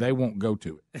understanding, they won't go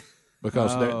to it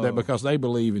because they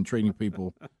believe in treating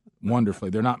people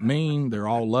wonderfully. They're not mean. They're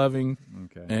all loving.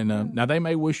 Okay. And now they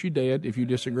may wish you dead if you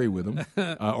disagree with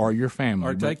them or your family.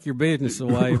 Or take your business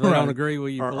away if they don't agree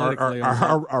with you politically.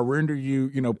 Or render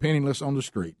you, penniless on the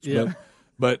streets. Yeah.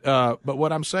 But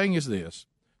what I'm saying is this.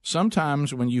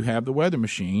 Sometimes when you have the weather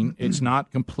machine, it's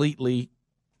not completely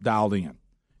dialed in.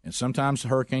 And sometimes the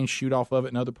hurricanes shoot off of it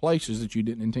in other places that you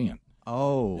didn't intend.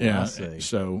 Oh, yeah. I see.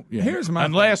 So, yeah. Here's my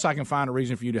unless I can find a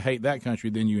reason for you to hate that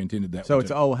country, then you intended that. So one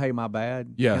it's, too. hey, my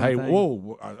bad? Yeah, hey,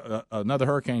 whoa, another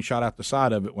hurricane shot out the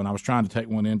side of it when I was trying to take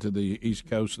one into the East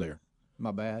Coast there.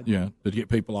 My bad. Yeah, to get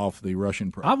people off the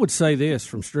Russian probe. I would say this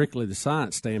from strictly the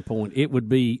science standpoint, it would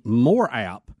be more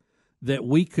apt that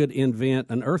we could invent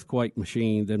an earthquake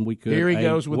machine than we could a weather machine. Here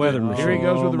he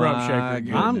goes with the rump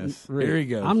shaker. Here he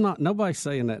goes. I'm not. Nobody's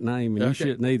saying that name, and you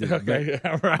shouldn't either. Okay,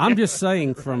 all right. I'm just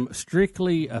saying, from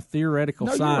strictly a theoretical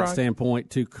science standpoint,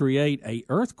 to create a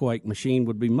earthquake machine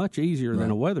would be much easier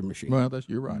than a weather machine. Well,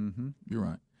 you're right. Mm-hmm. You're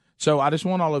right. So I just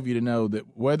want all of you to know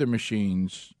that weather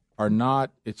machines are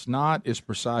not. It's not as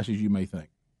precise as you may think.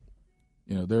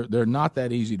 They're not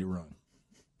that easy to run.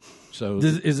 So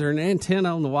is there an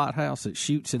antenna on the White House that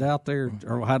shoots it out there,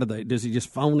 or how do they? Does he just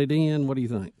phone it in? What do you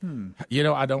think?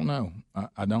 I don't know.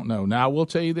 I don't know. Now I will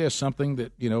tell you this: something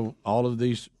that all of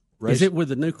these. Is it with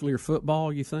the nuclear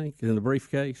football? You think in the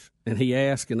briefcase? And he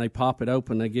asks, and they pop it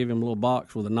open. They give him a little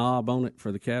box with a knob on it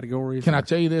for the categories. Can I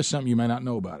tell you this? Something you may not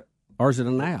know about it. Or is it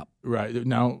an app? Right.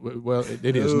 No. Well,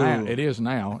 it is now. It is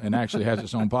now, and actually has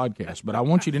its own podcast. But I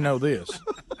want you to know this.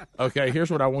 Okay. Here's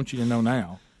what I want you to know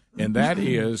now. and that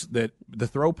is that to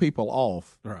throw people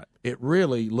off. Right. It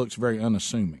really looks very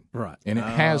unassuming. Right. And it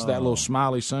has that little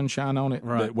smiley sunshine on it.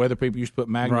 Right. That weather people used to put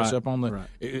magnets Right. up on the. Right.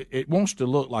 It wants to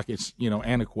look like it's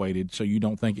antiquated, so you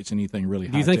don't think it's anything really.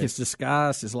 Do you think high-tech. it's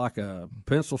disguised as like a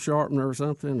pencil sharpener or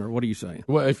something, or what are you saying?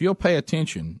 Well, if you'll pay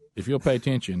attention,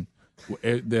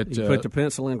 that you put the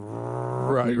pencil in,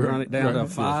 right, you run it down to a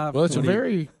 5. Well, it's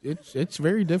very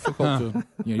difficult to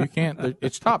you can't.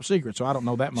 It's top secret, so I don't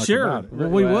know that much about it. Well,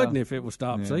 we wouldn't if it was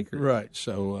top secret, right?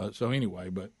 So anyway,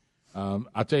 but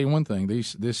I'll tell you one thing: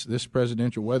 this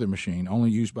presidential weather machine,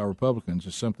 only used by Republicans,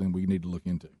 is something we need to look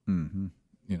into. Mm-hmm.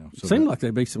 So seemed like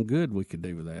there'd be some good we could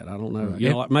do with that. I don't know.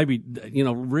 Like maybe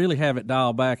really have it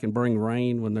dial back and bring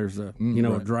rain when there's a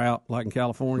a drought like in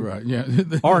California. Right. Yeah.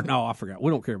 Or no, I forgot. We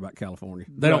don't care about California.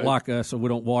 They don't like us, so we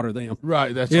don't water them.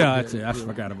 Right. That's it. I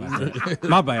forgot about that.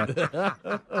 My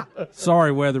bad.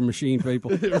 Sorry, weather machine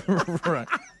people. Right.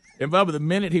 And Bubba, the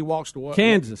minute he walks to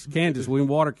Kansas, we can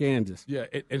water Kansas. Yeah,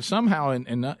 and somehow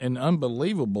in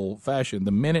unbelievable fashion,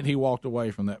 the minute he walked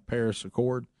away from that Paris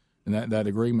Accord and that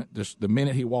agreement, just the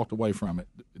minute he walked away from it,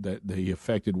 that he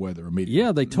affected weather immediately.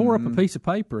 Yeah, they tore up a piece of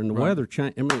paper and the weather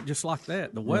changed. I mean, just like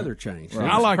that, the weather changed. Right.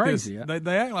 I like crazy. this.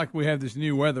 They act like we have this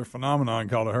new weather phenomenon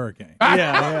called a hurricane.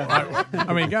 Yeah.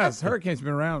 I mean, guys, hurricanes have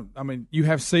been around. I mean, you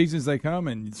have seasons they come,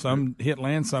 and some hit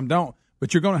land, some don't.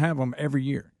 But you're going to have them every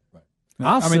year.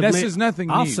 That's just nothing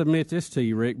new. I'll submit this to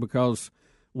you, Rick, because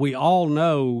we all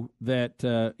know that,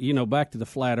 back to the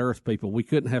flat Earth people, we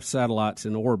couldn't have satellites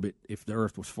in orbit if the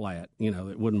Earth was flat.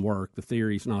 It wouldn't work. The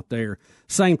theory's not there.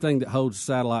 Same thing that holds the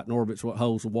satellite in orbit is what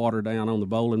holds the water down on the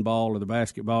bowling ball or the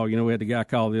basketball. We had the guy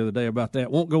call the other day about that.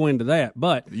 Won't go into that,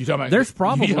 but there's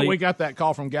probably... we got that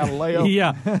call from Galileo.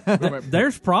 Yeah.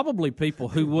 There's probably people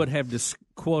who would have,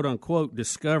 quote-unquote,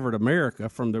 discovered America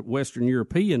from the Western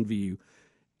European view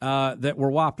that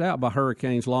were wiped out by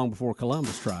hurricanes long before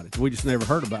Columbus tried it. We just never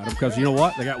heard about them because you know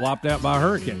what? They got wiped out by a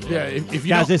hurricane. Yeah, if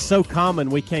guys, it's so common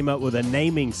we came up with a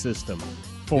naming system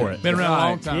for it. Been around a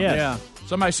long time. Yes. Yeah.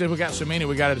 Somebody said we got so many,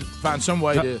 we got to find some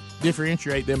way to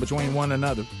differentiate them between one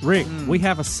another. Rick, we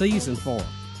have a season for them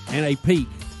and a peak.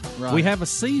 Right. We have a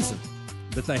season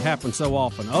that they happen so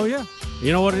often. Oh, yeah.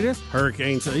 You know what it is?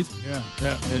 Hurricane season.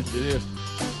 Yeah, it is.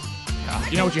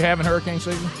 You know what you have in hurricane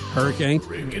season? Hurricane.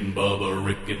 Rick and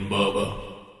Bubba.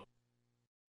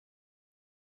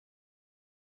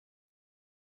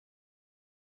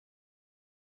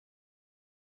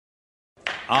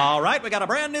 All right, we got a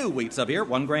brand new wheat sub here.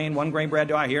 1 grain bread.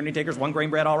 Do I hear any takers? 1 grain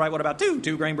bread. All right, what about 2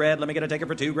 grain bread? Let me get a taker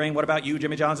for 2 grain. What about you,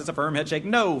 Jimmy John's? It's a firm head shake.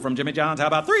 No from Jimmy John's. How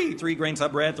about 3 grain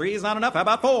sub bread? 3 is not enough. How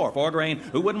about 4 grain?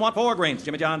 Who wouldn't want 4 grains?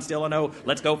 Jimmy John's still a no.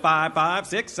 Let's go 5,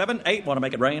 6, 7, 8. Want to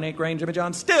make it rain? 8 grain. Jimmy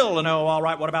John's still a no. All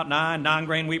right, what about 9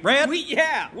 grain wheat bread?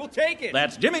 Yeah, we'll take it.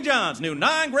 That's Jimmy John's new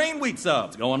 9 grain wheat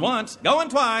subs. Going once, going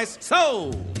twice.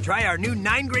 Sold. Try our new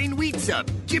 9 grain wheat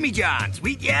sub. Jimmy John's.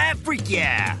 Wheat yeah, freak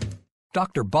yeah.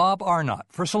 Dr. Bob Arnott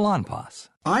for Salonpas.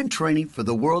 I'm training for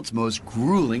the world's most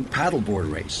grueling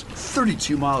paddleboard race.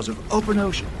 32 miles of open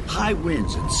ocean, high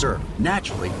winds and surf.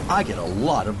 Naturally, I get a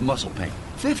lot of muscle pain.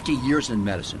 50 years in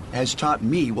medicine has taught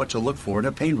me what to look for in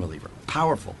a pain reliever.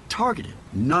 Powerful, targeted,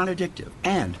 non-addictive,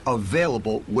 and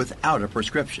available without a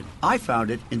prescription. I found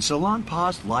it in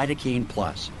Salonpas Lidocaine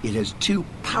Plus. It has 2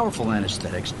 powerful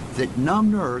anesthetics that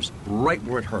numb nerves right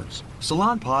where it hurts.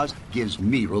 Salonpas gives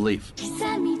me relief.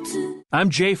 I'm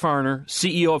Jay Farner,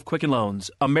 CEO of Quicken Loans,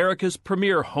 America's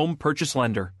premier home purchase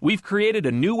lender. We've created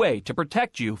a new way to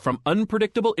protect you from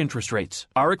unpredictable interest rates.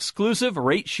 Our exclusive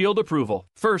Rate Shield approval.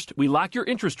 First, we lock your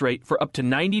interest rate for up to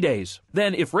 90 days.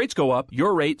 Then, if rates go up,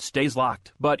 your rate stays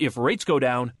locked. But if rates go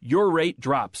down, your rate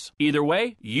drops. Either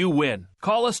way, you win.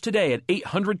 Call us today at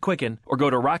 800-QUICKEN or go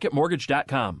to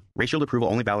rocketmortgage.com. Rate Shield approval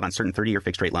only valid on certain 30-year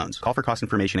fixed-rate loans. Call for cost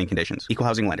information and conditions. Equal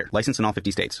housing lender. Licensed in all 50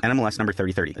 states. NMLS number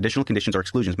 3030. Additional conditions or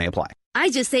exclusions may apply.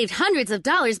 I just saved hundreds of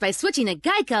dollars by switching to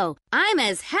Geico. I'm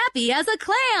as happy as a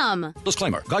clam.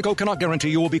 Disclaimer. Geico cannot guarantee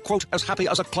you will be, quote, as happy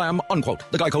as a clam, unquote.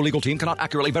 The Geico legal team cannot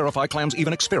accurately verify clams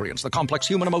even experience the complex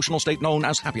human emotional state known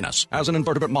as happiness. As an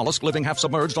invertebrate mollusk living half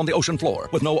submerged on the ocean floor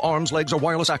with no arms, legs, or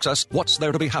wireless access, what's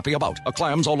there to be happy about? A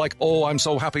clam's all like, oh, I'm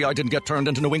so happy I didn't get turned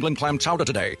into New England clam chowder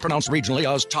today, pronounced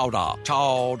regionally as chowder.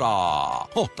 Chowder.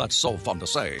 Oh, that's so fun to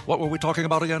say. What were we talking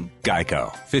about again?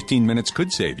 Geico. 15 minutes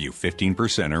could save you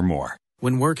 15% or more.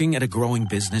 When working at a growing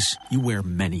business, you wear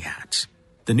many hats.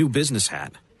 The new business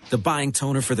hat, the buying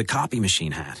toner for the copy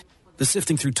machine hat, the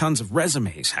sifting through tons of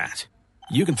resumes hat.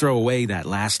 You can throw away that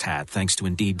last hat thanks to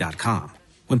Indeed.com.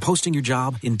 When posting your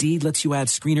job, Indeed lets you add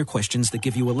screener questions that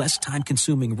give you a less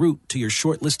time-consuming route to your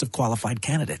short list of qualified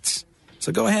candidates.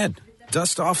 So go ahead,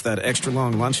 dust off that extra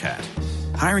long lunch hat,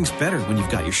 Hiring's better when you've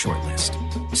got your short list.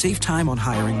 Save time on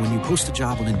hiring when you post a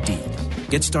job on Indeed.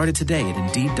 Get started today at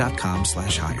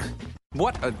Indeed.com/hire.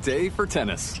 What a day for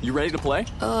tennis. You ready to play?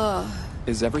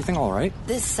 Is everything all right?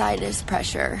 This sinus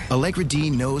pressure. Allegra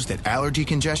D knows that allergy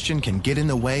congestion can get in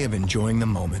the way of enjoying the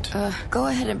moment. Go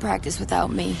ahead and practice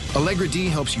without me. Allegra D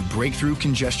helps you break through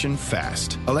congestion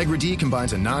fast. Allegra D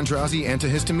combines a non-drowsy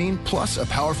antihistamine plus a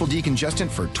powerful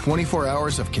decongestant for 24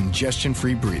 hours of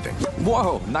congestion-free breathing.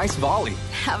 Whoa, nice volley.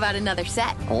 How about another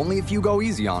set? Only if you go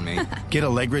easy on me. Get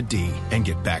Allegra D and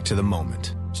get back to the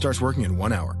moment. Starts working in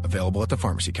 1 hour. Available at the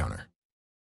pharmacy counter.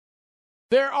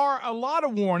 There are a lot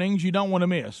of warnings you don't want to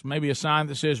miss. Maybe a sign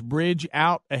that says bridge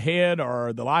out ahead,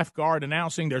 or the lifeguard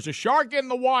announcing there's a shark in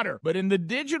the water. But in the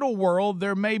digital world,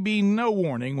 there may be no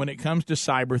warning when it comes to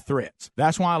cyber threats.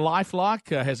 That's why LifeLock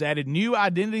has added new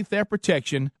identity theft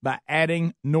protection by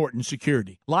adding Norton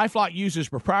Security. LifeLock uses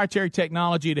proprietary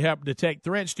technology to help detect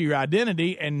threats to your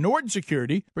identity, and Norton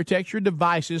Security protects your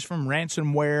devices from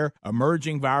ransomware,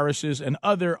 emerging viruses, and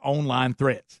other online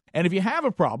threats. And if you have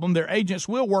a problem, their agents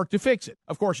will work to fix it.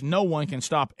 Of course, no one can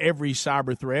stop every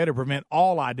cyber threat or prevent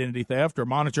all identity theft or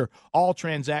monitor all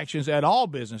transactions at all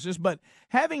businesses, but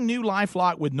having new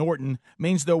LifeLock with Norton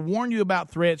means they'll warn you about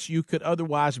threats you could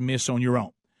otherwise miss on your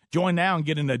own. Join now and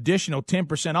get an additional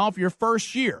 10% off your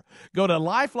first year. Go to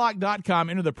LifeLock.com,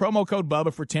 enter the promo code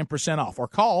BUBBA for 10% off, or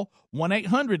call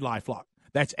 1-800-LifeLock.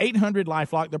 That's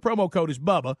 800-LifeLock. The promo code is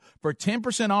BUBBA for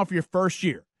 10% off your first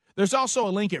year. There's also a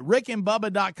link at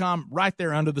rickandbubba.com right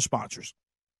there under the sponsors.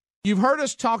 You've heard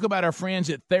us talk about our friends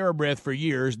at TheraBreath for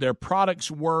years. Their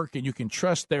products work, and you can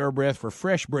trust TheraBreath for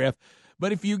fresh breath.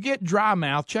 But if you get dry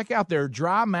mouth, check out their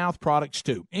dry mouth products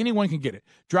too. Anyone can get it.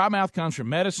 Dry mouth comes from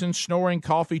medicine, snoring,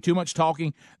 coffee, too much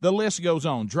talking. The list goes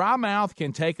on. Dry mouth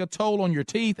can take a toll on your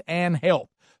teeth and health.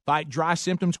 Fight dry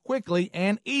symptoms quickly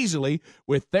and easily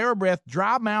with TheraBreath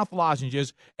dry mouth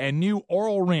lozenges and new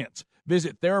oral rinse.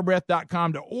 Visit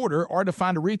TheraBreath.com to order or to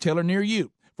find a retailer near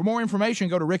you. For more information,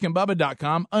 go to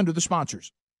rickandbubba.com under the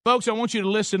sponsors. Folks, I want you to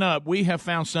listen up. We have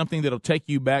found something that'll take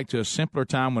you back to a simpler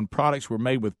time when products were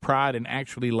made with pride and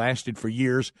actually lasted for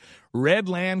years.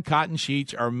 Redland cotton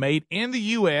sheets are made in the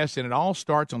U.S., and it all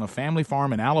starts on a family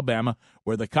farm in Alabama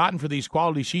where the cotton for these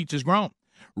quality sheets is grown.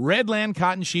 Redland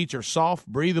cotton sheets are soft,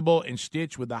 breathable, and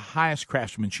stitched with the highest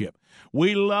craftsmanship.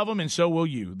 We love them, and so will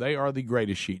you. They are the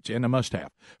greatest sheets and a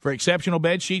must-have. For exceptional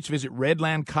bed sheets, visit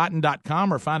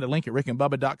redlandcotton.com or find a link at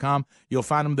rickandbubba.com. You'll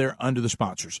find them there under the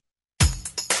sponsors.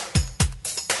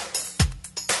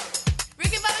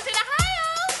 Rick and Bubba's in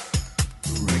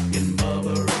Ohio! Rick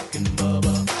and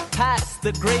Bubba. Pass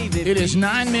the gravy. It is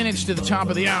 9 minutes to the top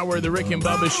of the hour. The Rick and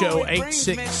Bubba Show,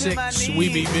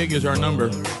 866-WE-BE-BIG is our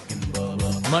number.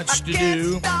 Much to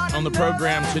do on the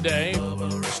program today.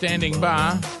 Standing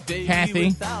by,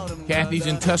 Kathy. Kathy's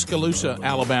in Tuscaloosa,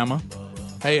 Alabama.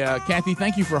 Hey, Kathy,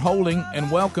 thank you for holding, and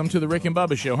welcome to the Rick and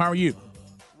Bubba Show. How are you?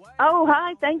 Oh,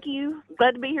 hi. Thank you.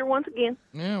 Glad to be here once again.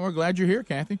 Yeah, we're glad you're here,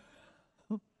 Kathy.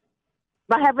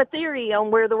 I have a theory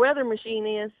on where the weather machine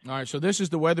is. All right, so this is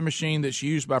the weather machine that's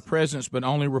used by presidents, but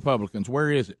only Republicans.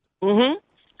 Where is it? Mm-hmm.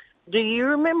 Do you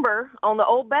remember on the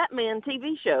old Batman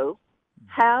TV show,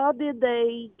 how did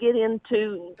they get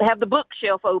into have the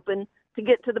bookshelf open to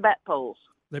get to the bat poles?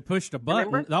 They pushed a button.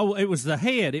 Remember? Oh, it was the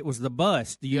head. It was the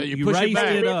bust. You raised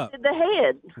it up. The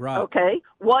head. Right. Okay.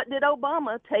 What did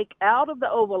Obama take out of the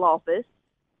Oval Office,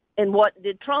 and what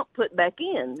did Trump put back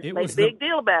in? Made a big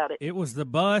deal about it. It was the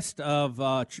bust of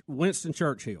Winston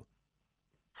Churchill.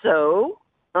 So,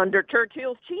 under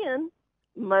Churchill's chin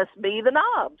must be the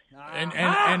knobs.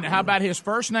 And how about his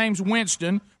first name's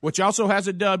Winston, which also has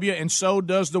a W, and so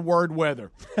does the word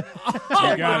weather. We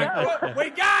got it. We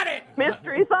got it.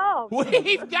 Mystery solved.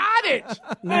 We've got it.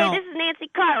 Hey, this is Nancy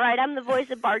Cartwright. I'm the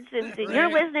voice of Bart Simpson. You're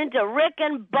listening to Rick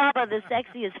and Bubba, the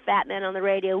sexiest fat man on the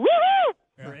radio.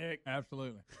 Woo-hoo! Rick,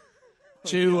 absolutely.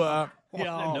 To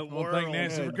thank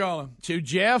Nancy for calling. To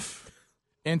Jeff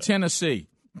in Tennessee.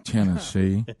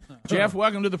 Jeff,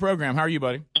 welcome to the program. How are you,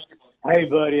 buddy? Hey,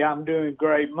 buddy, I'm doing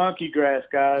great. Monkey grass,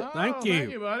 guys. Thank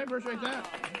you, buddy. Appreciate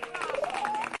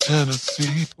that.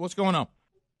 Tennessee. What's going on?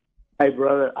 Hey,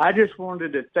 brother, I just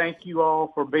wanted to thank you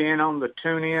all for being on the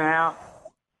tune-in out.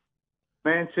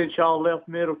 Man, since y'all left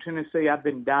Middle Tennessee, I've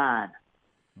been dying.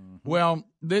 Well,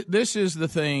 this is the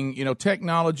thing. You know,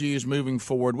 technology is moving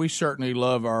forward. We certainly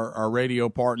love our radio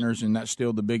partners, and that's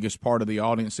still the biggest part of the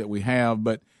audience that we have,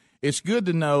 but it's good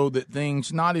to know that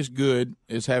things not as good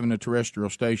as having a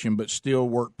terrestrial station, but still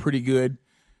work pretty good.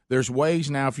 there's ways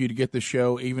now for you to get the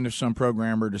show, even if some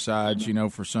programmer decides,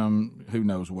 for some who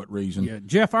knows what reason. Yeah,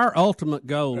 Jeff, our ultimate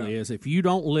goal is if you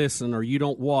don't listen or you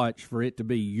don't watch, for it to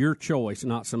be your choice,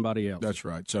 not somebody else. That's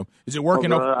right. So is it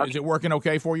working? Is it working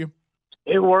okay for you?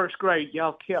 It works great.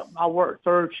 Y'all I worked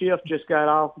third shift, just got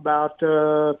off about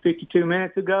 52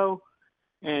 minutes ago,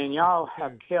 and y'all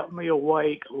have kept me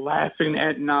awake laughing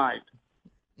at night.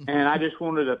 And I just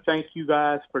wanted to thank you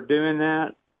guys for doing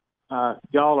that.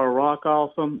 Y'all are rock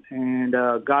awesome, and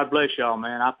God bless y'all,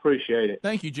 man. I appreciate it.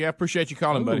 Thank you, Jeff. Appreciate you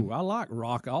calling, buddy. I like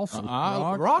rock awesome.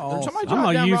 Rock awesome. Somebody I'm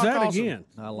going to use rock that awesome. again.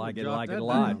 I like it a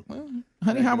lot.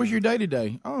 Honey, how was your day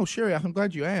today? Oh, Sherry, I'm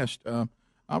glad you asked.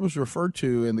 I was referred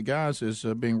to in the guys as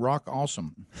being rock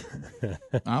awesome.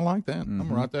 I like that. I'm going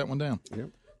to write that one down. Yep.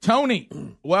 Tony,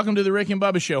 welcome to the Rick and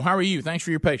Bubba Show. How are you? Thanks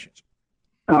for your patience.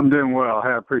 I'm doing well.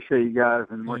 I appreciate you guys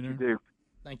and what you do.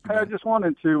 Thank you. I just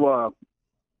wanted to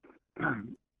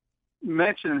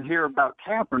mention here about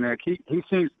Kaepernick. He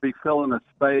seems to be filling a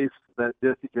space that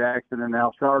Jesse Jackson and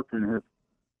Al Sharpton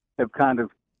have kind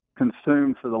of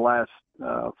consumed for the last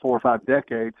 4 or 5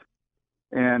 decades.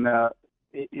 And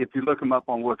if you look him up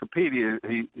on Wikipedia,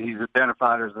 he's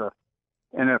identified as a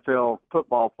NFL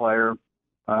football player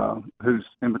who's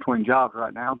in between jobs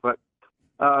right now. But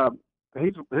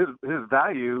his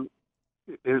value,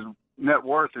 his net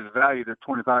worth is valued at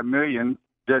 $25 million.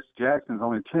 Jesse Jackson's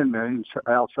only $10 million.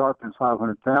 Al Sharpton's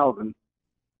 $500,000.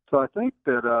 So I think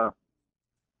that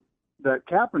that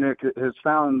Kaepernick has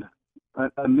found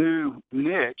a new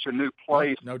niche, a new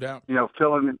place. No doubt.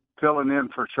 Filling in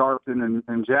for Sharpton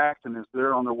and Jackson as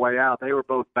they're on their way out. They were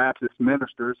both Baptist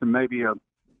ministers and maybe a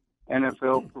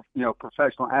NFL,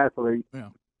 professional athlete. Yeah.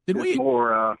 Did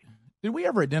we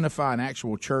ever identify an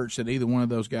actual church that either one of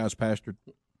those guys pastored?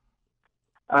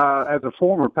 As a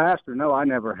former pastor, no, I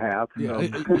never have.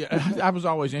 Yeah, I was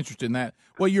always interested in that.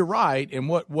 Well, you're right. And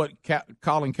what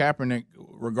Colin Kaepernick,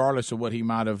 regardless of what he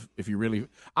might have, if you really,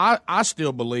 I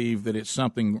still believe that it's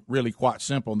something really quite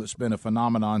simple that's been a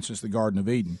phenomenon since the Garden of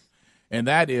Eden. And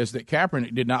that is that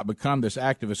Kaepernick did not become this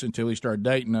activist until he started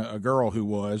dating a girl who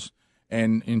was,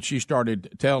 and she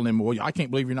started telling him, well, I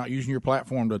can't believe you're not using your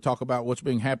platform to talk about what's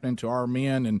being happening to our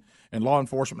men and law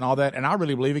enforcement and all that. And I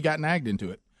really believe he got nagged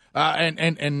into it.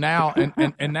 And now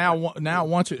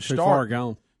once it started, far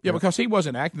gone. Yeah, because he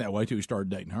wasn't acting that way till he started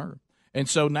dating her. And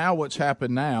so now what's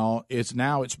happened now is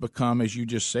it's become, as you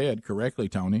just said correctly,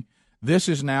 Tony, this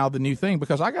is now the new thing.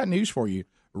 Because I got news for you.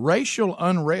 Racial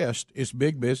unrest is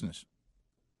big business.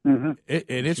 Mm-hmm.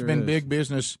 It's sure been is. big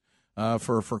business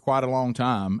for quite a long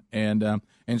time. And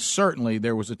certainly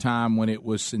there was a time when it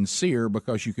was sincere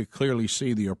because you could clearly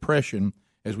see the oppression,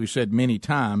 as we've said many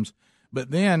times. But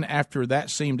then after that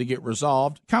seemed to get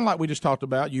resolved, kind of like we just talked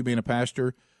about, you being a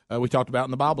pastor, we talked about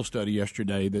in the Bible study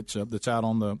yesterday that's out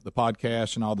on the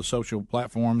podcast and all the social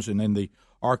platforms and in the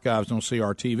archives on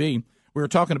CRTV. We were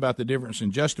talking about the difference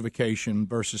in justification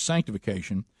versus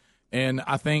sanctification. And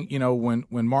I think, when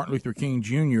Martin Luther King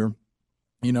Jr.,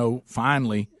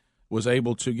 finally was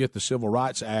able to get the Civil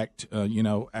Rights Act,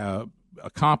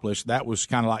 accomplished, that was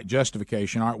kind of like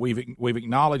justification. All right, we've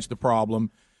acknowledged the problem.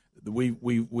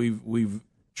 We've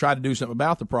tried to do something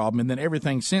about the problem, and then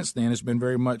everything since then has been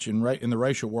very much in the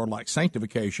racial world like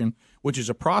sanctification, which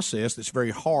is a process that's very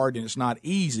hard and it's not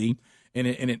easy, and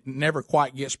it never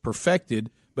quite gets perfected,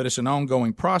 but it's an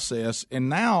ongoing process. And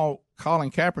now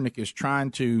Colin Kaepernick is trying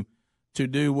to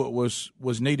do what was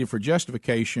needed for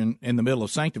justification in the middle of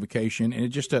sanctification, and it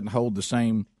just doesn't hold the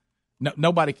same.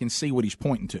 Nobody can see what he's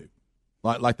pointing to,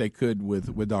 like they could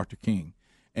with Dr. King.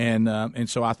 And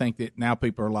so I think that now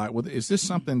people are like, well, is this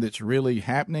something that's really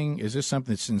happening? Is this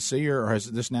something that's sincere, or has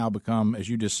this now become, as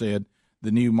you just said,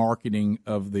 the new marketing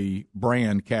of the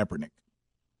brand Kaepernick?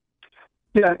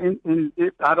 Yeah, and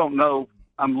I don't know.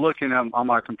 I'm looking on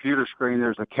my computer screen.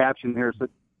 There's a caption here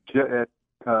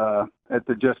at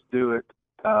the Just Do It,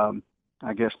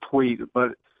 I guess, tweet.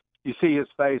 But you see his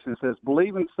face and it says,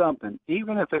 believe in something,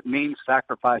 even if it means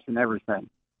sacrificing everything.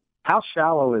 How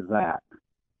shallow is that?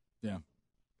 Yeah.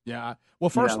 Yeah.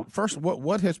 Well, first,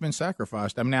 what has been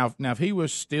sacrificed? I mean, now, if he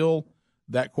was still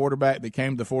that quarterback that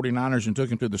came to the 49ers and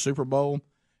took him to the Super Bowl,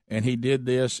 and he did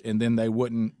this, and then they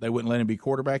wouldn't let him be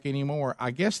quarterback anymore, I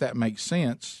guess that makes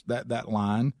sense, that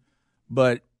line.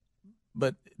 But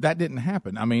that didn't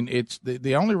happen. I mean, it's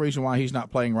the only reason why he's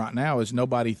not playing right now is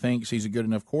nobody thinks he's a good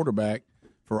enough quarterback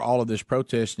for all of this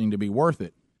protesting to be worth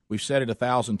it. We've said it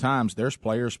 1,000 times. There's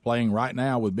players playing right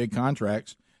now with big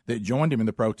contracts that joined him in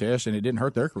the protest, and it didn't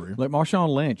hurt their career. Look,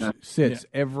 Marshawn Lynch sits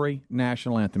every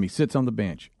national anthem. He sits on the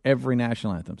bench, every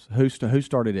national anthem. Who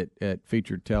started at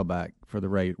featured tailback for the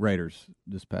Raiders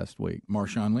this past week.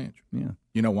 Marshawn Lynch. Yeah.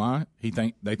 You know why?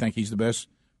 They think he's the best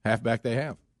halfback they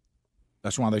have.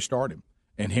 That's why they start him.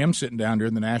 And him sitting down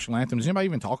during the national anthem. Does anybody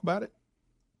even talk about it?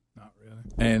 Not really.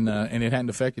 And it hadn't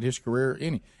affected his career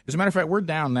any. As a matter of fact, we're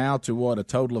down now to a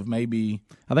total of maybe.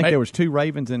 I think there was 2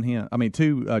 Ravens and him. I mean,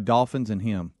 2 Dolphins and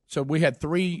him. So we had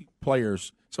 3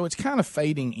 players. So it's kind of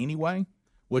fading anyway,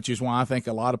 which is why I think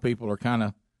a lot of people are kind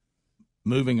of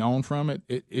moving on from it.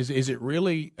 Is it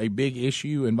really a big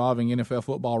issue involving NFL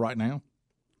football right now?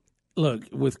 Look,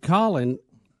 with Colin,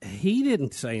 he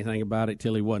didn't say anything about it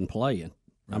till he wasn't playing.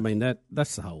 Right. I mean,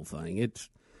 that's the whole thing. It's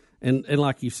and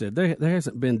like you said, there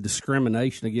hasn't been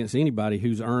discrimination against anybody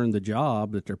who's earned the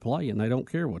job that they're playing. They don't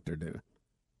care what they're doing.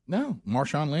 No,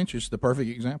 Marshawn Lynch is the perfect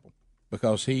example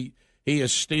because he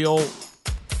is still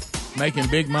making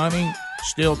big money,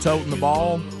 still toting the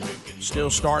ball,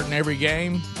 still starting every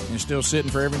game, and still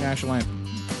sitting for every national anthem.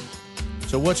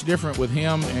 So what's different with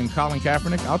him and Colin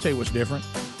Kaepernick? I'll tell you what's different.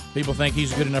 People think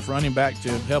he's a good enough running back to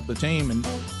help the team, and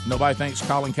nobody thinks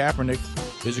Colin Kaepernick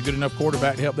is a good enough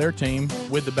quarterback to help their team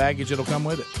with the baggage that'll come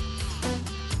with it.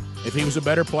 If he was a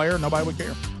better player, nobody would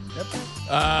care. Yep.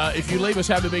 If you leave us,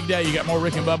 have a big day. You got more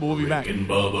Rick and Bubba. We'll be back. Rick and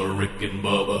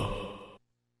Bubba.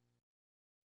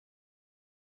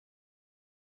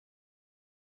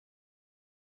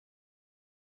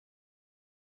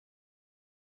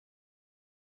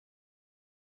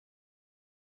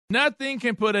 Nothing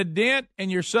can put a dent in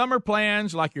your summer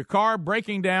plans like your car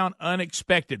breaking down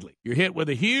unexpectedly. You're hit with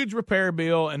a huge repair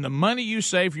bill, and the money you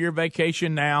save for your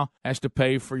vacation now has to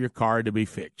pay for your car to be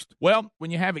fixed. Well,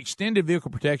 when you have extended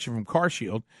vehicle protection from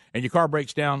CarShield and your car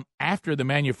breaks down after the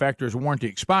manufacturer's warranty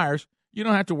expires, you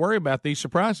don't have to worry about these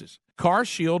surprises.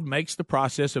 CarShield makes the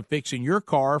process of fixing your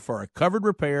car for a covered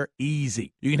repair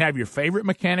easy. You can have your favorite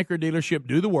mechanic or dealership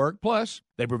do the work. Plus,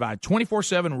 they provide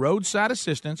 24/7 roadside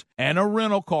assistance and a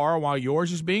rental car while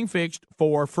yours is being fixed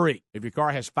for free. If your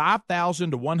car has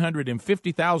 5,000 to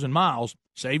 150,000 miles,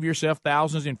 save yourself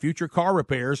thousands in future car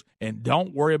repairs and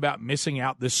don't worry about missing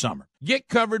out this summer. Get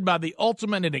covered by the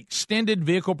ultimate in extended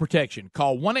vehicle protection.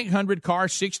 Call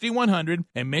 1-800-CAR-6100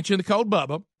 and mention the code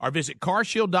BUBBA, or visit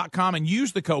carshield.com and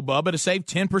use the code BUBBA to save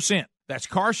 10%. That's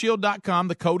carshield.com.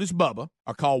 The code is BUBBA.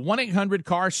 Or call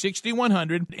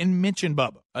 1-800-CAR-6100 and mention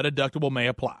BUBBA. A deductible may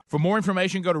apply. For more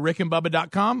information, go to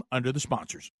rickandbubba.com under the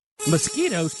sponsors.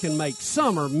 Mosquitoes can make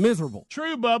summer miserable.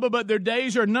 True, Bubba, but their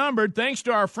days are numbered thanks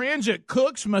to our friends at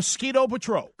Cook's Mosquito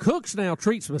Patrol. Cook's now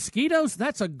treats mosquitoes?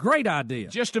 That's a great idea.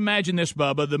 Just imagine this,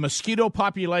 Bubba. The mosquito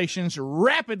population's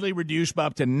rapidly reduced by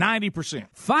up to 90%.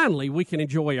 Finally, we can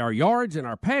enjoy our yards and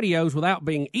our patios without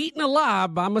being eaten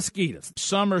alive by mosquitoes.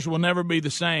 Summers will never be the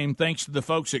same thanks to the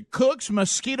folks at Cook's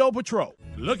Mosquito Patrol.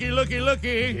 Looky, looky,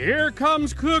 looky. Here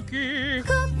comes Cookie.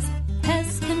 Cook's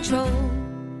Pest Control.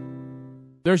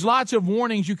 There's lots of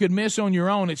warnings you could miss on your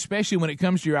own, especially when it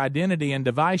comes to your identity and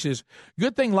devices.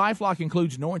 Good thing LifeLock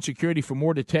includes Norton Security for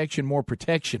more detection, more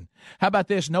protection. How about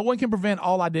this? No one can prevent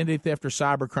all identity theft or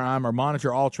cybercrime or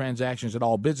monitor all transactions at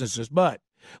all businesses, but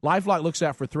LifeLock looks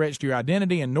out for threats to your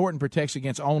identity, and Norton protects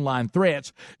against online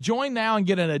threats. Join now and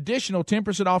get an additional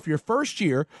 10% off your first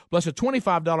year, plus a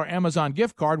 $25 Amazon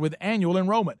gift card with annual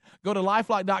enrollment. Go to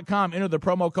LifeLock.com, enter the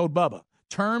promo code BUBBA.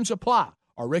 Terms apply.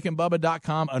 Or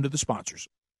rickandbubba.com under the sponsors.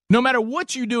 No matter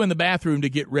what you do in the bathroom to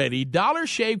get ready, Dollar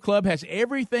Shave Club has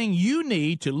everything you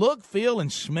need to look, feel,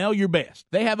 and smell your best.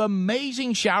 They have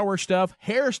amazing shower stuff,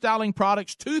 hairstyling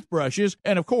products, toothbrushes,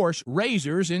 and, of course,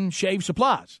 razors and shave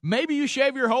supplies. Maybe you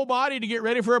shave your whole body to get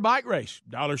ready for a bike race.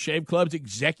 Dollar Shave Club's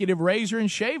executive razor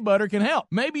and shave butter can help.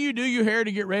 Maybe you do your hair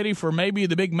to get ready for maybe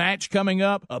the big match coming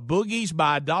up. A Boogies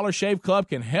by Dollar Shave Club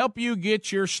can help you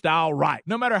get your style right.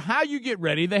 No matter how you get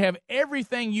ready, they have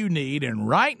everything you need, and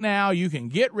right now you can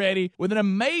get ready with an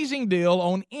amazing deal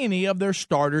on any of their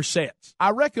starter sets. I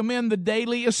recommend the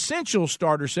Daily Essential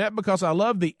Starter Set because I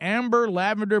love the Amber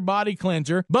Lavender Body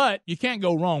Cleanser, but you can't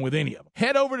go wrong with any of them.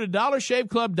 Head over to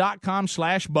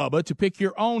dollarshaveclub.com/Bubba to pick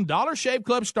your own Dollar Shave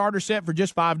Club starter set for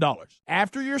just $5.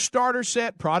 After your starter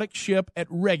set, products ship at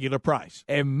regular price.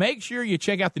 And make sure you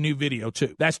check out the new video,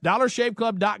 too. That's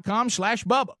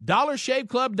dollarshaveclub.com/Bubba.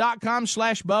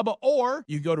 dollarshaveclub.com/Bubba, or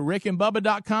you go to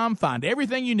rickandbubba.com, find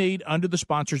everything you need under the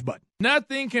sponsors button.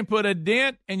 Nothing can put a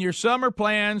dent in your summer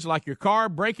plans like your car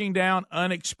breaking down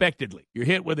unexpectedly. You're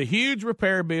hit with a huge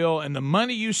repair bill, and the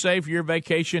money you save for your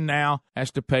vacation now has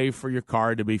to pay for your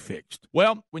car to be fixed.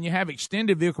 Well, when you have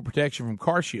extended vehicle protection from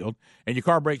CarShield and your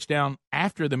car breaks down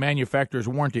after the manufacturer's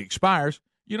warranty expires,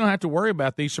 you don't have to worry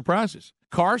about these surprises.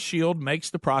 CarShield makes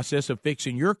the process of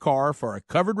fixing your car for a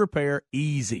covered repair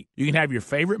easy. You can have your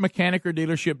favorite mechanic or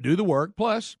dealership do the work.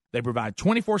 Plus, they provide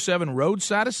 24/7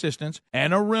 roadside assistance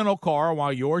and a rental car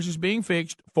while yours is being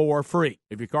fixed for free.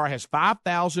 If your car has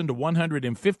 5,000 to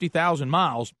 150,000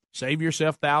 miles, save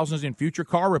yourself thousands in future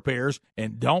car repairs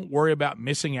and don't worry about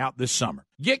missing out this summer.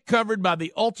 Get covered by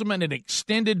the ultimate and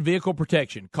extended vehicle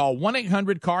protection. Call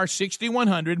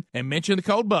 1-800-CAR-6100 and mention the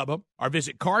code BUBBA, or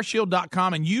visit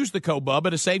carshield.com and use the code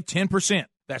BUBBA to save 10%.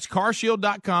 That's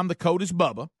carshield.com. The code is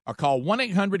BUBBA. Or call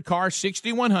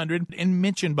 1-800-CAR-6100 and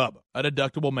mention BUBBA. A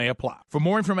deductible may apply. For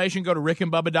more information, go to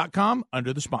rickandbubba.com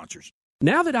under the sponsors.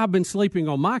 Now that I've been sleeping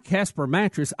on my Casper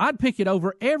mattress, I'd pick it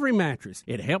over every mattress.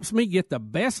 It helps me get the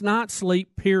best night's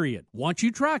sleep, period. Once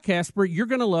you try Casper, you're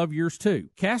going to love yours too.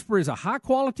 Casper is a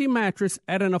high-quality mattress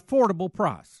at an affordable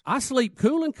price. I sleep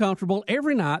cool and comfortable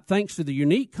every night thanks to the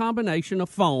unique combination of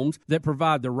foams that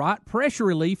provide the right pressure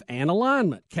relief and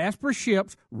alignment. Casper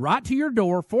ships right to your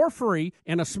door for free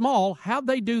in a small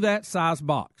how'd-they-do-that size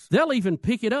box. They'll even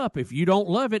pick it up if you don't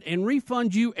love it and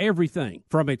refund you everything.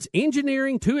 From its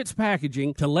engineering to its packaging,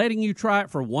 to letting you try it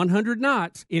for 100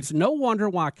 nights, it's no wonder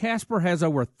why Casper has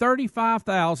over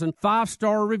 35,000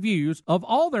 five-star reviews of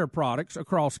all their products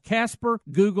across Casper,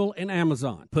 Google, and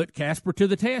Amazon. Put Casper to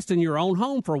the test in your own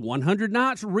home for 100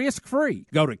 nights risk-free.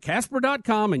 Go to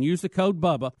Casper.com and use the code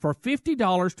BUBBA for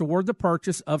 $50 toward the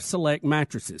purchase of select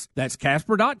mattresses. That's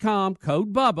Casper.com,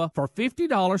 code BUBBA for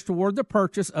 $50 toward the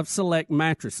purchase of select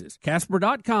mattresses.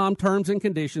 Casper.com, terms and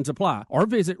conditions apply. Or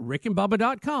visit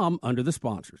rickandbubba.com under the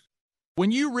sponsors. When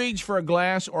you reach for a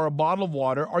glass or a bottle of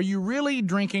water, are you really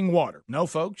drinking water? No,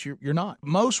 folks, you're not.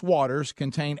 Most waters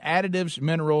contain additives,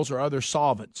 minerals, or other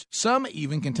solvents. Some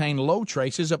even contain low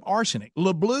traces of arsenic.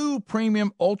 LeBlue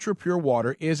Premium Ultra Pure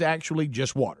Water is actually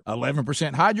just water.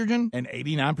 11% hydrogen and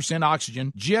 89%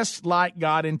 oxygen, just like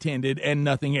God intended and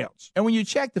nothing else. And when you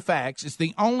check the facts, it's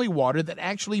the only water that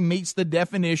actually meets the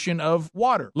definition of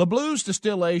water. LeBlue's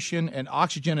distillation and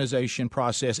oxygenization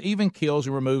process even kills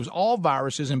and removes all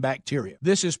viruses and bacteria.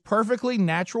 This is perfectly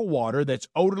natural water that's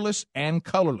odorless and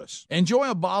colorless.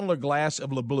 Enjoy a bottle or glass of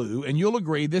LeBlue, and you'll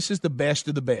agree this is the best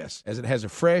of the best, as it has a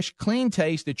fresh, clean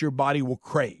taste that your body will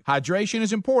crave. Hydration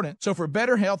is important, so for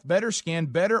better health, better skin,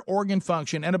 better organ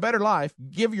function, and a better life,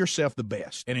 give yourself the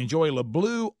best and enjoy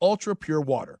LeBlue Ultra Pure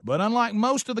Water. But unlike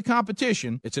most of the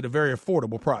competition, it's at a very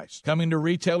affordable price. Coming to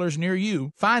retailers near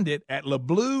you, find it at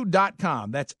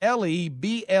leblue.com. That's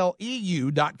LEBLEU.com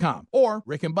or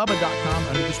rickandbubba.com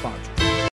under the sponsor.